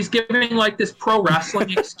 So he's giving like this pro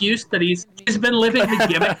wrestling excuse that he's been living the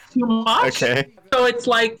gimmick too much. Okay. So it's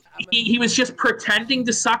like he was just pretending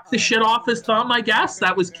to suck the shit off his thumb, I guess.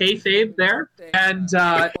 That was kayfabe there. And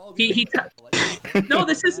no,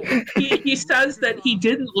 this is he says that he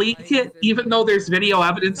didn't leak it, even though there's video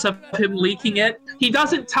evidence of him leaking it. He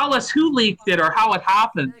doesn't tell us who leaked it or how it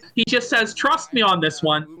happened. He just says, trust me on this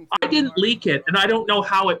one. I didn't leak it, and I don't know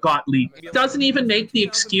how it got leaked. He doesn't even make the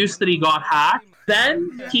excuse that he got hacked.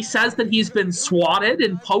 Then he says that he's been swatted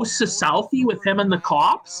and posts a selfie with him and the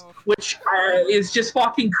cops, which is just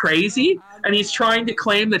fucking crazy. And he's trying to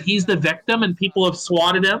claim that he's the victim and people have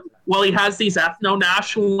swatted him. Well, he has these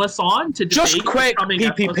ethno-nationalists on to debate. Just quick,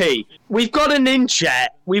 PPP. We've got a ninja.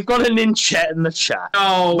 We've got a ninja in the chat.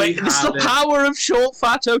 No, wait, this is the power of Short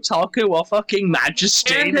Fat Otaku or fucking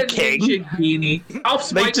Majesty and the King.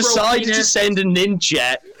 They decided to send a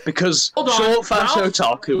ninja because Short Fat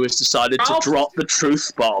Otaku has decided to drop the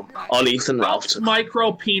truth bomb on Ethan Ralphton.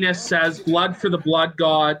 Micro Penis says, blood for the blood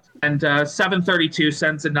god. And 732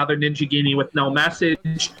 sends another Ninja Genie with no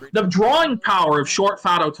message. The drawing power of Short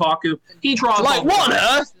Fat Otaku. He draws like what on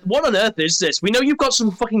earth? What on earth is this? We know you've got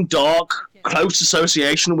some fucking dark, close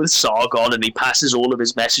association with Sargon, and he passes all of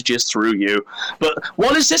his messages through you. But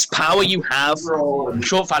what is this power you have,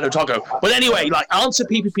 Short Fat Otaku? But anyway, like answer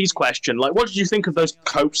PPP's question. Like, what did you think of those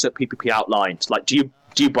copes that PPP outlined? Like, do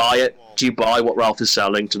you buy it? Do you buy what Ralph is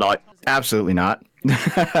selling tonight? Absolutely not.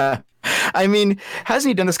 I mean, hasn't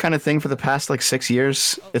he done this kind of thing for the past, 6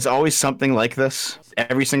 years? It's always something like this.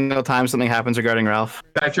 Every single time something happens regarding Ralph.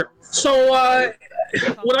 So,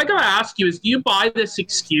 what I gotta ask you is, do you buy this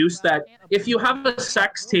excuse that if you have a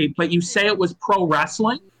sex tape, but you say it was pro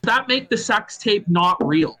wrestling, does that make the sex tape not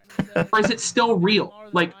real? Or is it still real?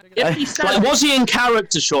 Like, if he said... Like, was he in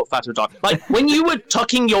character, Short Fat Otaku? Like, when you were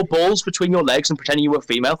tucking your balls between your legs and pretending you were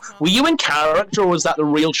female, were you in character, or was that the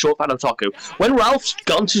real Short Fat Otaku? When Ralph's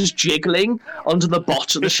gunt is jiggling under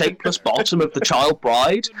the shapeless bottom of the child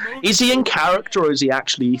bride, is he in character, or is he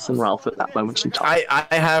actually Ethan Ralph at that moment in time? I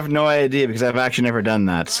have no idea, because I've actually never done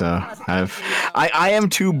that, so I am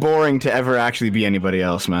too boring to ever actually be anybody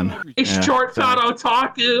else, man. Short Fat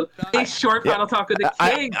Otaku. Short Fat Otaku the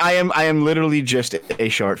king. I am literally just a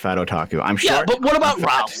short fat otaku. I'm short. Yeah, but what about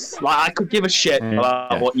Ralph? Like, I could give a shit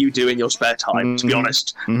about what you do in your spare time, to be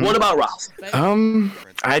honest. What about Ralph?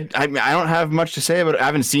 I don't have much to say about it. I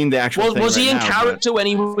haven't seen the actual thing was he right in now, character when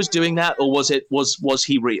he was doing that, or was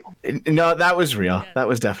he real? No, that was real. That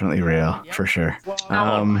was definitely real, for sure.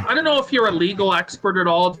 I don't know if you're a legal expert at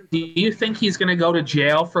all. Do you think he's going to go to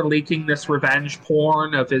jail for leaking this revenge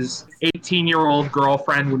porn of his 18-year-old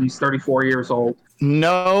girlfriend when he's 34 years old?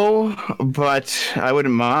 No, but I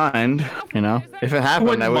wouldn't mind. If it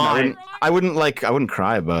happened, I wouldn't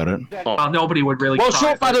cry about it. Nobody would really. Well, cry.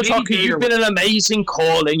 Short Fat Otaku, you've been an amazing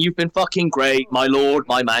calling. You've been fucking great, my lord,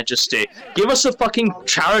 my majesty. Give us a fucking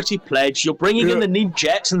charity pledge. You're bringing in the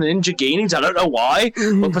ninjets and the ninja genies. I don't know why,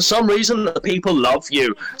 but for some reason the people love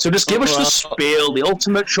you. So just give us the spiel, the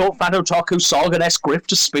ultimate Short Fat Otaku Sargon-esque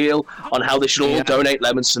grifter spiel on how they should all donate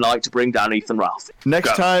lemons tonight to bring down Ethan Ralph.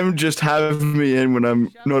 Next time, just have me in when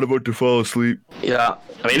I'm not about to fall asleep. Yeah.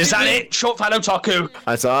 I mean, is that it, Short Fat Otaku?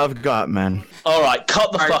 That's all I've got, man. Alright,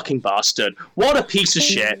 cut the fucking bastard. What a piece of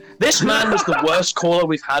shit. This man was the worst caller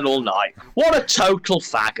we've had all night. What a total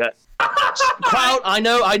faggot. Crowd, I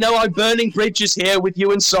know I'm burning bridges here with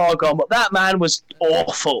you and Sargon, but that man was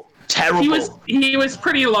awful. Terrible. He was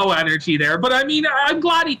pretty low energy there, but I mean, I'm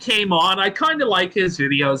glad he came on. I kind of like his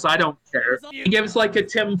videos. I don't care. He gives like a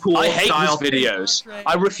Tim Pool I hate style his videos.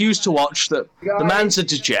 I refuse to watch them. The man's a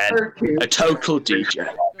degen, a total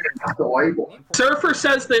DJ. soy boy. Surfer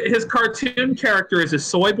says that his cartoon character is a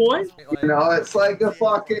soy boy. You know, it's like a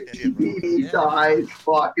fucking TV-sized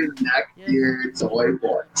fucking neck-beard soy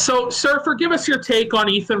boy. So, Surfer, give us your take on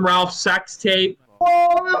Ethan Ralph's sex tape.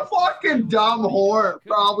 Oh, the fucking dumb whore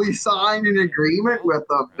probably signed an agreement with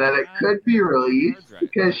them that it could be released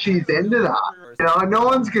because she's into that. You know, no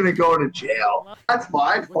one's gonna go to jail. That's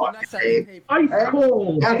my fucking take.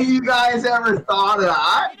 Have you guys ever thought of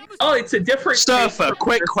that? Oh, it's a different Surfer,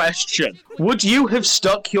 quick question. Would you have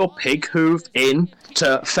stuck your pig hoof in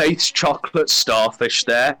to Faith's chocolate starfish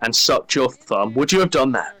there and sucked your thumb? Would you have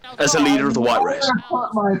done that as a leader of the white race?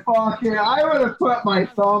 I would have put my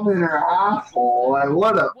thumb in her asshole. I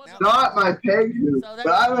would have. Not my pig hoof, but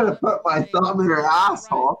I would have put my thumb in her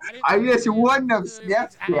asshole. I just wouldn't have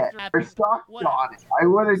sniffed it or sucked on it. I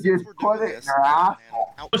would have just put it in her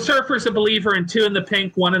asshole. The Surfer's a believer in 2 in the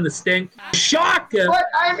pink, 1 in the stink. Shocking!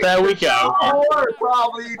 There we go. Or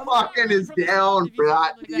probably fucking is down for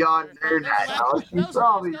that to be on the internet. No, she's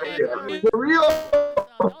probably the real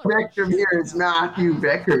victim here is Matthew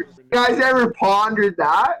Vickers. You guys ever pondered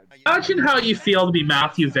that? Imagine how you feel to be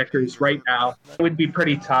Matthew Vickers right now. It would be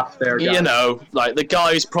pretty tough there, guys. You know, like the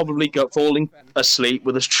guy's probably falling asleep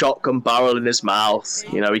with a shotgun barrel in his mouth.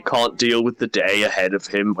 You know, he can't deal with the day ahead of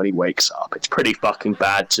him when he wakes up. It's pretty fucking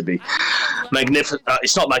bad to be magnificent.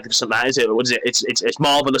 It's not Magnificent Matt, is it? What is it? It's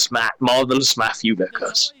Marvelous Matthew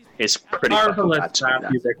Vickers. It's pretty Marvelous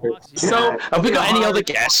Matthew Vickers. So, have we got any other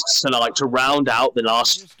guests tonight to round out the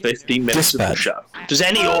last 15 minutes of the show? Does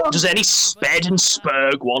any Sped and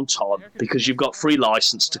Spurg want on? Because you've got free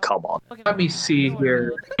license to come on. Let me see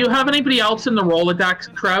here. Do you have anybody else in the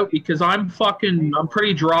Rolodex crowd? Because I'm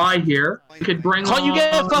pretty dry here. You could bring Can't you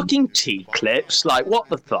get fucking T-clips? Like, what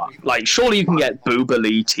the fuck? Like, surely you can get Booba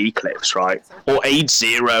Lee T-clips, right? Or Aid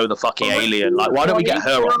Zero, the fucking alien. Like, why don't we get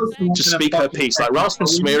her on to speak her piece? Like, Ralph's been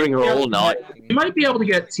smearing her all night. You might be able to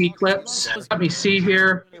get T-clips. Let me see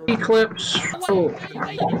here. T-clips.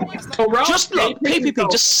 Just look,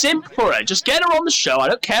 PPP, just simp for her. Just get her on the show. I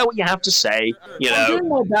don't care what you have to say. You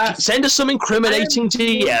know, send us some incriminating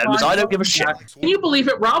DMs. I don't give a shit. Can you believe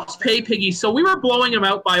it? Ralph's pay piggy. So we were blowing him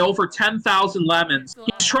out by over 10,000 lemons.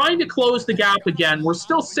 He's trying to close the gap again. We're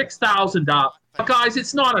still 6,000 up. But guys,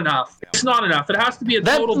 it's not enough. It's not enough. It has to be a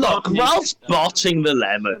total Look, domination. Ralph's botting the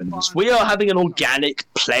lemons. We are having an organic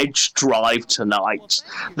pledge drive tonight.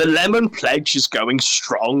 The lemon pledge is going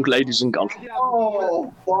strong, ladies and gentlemen.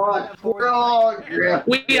 Oh, fuck. We're all gripped.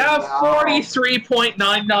 We have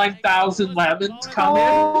 43.99 thousand lemons coming.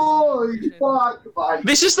 Holy fuck, buddy.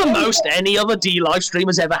 This is the most any other D live stream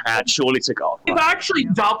has ever had, surely to God. We've actually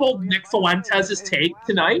doubled Nick Fuentes' take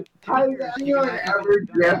tonight. Has anyone ever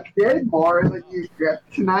grifted more than you grift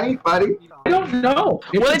tonight, buddy? I don't know.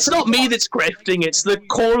 Well, it's not me that's grifting, it's the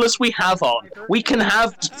callers we have on. We can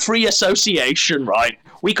have free association, right?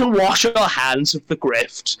 We can wash our hands of the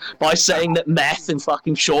grift by saying that meth and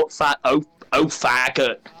fucking short fat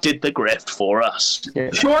faggot did the grift for us.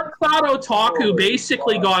 Short Fat Otaku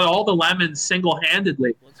basically got all the lemons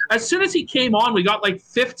single-handedly. As soon as he came on, we got like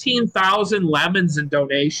 15,000 lemons in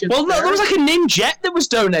donations. Well, no, there was like a Ninjet that was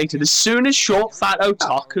donated as soon as Short Fat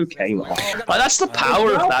Otaku came on. Like, that's the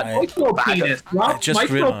power of that. I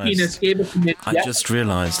just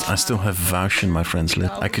realized I still have Vouch in my friend's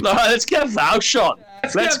lip. No, let's get Vouch on.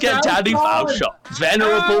 Let's get Daddy Vouch on.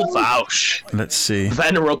 Venerable Vouch. Let's see.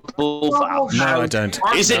 Venerable Vouch. No, I don't.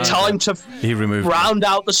 Is it time to round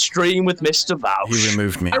out the stream with Mr. Vouch? He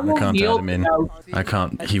removed me. I can't add him in. I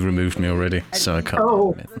can't. He removed me already, so I can't.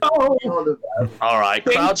 Alright,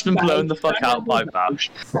 crowd's been blown the fuck out by Vouch.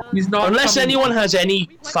 Unless anyone has any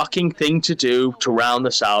fucking thing to do to round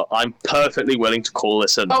this out, I'm perfectly willing to call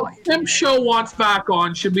this a night. Oh, Simp Show wants back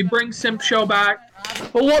on. Should we bring Simp Show back?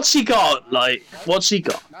 Well, what's he got? Like, what's he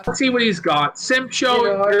got? Let's see what he's got. Simp Show,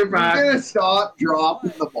 you're back. You're gonna stop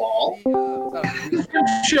dropping the ball. Simp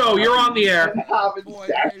Show, you're on the air. Having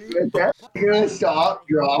sex with it. You're gonna stop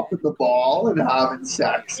dropping the ball and having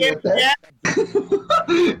sex with it.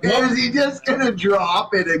 Or is he just gonna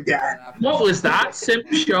drop it again? What was that, Simp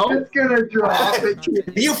Show? He's gonna drop it.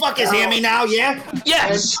 You fuckers hear me now, yeah?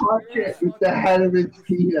 Yes! And touch it with the head of his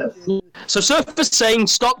penis. So Surfer's saying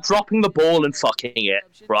stop dropping the ball and fucking it,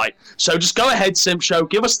 right? So just go ahead, Simp Show.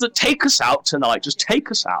 Take us out tonight. Just take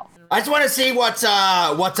us out. I just want to see what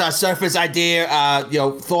Surfer's idea,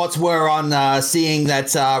 thoughts were on seeing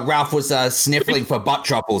that Ralph was sniffling for butt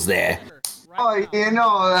truffles there. Oh,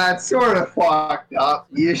 that's sort of fucked up.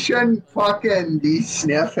 You shouldn't fucking be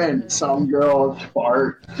sniffing some girl's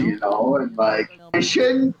farts, and like, you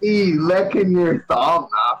shouldn't be licking your thumb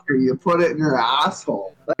after you put it in your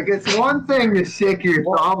asshole. Like, it's one thing to stick your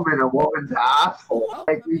thumb in a woman's asshole.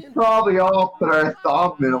 Like, we've probably all put our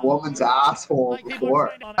thumb in a woman's asshole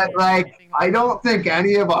before. But, like, I don't think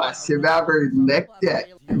any of us have ever licked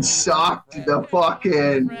it and sucked the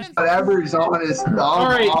fucking whatever's on his thumb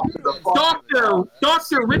off of the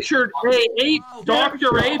Dr. Richard A.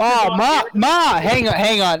 Dr. A. Oh, Ma,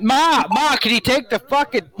 hang on. Ma, can you take the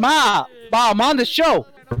fucking, Ma, I'm on the show.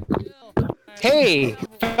 Hey,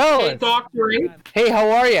 fellas. Hey, Dr. A. Hey,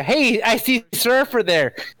 how are you? Hey, I see Surfer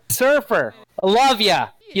there. Surfer, I love ya.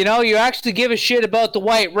 You know, you actually give a shit about the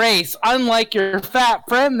white race, unlike your fat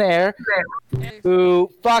friend there,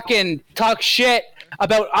 who fucking talks shit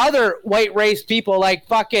about other white race people like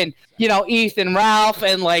fucking, you know, Ethan Ralph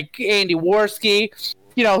and like Andy Worski.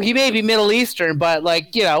 You know, he may be Middle Eastern, but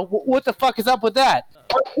like, you know, what the fuck is up with that?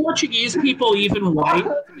 Are Portuguese people even white?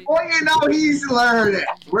 Well, you know, he's learning.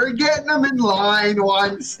 We're getting him in line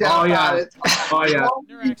one step at a time. Oh, yeah.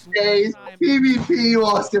 These days, PvP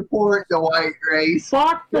will support the white race.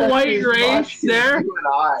 Fuck the white race there.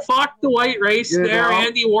 Fuck the white race there. know?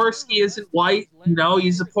 Andy Worski isn't white. You know,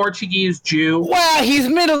 he's a Portuguese Jew. Well, he's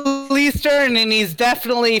Middle Eastern and he's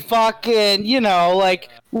definitely fucking, you know, like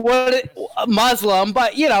Muslim,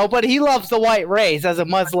 but you know, but he loves the white race as a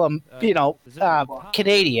Muslim, you know,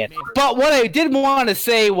 Canadian. But what I did want to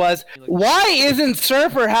say was, why isn't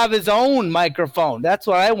Surfer have his own microphone? That's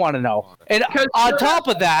what I want to know. And on top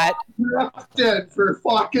of that, for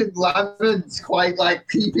fucking lemons, quite like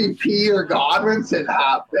PPP or Godwinson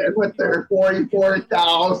happened with their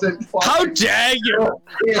 44,000. How dare you!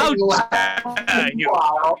 How dare you!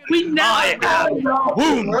 We I am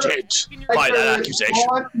wounded by that accusation.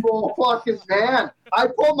 Responsible fucking man. I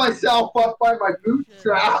pulled myself up by my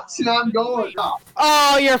bootstraps and I'm going up.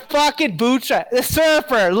 oh, your fucking bootstrap, the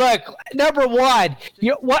Surfer. Look, number one,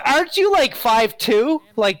 aren't you like 5'2",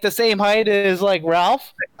 like the same height as like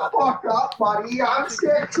Ralph? Fuck up, buddy. I'm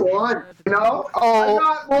 6'1". You know? I'm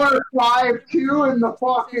not more 5'2" in the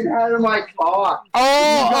fucking head of my car.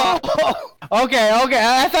 Okay.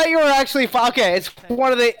 I thought you were actually okay.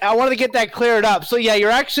 I wanted to get that cleared up. So yeah,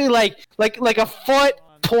 you're actually like a foot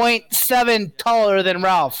 0.7 taller than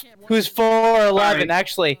Ralph, who's 4'11".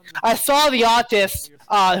 Actually, I saw the autist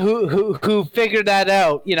who figured that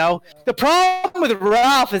out. You know, the problem with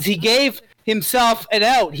Ralph is he gave himself an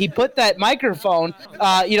out. He put that microphone,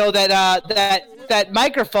 you know, that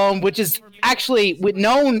microphone, which is actually with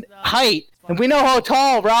known height. And we know how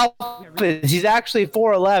tall Ralph is. He's actually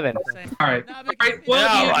 4'11". All right.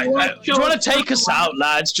 Well, do you want to take us out,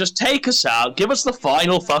 lads? Just take us out. Give us the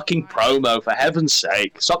final fucking promo, for heaven's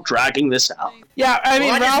sake. Stop dragging this out. Yeah, I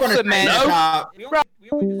mean, Ralph's a man. No.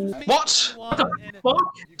 What?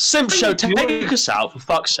 Sim Show, take us out, for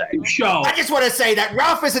fuck's sake. I just want to say that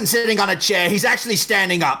Ralph isn't sitting on a chair. He's actually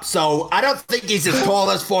standing up. So I don't think he's as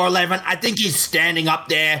tall as 4'11". I think he's standing up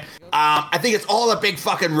there. I think it's all a big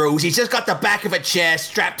fucking ruse. He's just got the back of a chair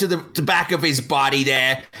strapped to the back of his body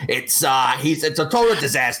there. It's a total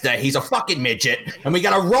disaster. He's a fucking midget. And we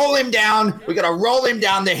gotta roll him down. We gotta roll him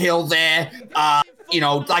down the hill there. You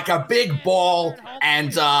know, like a big ball,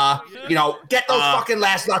 and you know, get those fucking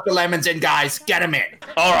last lot of lemons in, guys. Get them in.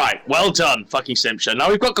 All right, well done, fucking Simpson. Now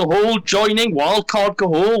we've got Gahul joining. Wildcard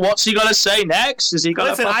Gahul. What's he gonna say next? Is he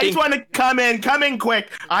gonna? Listen, I just want to come in quick.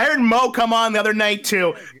 I heard Mo come on the other night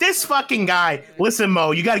too. This fucking guy. Listen,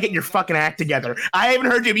 Mo, you got to get your fucking act together. I haven't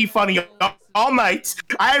heard you be funny all night.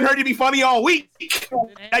 I haven't heard you be funny all week.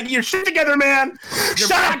 Get your shit together, man.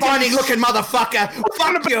 Shut up, Barney-looking motherfucker.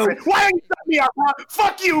 Fuck you. Why don't you shut me up, huh?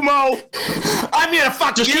 Fuck you, Mo. I'm gonna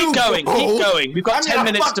fuck Just you. Keep going. We've got 10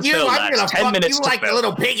 minutes to fill, I'm gonna 10 fuck minutes you to like fill. the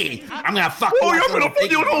little piggy. I'm gonna fuck you. Oh, like you're gonna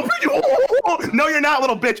fuck you, little piggy. No, you're not,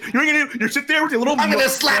 little bitch. You're sit there with your little. I'm gonna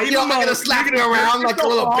slap you. I'm gonna slap you around like a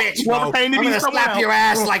little bitch, Mo. I'm gonna slap your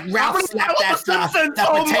ass like Ralph slapped that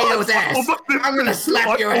potato's ass. I'm gonna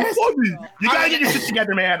slap your ass. You gotta get your shit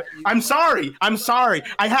together, man. I'm sorry.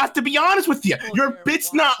 I have to be honest with you. Your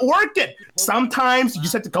bit's not working. Sometimes you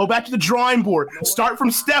just have to go back to the drawing board, start from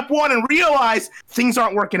step one, and realize things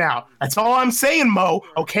aren't working out. That's all I'm saying, Mo.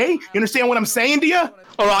 Okay? You understand what I'm saying to you?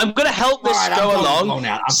 All right, I'm going to help this go along.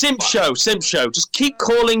 Simp Show. Just keep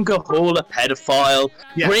calling Gahul a pedophile.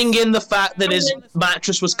 Yes. Bring in the fact that his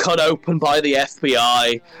mattress was cut open by the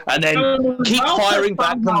FBI. And then keep firing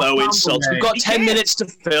back the Mo insults. We've got 10 minutes to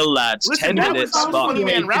fill, lads. Listen, 10 minutes. That was funny,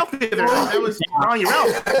 man. Ralph there. That was wrong.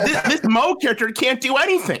 This Mo character can't do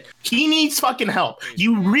anything. He needs fucking help.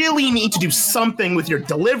 You really need to do something with your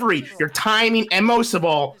delivery, your timing, and most of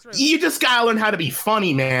all, you just got to learn how to be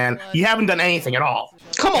funny, man. You haven't done anything at all.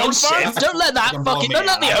 Come on, Sim. Don't let that don't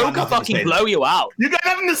let the ogre fucking blow you out. You got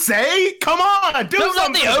nothing to say? Come on, don't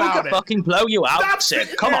let the ogre fucking blow you out, Stop Sim.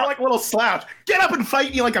 sitting Come there on. like a little slouch. Get up and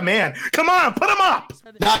fight me like a man. Come on, put him up.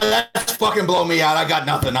 Nah, that's fucking blow me out. I got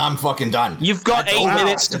nothing. I'm fucking done. You've got 8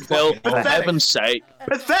 minutes to fill, for heaven's sake.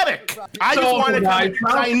 Pathetic. I just wanted to.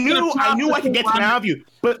 I knew I could get some out of you,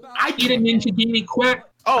 but I Eat a Ninja quick.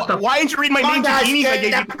 Oh, why didn't you read my Come on, Ninja guys, Genies? I get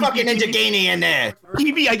gave that you fucking Ninja Genie in there.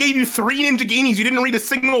 TV, I gave you 3 Ninja Genies. You didn't read a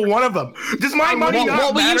single one of them. Does my money not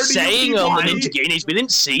What were matter you to saying people? on the Ninja Genies? We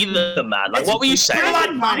didn't see them, man. Like, what were you saying?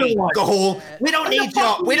 Blood money, Gahul. We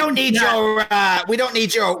don't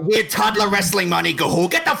need your weird toddler wrestling money,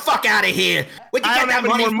 Gahul. Get the fuck out of here. Where'd you I get don't that have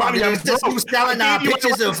any money more from? money. I'm There's just broke. who's selling I gave you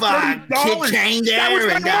pictures of $30. Kid Kane That was there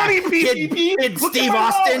my and money, PPP. Kid Look at Steve my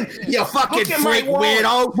Austin. wallet. You fucking Look at my freak wallet.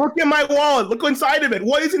 weirdo. Look at my wallet. Look inside of it.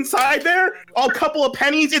 What is inside there? A couple of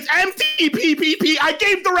pennies. It's empty, PPP. I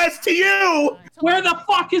gave the rest to you. Where the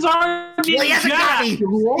fuck is our Well, he hasn't got any.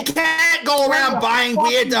 He can't go around buying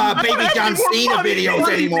weird Baby John Cena videos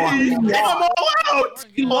anymore. Get them all out.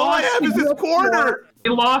 All I have is this corner. He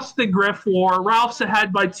lost the Griff War. Ralph's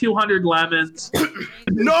ahead by 200 lemons.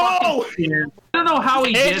 No! I don't know how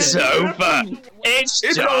he did It's it. over. It's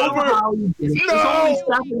over. No!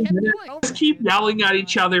 Just keep yelling at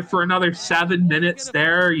each other for another 7 minutes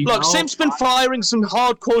there. Look, Sim's been firing some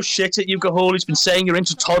hardcore shit at you, Gahul. He's been saying you're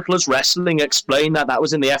into toddlers wrestling. Explain that. That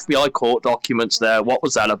was in the FBI court documents there. What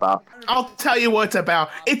was that about? I'll tell you what it's about.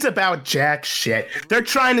 It's about jack shit. They're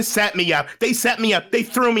trying to set me up. They set me up. They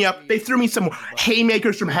threw me up. They threw me some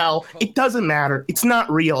haymakers from hell. It doesn't matter. It's not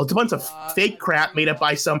real. It's a bunch of fake crap made up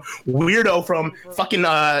by some weirdo from fucking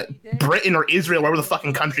Britain or Israel, wherever the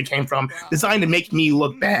fucking country came from, designed to make me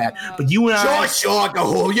look bad. But you and I... Sure,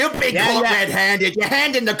 Gahul. You're big red-handed. Your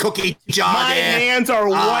hand in the cookie jar My there. hands are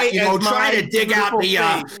white You know, as trying my to dig out the,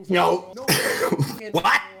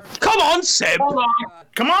 what? Come on, Sim. Hold on.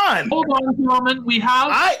 Come on. Hold on, gentlemen. We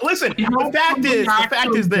have... Listen, the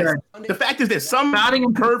fact is this. Some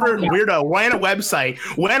pervert weirdo ran a website,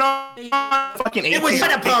 went on fucking... It was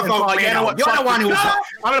not a pervert weirdo. You're the one who was...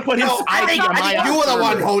 I'm going to put his I think you were the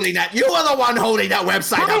one holding that. You were the one holding that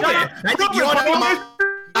website out there. I think you're the one...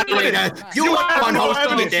 You were the one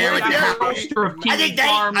hosting it there at your house.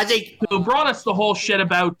 I think who brought us the whole shit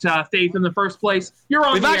about Faith in the first place. You're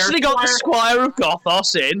on We've the air. actually got the Squire of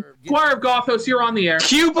Gothos in. Squire of Gothos, you're on the air.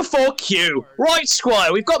 Q before Q. Right,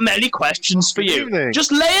 Squire, we've got many questions for you.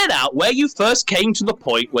 Just lay it out where you first came to the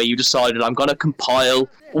point where you decided I'm going to compile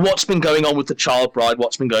what's been going on with the Child Bride,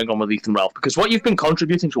 what's been going on with Ethan Ralph, because what you've been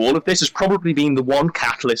contributing to all of this has probably been the one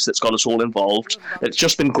catalyst that's got us all involved. It's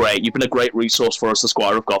just been great. You've been a great resource for us, the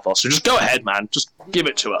Squire of Gothos. So just go ahead, man. Just give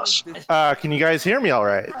it to us. Can you guys hear me all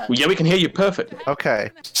right? Well, yeah, we can hear you perfectly.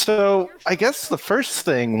 Okay. So I guess the first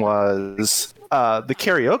thing was the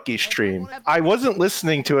karaoke stream. I wasn't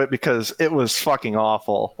listening to it because it was fucking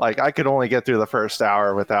awful. Like, I could only get through the first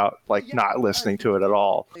hour without, like, not listening to it at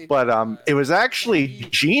all. But it was actually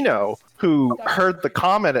Gino who heard the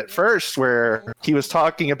comment at first where he was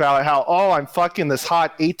talking about how, oh, I'm fucking this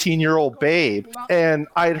hot 18-year-old babe. And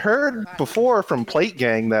I'd heard before from Plate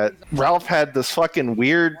Gang that Ralph had this fucking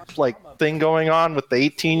weird, like, thing going on with the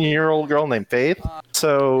 18-year-old girl named Faith.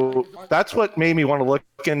 So that's what made me want to look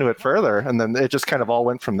into it further, and then it just kind of all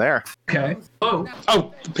went from there. Okay. Oh,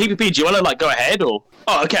 PPP, do you want to, like, go ahead, or...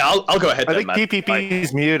 Oh, okay, I'll go ahead then, man. I think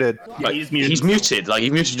PPP's muted. Yeah, he's muted. He's muted. Like,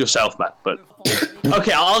 you muted yourself, man, but...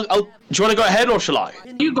 Okay, I'll... Do you want to go ahead, or shall I?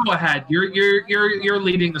 You go ahead. You're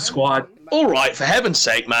leading the squad. All right, for heaven's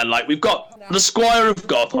sake, man. Like, we've got the Squire of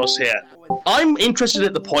Gothos here. I'm interested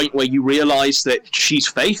at the point where you realise that she's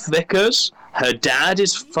Faith Vickers, her dad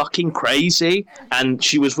is fucking crazy, and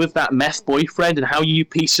she was with that meth boyfriend, and how you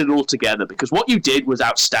piece it all together, because what you did was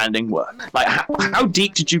outstanding work. Like, how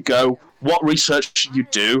deep did you go? What research did you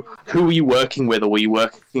do? Who were you working with, or were you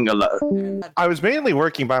working alone? I was mainly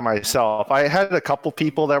working by myself. I had a couple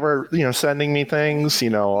people that were, sending me things.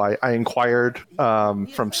 I inquired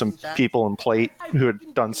from some people in Plate who had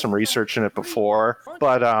done some research in it before.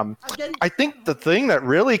 But I think the thing that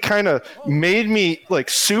really kind of made me like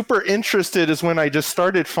super interested is when I just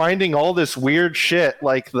started finding all this weird shit,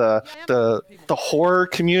 like the horror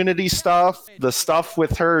community stuff, the stuff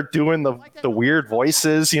with her doing the weird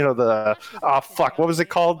voices, what was it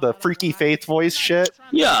called? The Freaky Faith voice shit?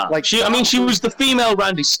 Yeah, like she was the female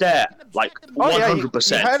Randy Stair. like Oh, yeah,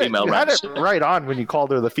 100% you had female you had Randy. it right on when you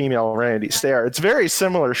called her the female Randy Stair. It's very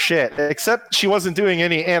similar shit, except she wasn't doing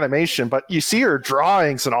any animation, but you see her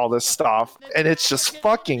drawings and all this stuff, and it's just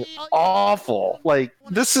fucking awful. Like,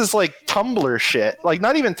 this is like Tumblr shit. Like,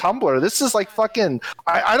 not even Tumblr. This is like fucking...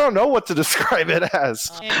 I don't know what to describe it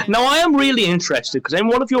as. Now, I am really interested, because in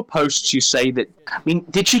one of your posts you say that, I mean,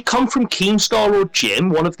 did she come from Keemstar or Jim,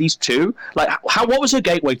 one of these two? Like, what was her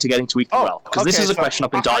gateway to getting to Ethan Ralph? Because this is a question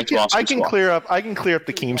I've been dying to ask. I can clear up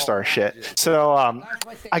the Keemstar shit. So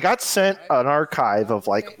I got sent an archive of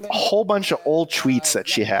like a whole bunch of old tweets that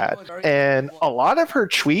she had, and a lot of her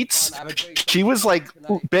tweets, she was like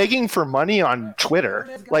begging for money on Twitter.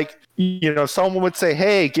 Like, you know, someone would say,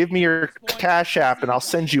 "Hey, give me your Cash App and I'll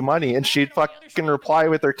send you money," and she'd fucking reply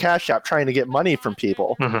with her Cash App trying to get money from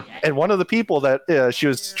people. And one of the people that she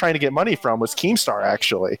was trying to get money from was Keemstar,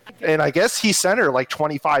 actually. And I guess he sent her like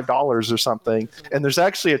 $25 or something. And there's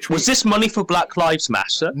actually a tweet. Was this money for Black Lives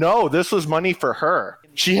Matter? No, this was money for her.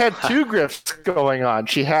 She had two grifts going on.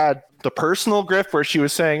 She had the personal grift where she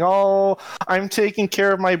was saying, "Oh, I'm taking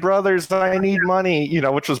care of my brothers, I need money," you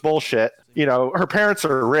know, which was bullshit. You know, her parents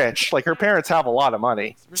are rich. Like, her parents have a lot of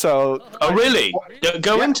money. So, oh, really?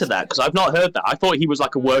 Go into that, because I've not heard that. I thought he was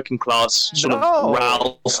like a working class sort of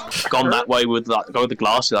Ralph, gone that way with go with the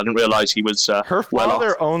glasses. I didn't realize he was her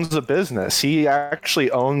father owns a business. He actually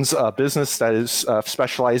owns a business that is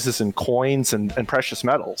specializes in coins and precious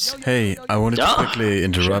metals. Hey, I wanted to quickly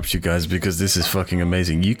interrupt you guys because this is fucking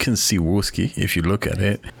amazing. You can see Worski, if you look at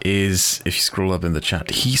it, if you scroll up in the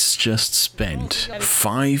chat, he's just spent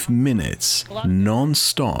 5 minutes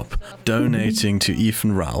non-stop donating to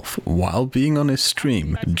Ethan Ralph while being on his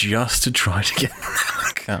stream just to try to get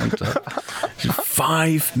an account up.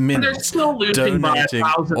 5 minutes donating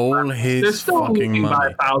all his fucking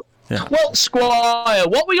money. Yeah. Well, Squire,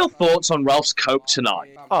 what were your thoughts on Ralph's cope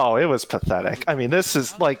tonight? Oh, it was pathetic. I mean, this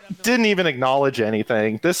is like, didn't even acknowledge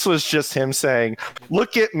anything. This was just him saying,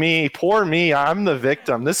 "Look at me, poor me, I'm the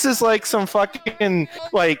victim." This is like some fucking,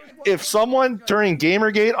 like, if someone during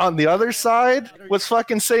Gamergate on the other side was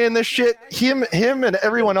fucking saying this shit, him and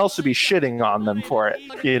everyone else would be shitting on them for it,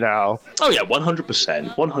 you know? Oh yeah,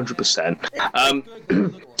 100%,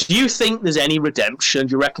 100%. Do you think there's any redemption?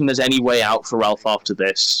 Do you reckon there's any way out for Ralph after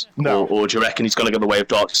this? No. Or do you reckon he's going to go the way of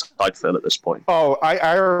Darkside Phil at this point? Oh,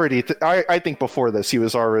 I think before this he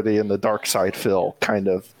was already in the Darkside Phil kind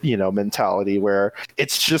of, you know, mentality where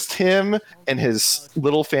it's just him and his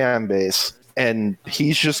little fan base, and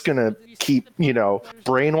he's just gonna keep, you know,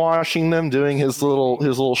 brainwashing them, doing his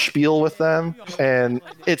little spiel with them, and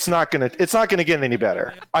it's not gonna get any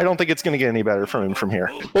better. I don't think it's gonna get any better from him from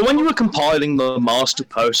here. Well, when you were compiling the master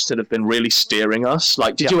posts that have been really steering us,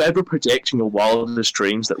 like, did you ever predict in your wildest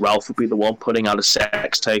dreams that Ralph would be the one putting out a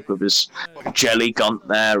sex tape of his jelly gunt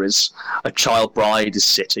there, as a child bride is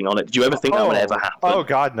sitting on it? Did you ever think that would ever happen? Oh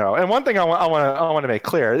God, no. And one thing I want to make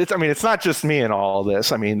clear, it's not just me in all of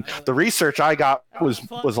this. I mean, the research I got was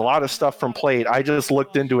a lot of stuff from Plate. I just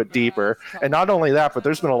looked into it deeper, and not only that, but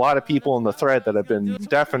there's been a lot of people in the thread that have been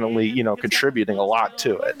definitely, you know, contributing a lot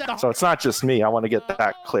to it. So it's not just me. I want to get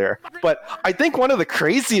that clear. But I think one of the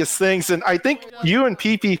craziest things, and I think you and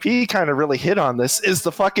PPP kind of really hit on this, is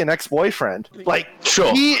the fucking ex-boyfriend. Like,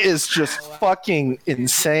 he is just fucking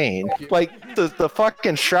insane. Like, the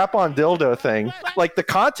fucking strap-on dildo thing. Like, the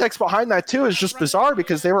context behind that too is just bizarre,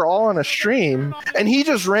 because they were all on a stream, and he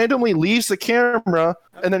just randomly leaves the camera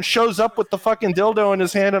and then shows up with the fucking dildo in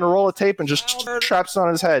his hand and a roll of tape and just straps it on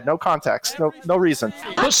his head. No context. No reason.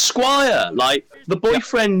 But Squire, like, the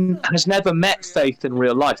boyfriend has never met Faith in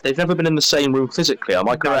real life. They've never been in the same room physically. Am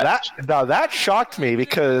I correct? Now that shocked me,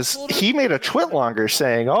 because he made a twit longer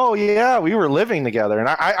saying, "Oh yeah, we were living together." And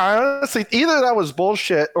I honestly, either that was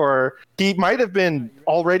bullshit or he might have been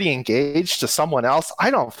already engaged to someone else.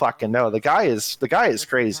 I don't fucking know. The guy is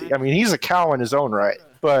crazy. I mean, he's a cow in his own right.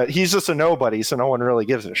 But he's just a nobody, so no one really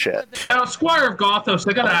gives a shit. Now, Squire of Gothos,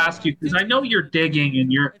 I gotta ask you, because I know you're digging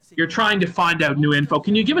and you're trying to find out new info.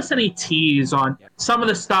 Can you give us any tease on some of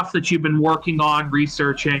the stuff that you've been working on,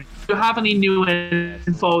 researching? Do you have any new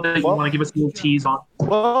info that you want to give us a little tease on?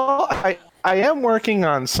 Well, I am working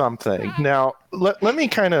on something. Now, let me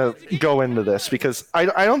kind of go into this, because I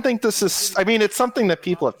don't think this is... I mean, it's something that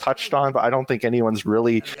people have touched on, but I don't think anyone's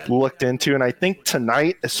really looked into. And I think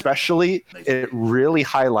tonight, especially, it really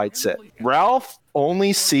highlights it. Ralph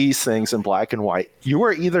only sees things in black and white. You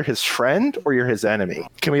are either his friend or you're his enemy.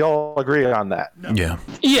 Can we all agree on that? Yeah.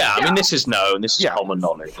 Yeah, I mean, this is known. This is common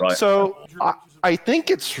knowledge, right? So... I think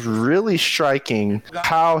it's really striking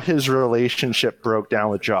how his relationship broke down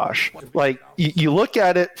with Josh. Like, you look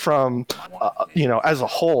at it from, you know, as a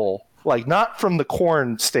whole, Like, not from the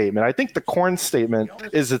Korn statement. I think the Korn statement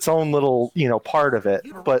is its own little, part of it.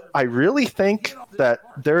 But I really think that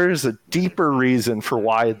there is a deeper reason for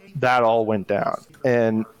why that all went down.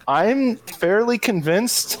 And I'm fairly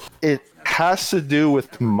convinced it has to do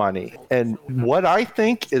with money. And what I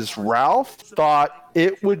think is Ralph thought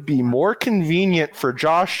it would be more convenient for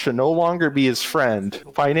Josh to no longer be his friend.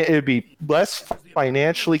 It would be less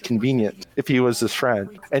financially convenient if he was his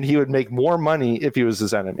friend, and he would make more money if he was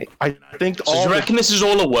his enemy. I think. So do you reckon this is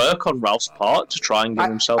all a work on Ralph's part to try and get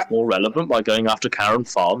himself more relevant by going after Karen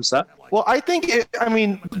Farms? That. Well, I think,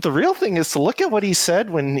 the real thing is to look at what he said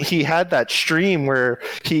when he had that stream where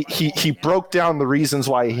he broke down the reasons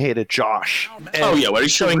why he hated Josh. And where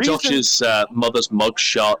he's showing Josh's mother's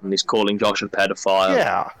mugshot and he's calling Josh a pedophile.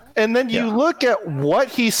 Yeah. And then you look at what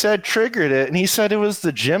he said triggered it, and he said it was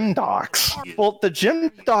the gym docs. Well, the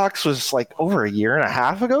gym docs was like over a year and a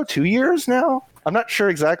half ago, 2 years now. I'm not sure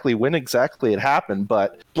exactly when exactly it happened,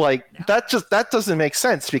 but like that doesn't make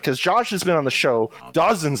sense because Josh has been on the show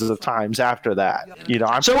dozens of times after that.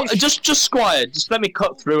 Just Squire, just let me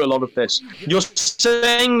cut through a lot of this. You're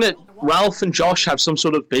saying that Ralph and Josh have some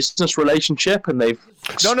sort of business relationship and they've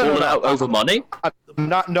fallen out over money? I'm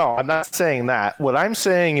not saying that. What I'm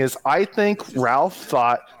saying is I think Ralph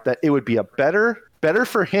thought that it would be better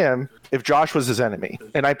for him if Josh was his enemy.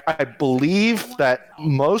 And I believe that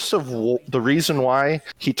most of the reason why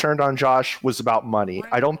he turned on Josh was about money.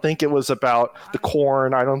 I don't think it was about the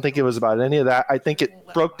Korn. I don't think it was about any of that. I think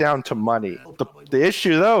it broke down to money. The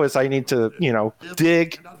issue, though, is I need to,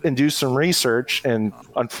 dig and do some research and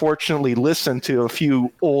unfortunately listen to a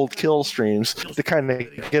few old kill streams to kind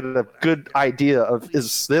of get a good idea of,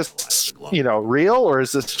 is this, real or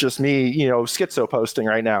is this just me, schizo posting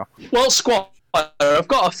right now? Well, Squad, I've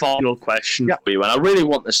got a final question for you, and I really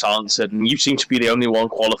want this answered, and you seem to be the only one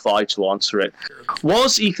qualified to answer it.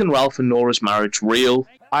 Was Ethan, Ralph, and Nora's marriage real?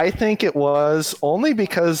 I think it was only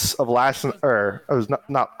because of was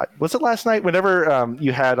it last night? Whenever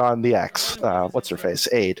you had on the X, what's her face,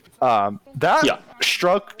 Aid.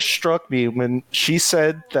 Struck me when she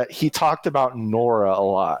said that he talked about Nora a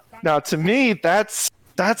lot. Now, to me, that's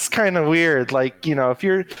kind of weird. Like, if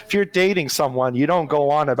you're dating someone, you don't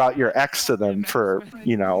go on about your ex to them for,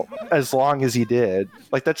 as long as he did.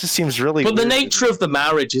 Like, that just seems really weird. But the nature of the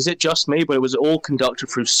marriage, is it just me? But it was all conducted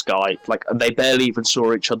through Skype. Like, they barely even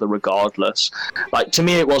saw each other regardless. Like, to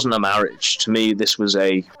me, it wasn't a marriage. To me, this was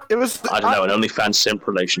an OnlyFans simp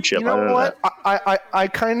relationship. You know what? I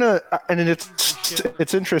kind of, and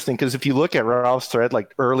it's interesting because if you look at Ralph's thread,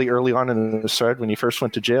 like early on in the thread when he first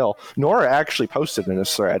went to jail, Nora actually posted in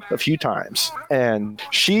his thread a few times, and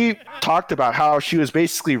she talked about how she was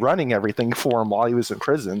basically running everything for him while he was in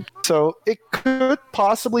prison. So it could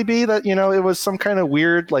possibly be that it was some kind of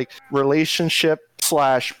weird like relationship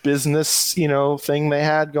 / business thing they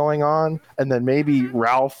had going on, and then maybe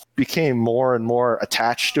Ralph became more and more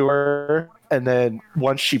attached to her, and then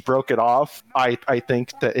once she broke it off, I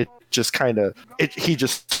think that it just he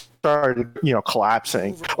just started,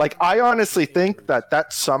 collapsing. Like, I honestly think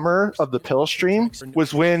that summer of the pill stream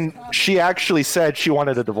was when she actually said she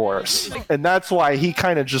wanted a divorce. And that's why he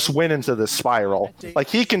kind of just went into this spiral. Like,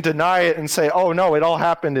 he can deny it and say, oh, no, it all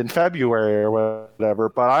happened in February or whatever.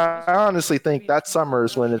 But I honestly think that summer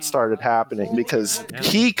is when it started happening because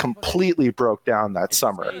he completely broke down that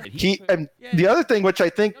summer. And the other thing, which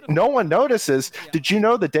I think no one notices, did you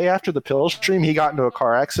know the day after the pill stream, he got into a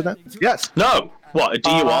car accident? Yes. No. What, a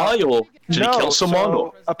DUI or did he kill someone?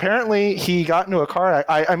 So apparently he got into a car.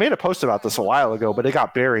 I made a post about this a while ago, but it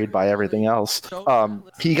got buried by everything else.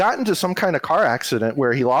 He got into some kind of car accident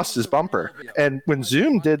where he lost his bumper. And when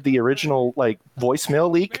Zoom did the original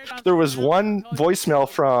voicemail leak, there was one voicemail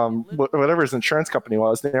from whatever his insurance company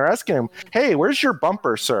was. And they were asking him, hey, where's your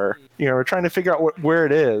bumper, sir? We're trying to figure out where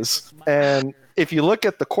it is. And if you look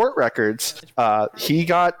at the court records,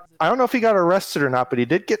 I don't know if he got arrested or not, but he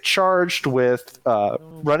did get charged with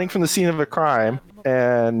running from the scene of a crime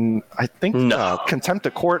and I think contempt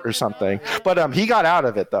of court or something. But he got out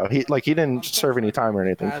of it though. He didn't serve any time or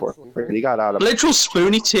anything for it. He got out of it. Literal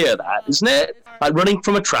spoony tier, that isn't it? Like running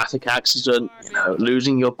from a traffic accident,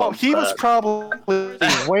 losing your bumper. He was probably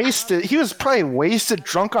wasted. He was probably wasted,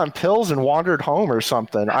 drunk on pills, and wandered home or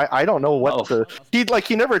something. I don't know what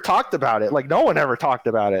he never talked about it. Like, no one ever talked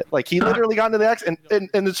about it. Like, he literally got into the accident,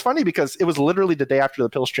 and it's funny because it was literally the day after the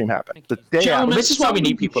pill stream happened. The day after. This is why we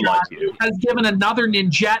need people like you. Has given another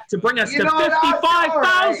ninjet to bring us to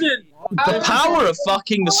 55,000. The power of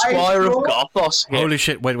fucking the Squire of Gothos. Holy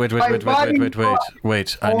shit!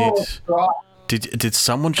 Wait! I need. Did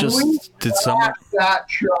someone just? Did someone? That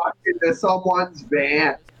truck into someone's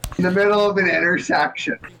van. in the middle of an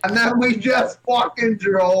intersection, and then we just fucking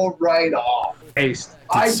drove right off.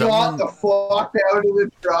 I got the fuck out of the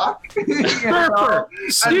truck.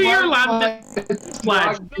 Do your lemon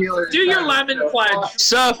pledge. Do your lemon pledge.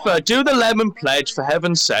 Surfer, do the lemon pledge for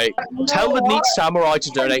heaven's sake. Tell the neat samurai to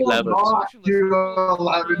donate lemons. Do a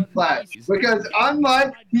lemon pledge because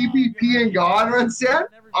unlike PPP and Godwin said,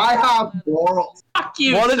 I have morals. Fuck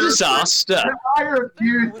you. What a Surfer. disaster. And I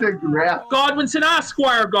refuse to grip. Godwinson, ask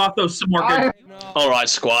Squire Gothos some more good. All right,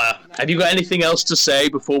 Squire. Have you got anything else to say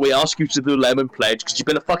before we ask you to do the lemon pledge? Because you've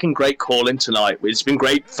been a fucking great call-in tonight. It's been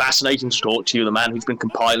great, fascinating to talk to you, the man who's been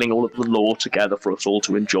compiling all of the lore together for us all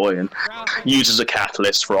to enjoy and use as a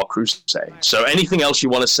catalyst for our crusade. So anything else you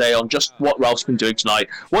want to say on just what Ralph's been doing tonight?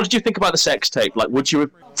 What did you think about the sex tape? Like, would you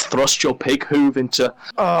have thrust your pig hoof into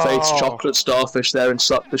Faith's chocolate starfish there and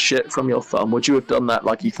sucked the shit from your thumb? Would you have done that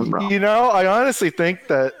like Ethan Ralph? You know, I honestly think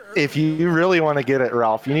that if you really want to get at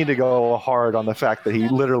Ralph, you need to go hard on the fact that he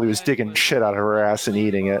literally was digging shit out of her ass and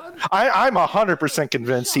eating it. I'm 100%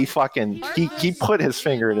 convinced he put his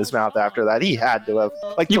finger in his mouth after that. He had to have.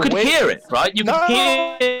 Like, you could hear it, right? You could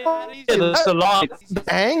hear the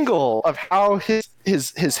angle of how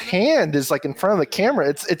his hand is like in front of the camera.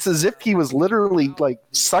 It's as if he was literally like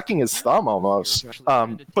sucking his thumb almost.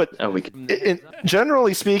 But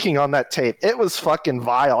generally speaking, on that tape, it was fucking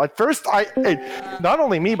vile. At first, not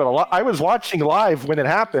only me, but I was watching live when it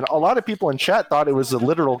happened. A lot of people in chat thought it was a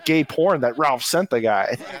literal gay porn that Ralph sent the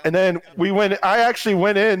guy. And then I actually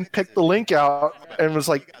went in, picked the link out, and was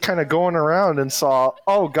like kind of going around and saw,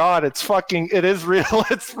 oh god, it is real.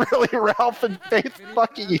 It's really Ralph and Faith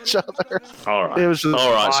fucking each other. All right. It was just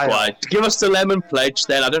all right, vile. Squire. Give us the lemon pledge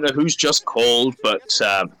then. I don't know who's just called, but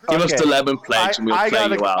give us the lemon pledge and we'll play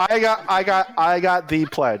you out. I got the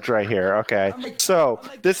pledge right here. Okay. So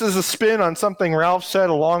this is a spin on something Ralph said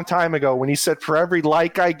a long time ago when he said, for every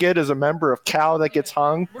like I get as a member of Cow that gets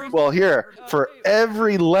hung. Well, here, for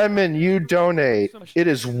every lemon you donate, it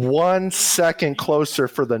is 1 second closer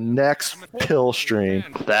for the next pill stream.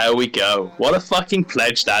 There we go. What a fucking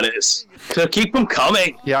pledge that is. So keep them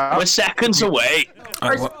coming. Yeah. We're seconds away.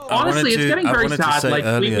 Honestly, it's getting very sad. Like,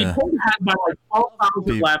 we pulled ahead by like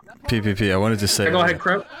 12,000 left. PPP, I wanted to say, Go ahead,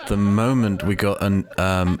 Crow. The moment we got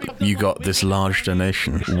you got this large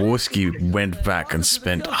donation, Warski went back and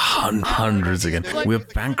spent hundreds again. We're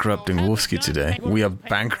bankrupting Warski today. We are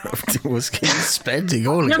bankrupting Warski, spending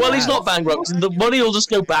all of it. Well, he's not bankrupt. The money will just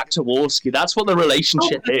go back to Warski. That's what the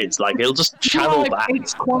relationship is. Like, it'll just channel back.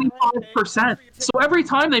 It's 25%. So every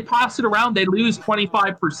time they pass it around, they lose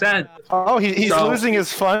 25%. Oh, he's losing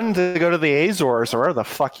his fund to go to the Azores or wherever the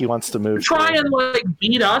fuck he wants to move. Try and like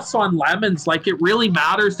beat us on lemons. Like, it really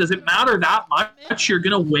matters. Does it matter that much? You're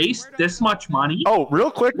gonna waste this much money? Oh, real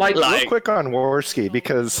quick on Warski,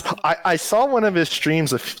 because I saw one of his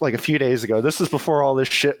streams a few days ago. This is before all this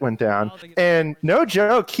shit went down, and no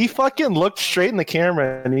joke, he fucking looked straight in the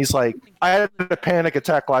camera and he's like, I had a panic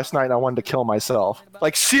attack last night and I wanted to kill myself.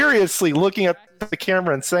 Like, seriously, looking at the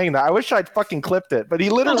camera and saying that. I wish I'd fucking clipped it, but he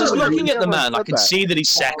literally... Just looking at the man, I can see that he's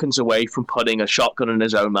seconds away from putting a shotgun in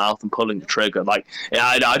his own mouth and pulling the trigger. Like,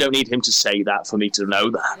 I don't need him to say that for me to know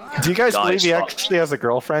that. Do you guys believe he actually has a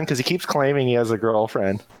girlfriend? Because he keeps claiming he has a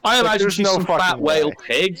girlfriend. I imagine he's some fat whale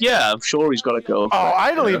pig. Yeah, I'm sure he's got a girlfriend. Oh,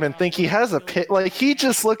 I don't even think he has a pig. Like, he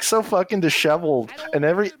just looks so fucking disheveled. And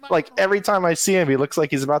every time I see him, he looks like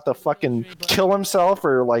he's about to fucking kill himself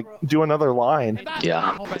or, like, do another line.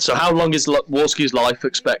 Yeah. So how long is Warski's life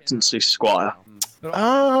expectancy, Squire?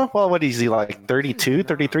 Well, what is he, like 32,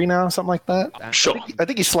 33 now, something like that? Sure. I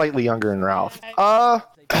think he's slightly younger than Ralph. I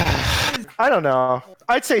don't know.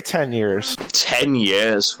 I'd say 10 years. 10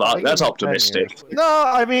 years? Fuck, that's optimistic. No,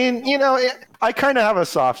 I mean, I kind of have a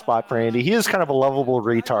soft spot for Andy. He is kind of a lovable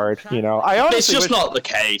retard, It's just not the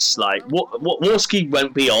case. Like, Warski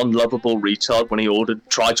went beyond lovable retard when he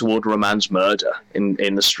tried to order a man's murder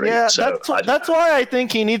in the street. Yeah, so that's why I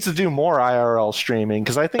think he needs to do more IRL streaming,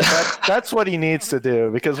 because I think that's what he needs to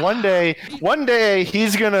do. Because one day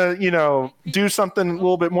he's gonna, do something a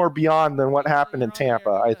little bit more beyond than what happened in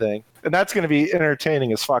Tampa, I think. And that's going to be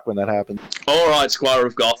entertaining as fuck when that happens. All right, Squire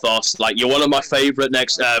of Gothos. Like, you're one of my favorite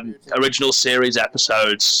original series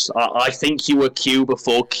episodes. I think you were Q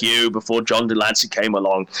before John Delancey came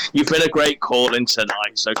along. You've been a great call-in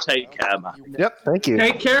tonight, so take care, man. Yep, thank you.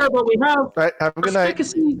 Take care, but we have... All right, have a good night.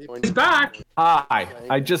 He's back. Hi.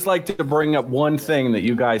 I'd just like to bring up one thing that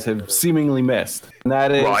you guys have seemingly missed. And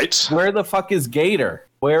that is, where the fuck is Gator?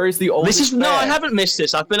 Where is the oldest? No, I haven't missed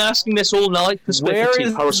this. I've been asking this all night. Where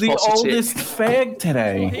is the oldest fag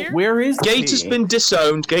today? Where is Gator's he? been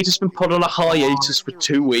disowned. Gator's been put on a hiatus for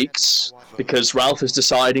 2 weeks because Ralph is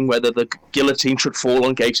deciding whether the guillotine should fall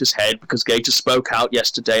on Gator's head because Gator spoke out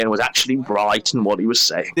yesterday and was actually right in what he was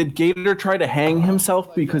saying. Did Gator try to hang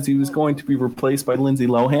himself because he was going to be replaced by Lindsay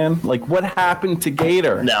Lohan? Like, what happened to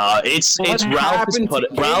Gator? No, it's Ralph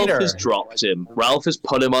has dropped him. Ralph has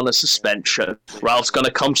put him on a suspension. Ralph's going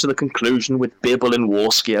to come to the conclusion with Bibble and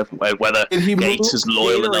Warski of whether Gator's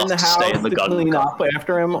loyal enough to stay in the gun. Clean up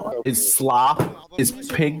after him? Is slop? Is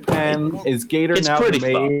pig pen? Is Gator It's now pretty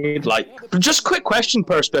made? fun. Like, just quick question,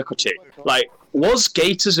 Perspicuity. Like, was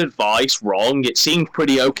Gator's advice wrong? It seemed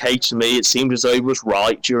pretty okay to me. It seemed as though he was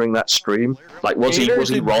right during that stream. Like, was he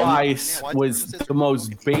wrong? Advice was the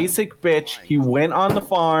most basic bitch. He went on the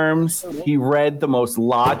farms. He read the most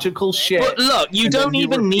logical shit. But look, you and then don't he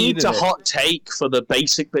even need repeated a it. hot take for the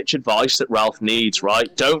basic bitch advice that Ralph needs,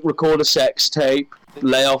 right? Don't record a sex tape.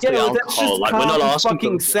 Lay off the that's alcohol. just Like, we're not common asking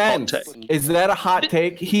fucking for sense. a hot take. Is that a hot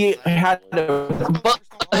take? He had a... But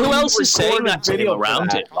who else is saying that to him video for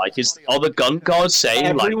around that. it? Like, are the gun guards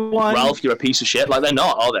saying, like, Ralph, you're a piece of shit? Like, they're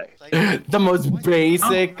not, are they? The most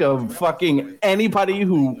basic of fucking anybody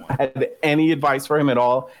who had any advice for him at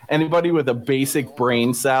all, anybody with a basic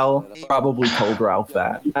brain cell probably told Ralph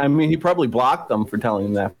that. I mean, he probably blocked them for telling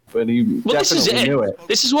him that, but he definitely knew it.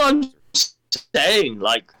 This is what I'm saying.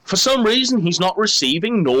 Like, for some reason, he's not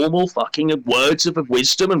receiving normal fucking words of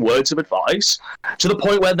wisdom and words of advice to the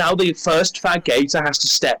point where now the first fag Gator has to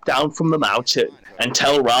step down from the mountain and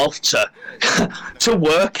tell Ralph to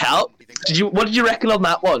work out. What did you reckon on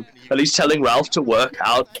that one? At least telling Ralph to work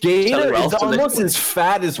out. Gator is almost as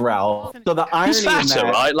fat as Ralph. So the irony He's fatter, in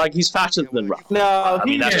that, right? Like, he's fatter than Ralph. No, I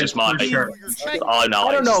mean, that's just my... Oh, no.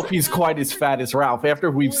 I don't know if he's quite as fat as Ralph. After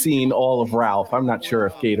we've seen all of Ralph, I'm not sure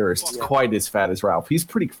if Gator is quite as fat as Ralph. He's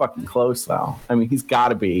pretty fucking close, though. I mean, he's got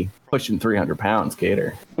to be pushing 300 pounds,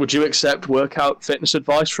 Gator. Would you accept workout fitness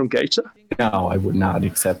advice from Gator? No, I would not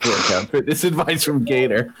accept workout fitness advice from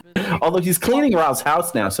Gator. Although he's cleaning Ralph's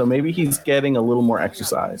house now, so maybe he's getting a little more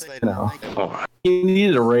exercise. You know, he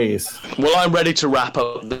needed a raise. Well, I'm ready to wrap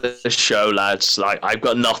up the show, lads. Like, I've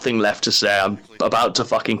got nothing left to say. I'm about to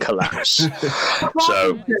fucking collapse.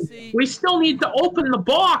 So we still need to open the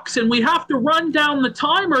box, and we have to run down the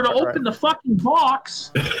timer to open the fucking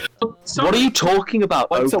box. So, what are you talking about?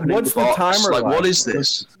 What's opening the box? timer Like, like? what is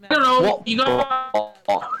this? I don't know. What You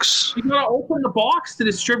gotta open the box to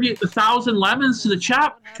distribute the 1,000 lemons to the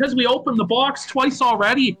chat. Because we opened the box twice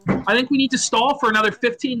already, I think we need to stall for another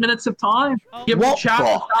 15 minutes of time. Give What the chat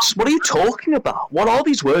box? What are you talking about? What are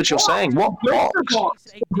these words you're saying? What Grifter box?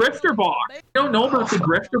 box. Grifter box. You don't know about the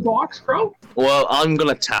grifter box, bro? Well, I'm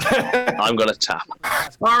gonna tap. I'm gonna tap.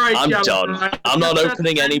 All right, I'm gentlemen. done. I'm not That's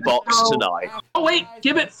opening any box go. tonight. Oh wait,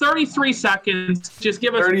 give it 33 seconds. Just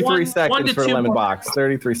give us 33 one to seconds for a 2 lemon more. box.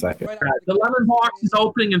 33 seconds. The lemon box is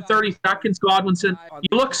opening in 30 seconds, Godwinson.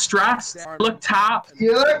 You look stressed. You look tapped.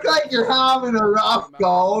 You look like you're having a rough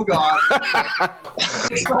go, God.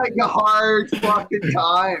 It's like a hard fucking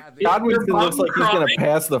time. Godwinson looks like he's gonna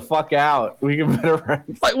pass the fuck out. We can better run.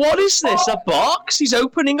 Like, what is this? A box? He's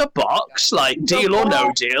opening a box? Like, deal or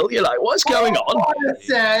no deal? You're like, what's going on?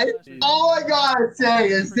 All I gotta say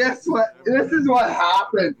is this is what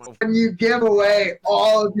happens when you give away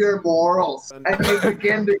all of your morals and you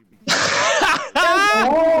begin to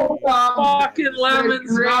fucking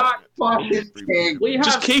lemons, rock. Fucking pig. We have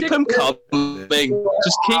Just keep them coming.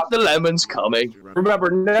 Just keep the lemons coming. Remember,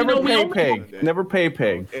 never pay pig. Never pay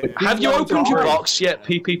pig. Have you opened your box yet,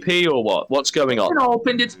 PPP, or what? What's going on? It's been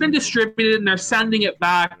opened. It's been distributed, and they're sending it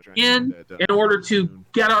back in order to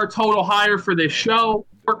get our total higher for this show.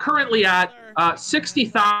 We're currently at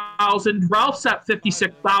 60,000. Ralph's at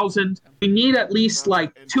 56,000. We need at least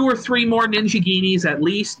like 2 or 3 more Ninja Guineas at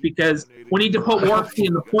least, because we need to put Warski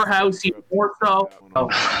in the poorhouse even more so.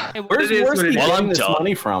 Where's It is what Worski it is. getting this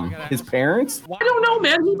money from? His parents? I don't know,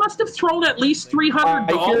 man. He must have thrown at least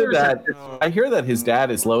 $300. I hear that his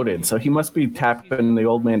dad is loaded, so he must be tapping the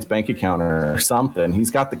old man's bank account or something.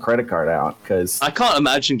 He's got the credit card out because I can't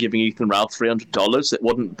imagine giving Ethan Ralph $300 that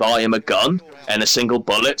wouldn't buy him a gun and a single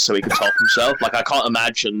bullet so he could top himself. Like, I can't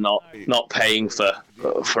imagine not paying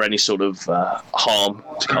for any sort of harm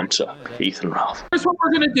to come to Ethan Ralph. Here's what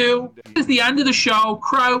we're going to do. This is the end of the show.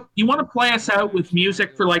 Crow, you want to play us out with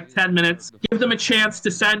music for like 10 minutes? Give them a chance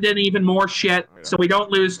to send in even more shit so we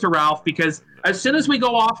don't lose to Ralph, because as soon as we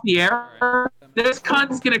go off the air, this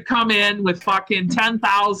cunt's going to come in with fucking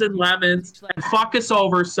 10,000 lemons and fuck us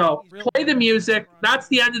over. So play the music. That's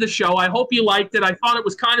the end of the show. I hope you liked it. I thought it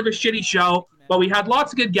was kind of a shitty show, but we had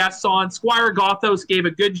lots of good guests on. Squire Gothos gave a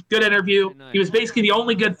good interview. He was basically the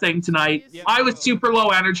only good thing tonight. I was super low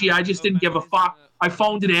energy. I just didn't give a fuck. I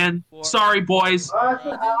phoned it in. Sorry, boys. All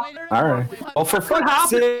right. Well, for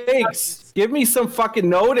fuck's sakes, give me some fucking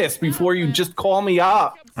notice before you just call me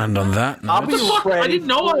up. And on that I'll be ready I didn't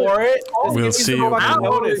know for it. We'll see you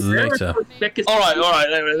later. All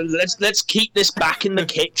right. Let's keep this back in the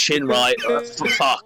kitchen, right? For fuck.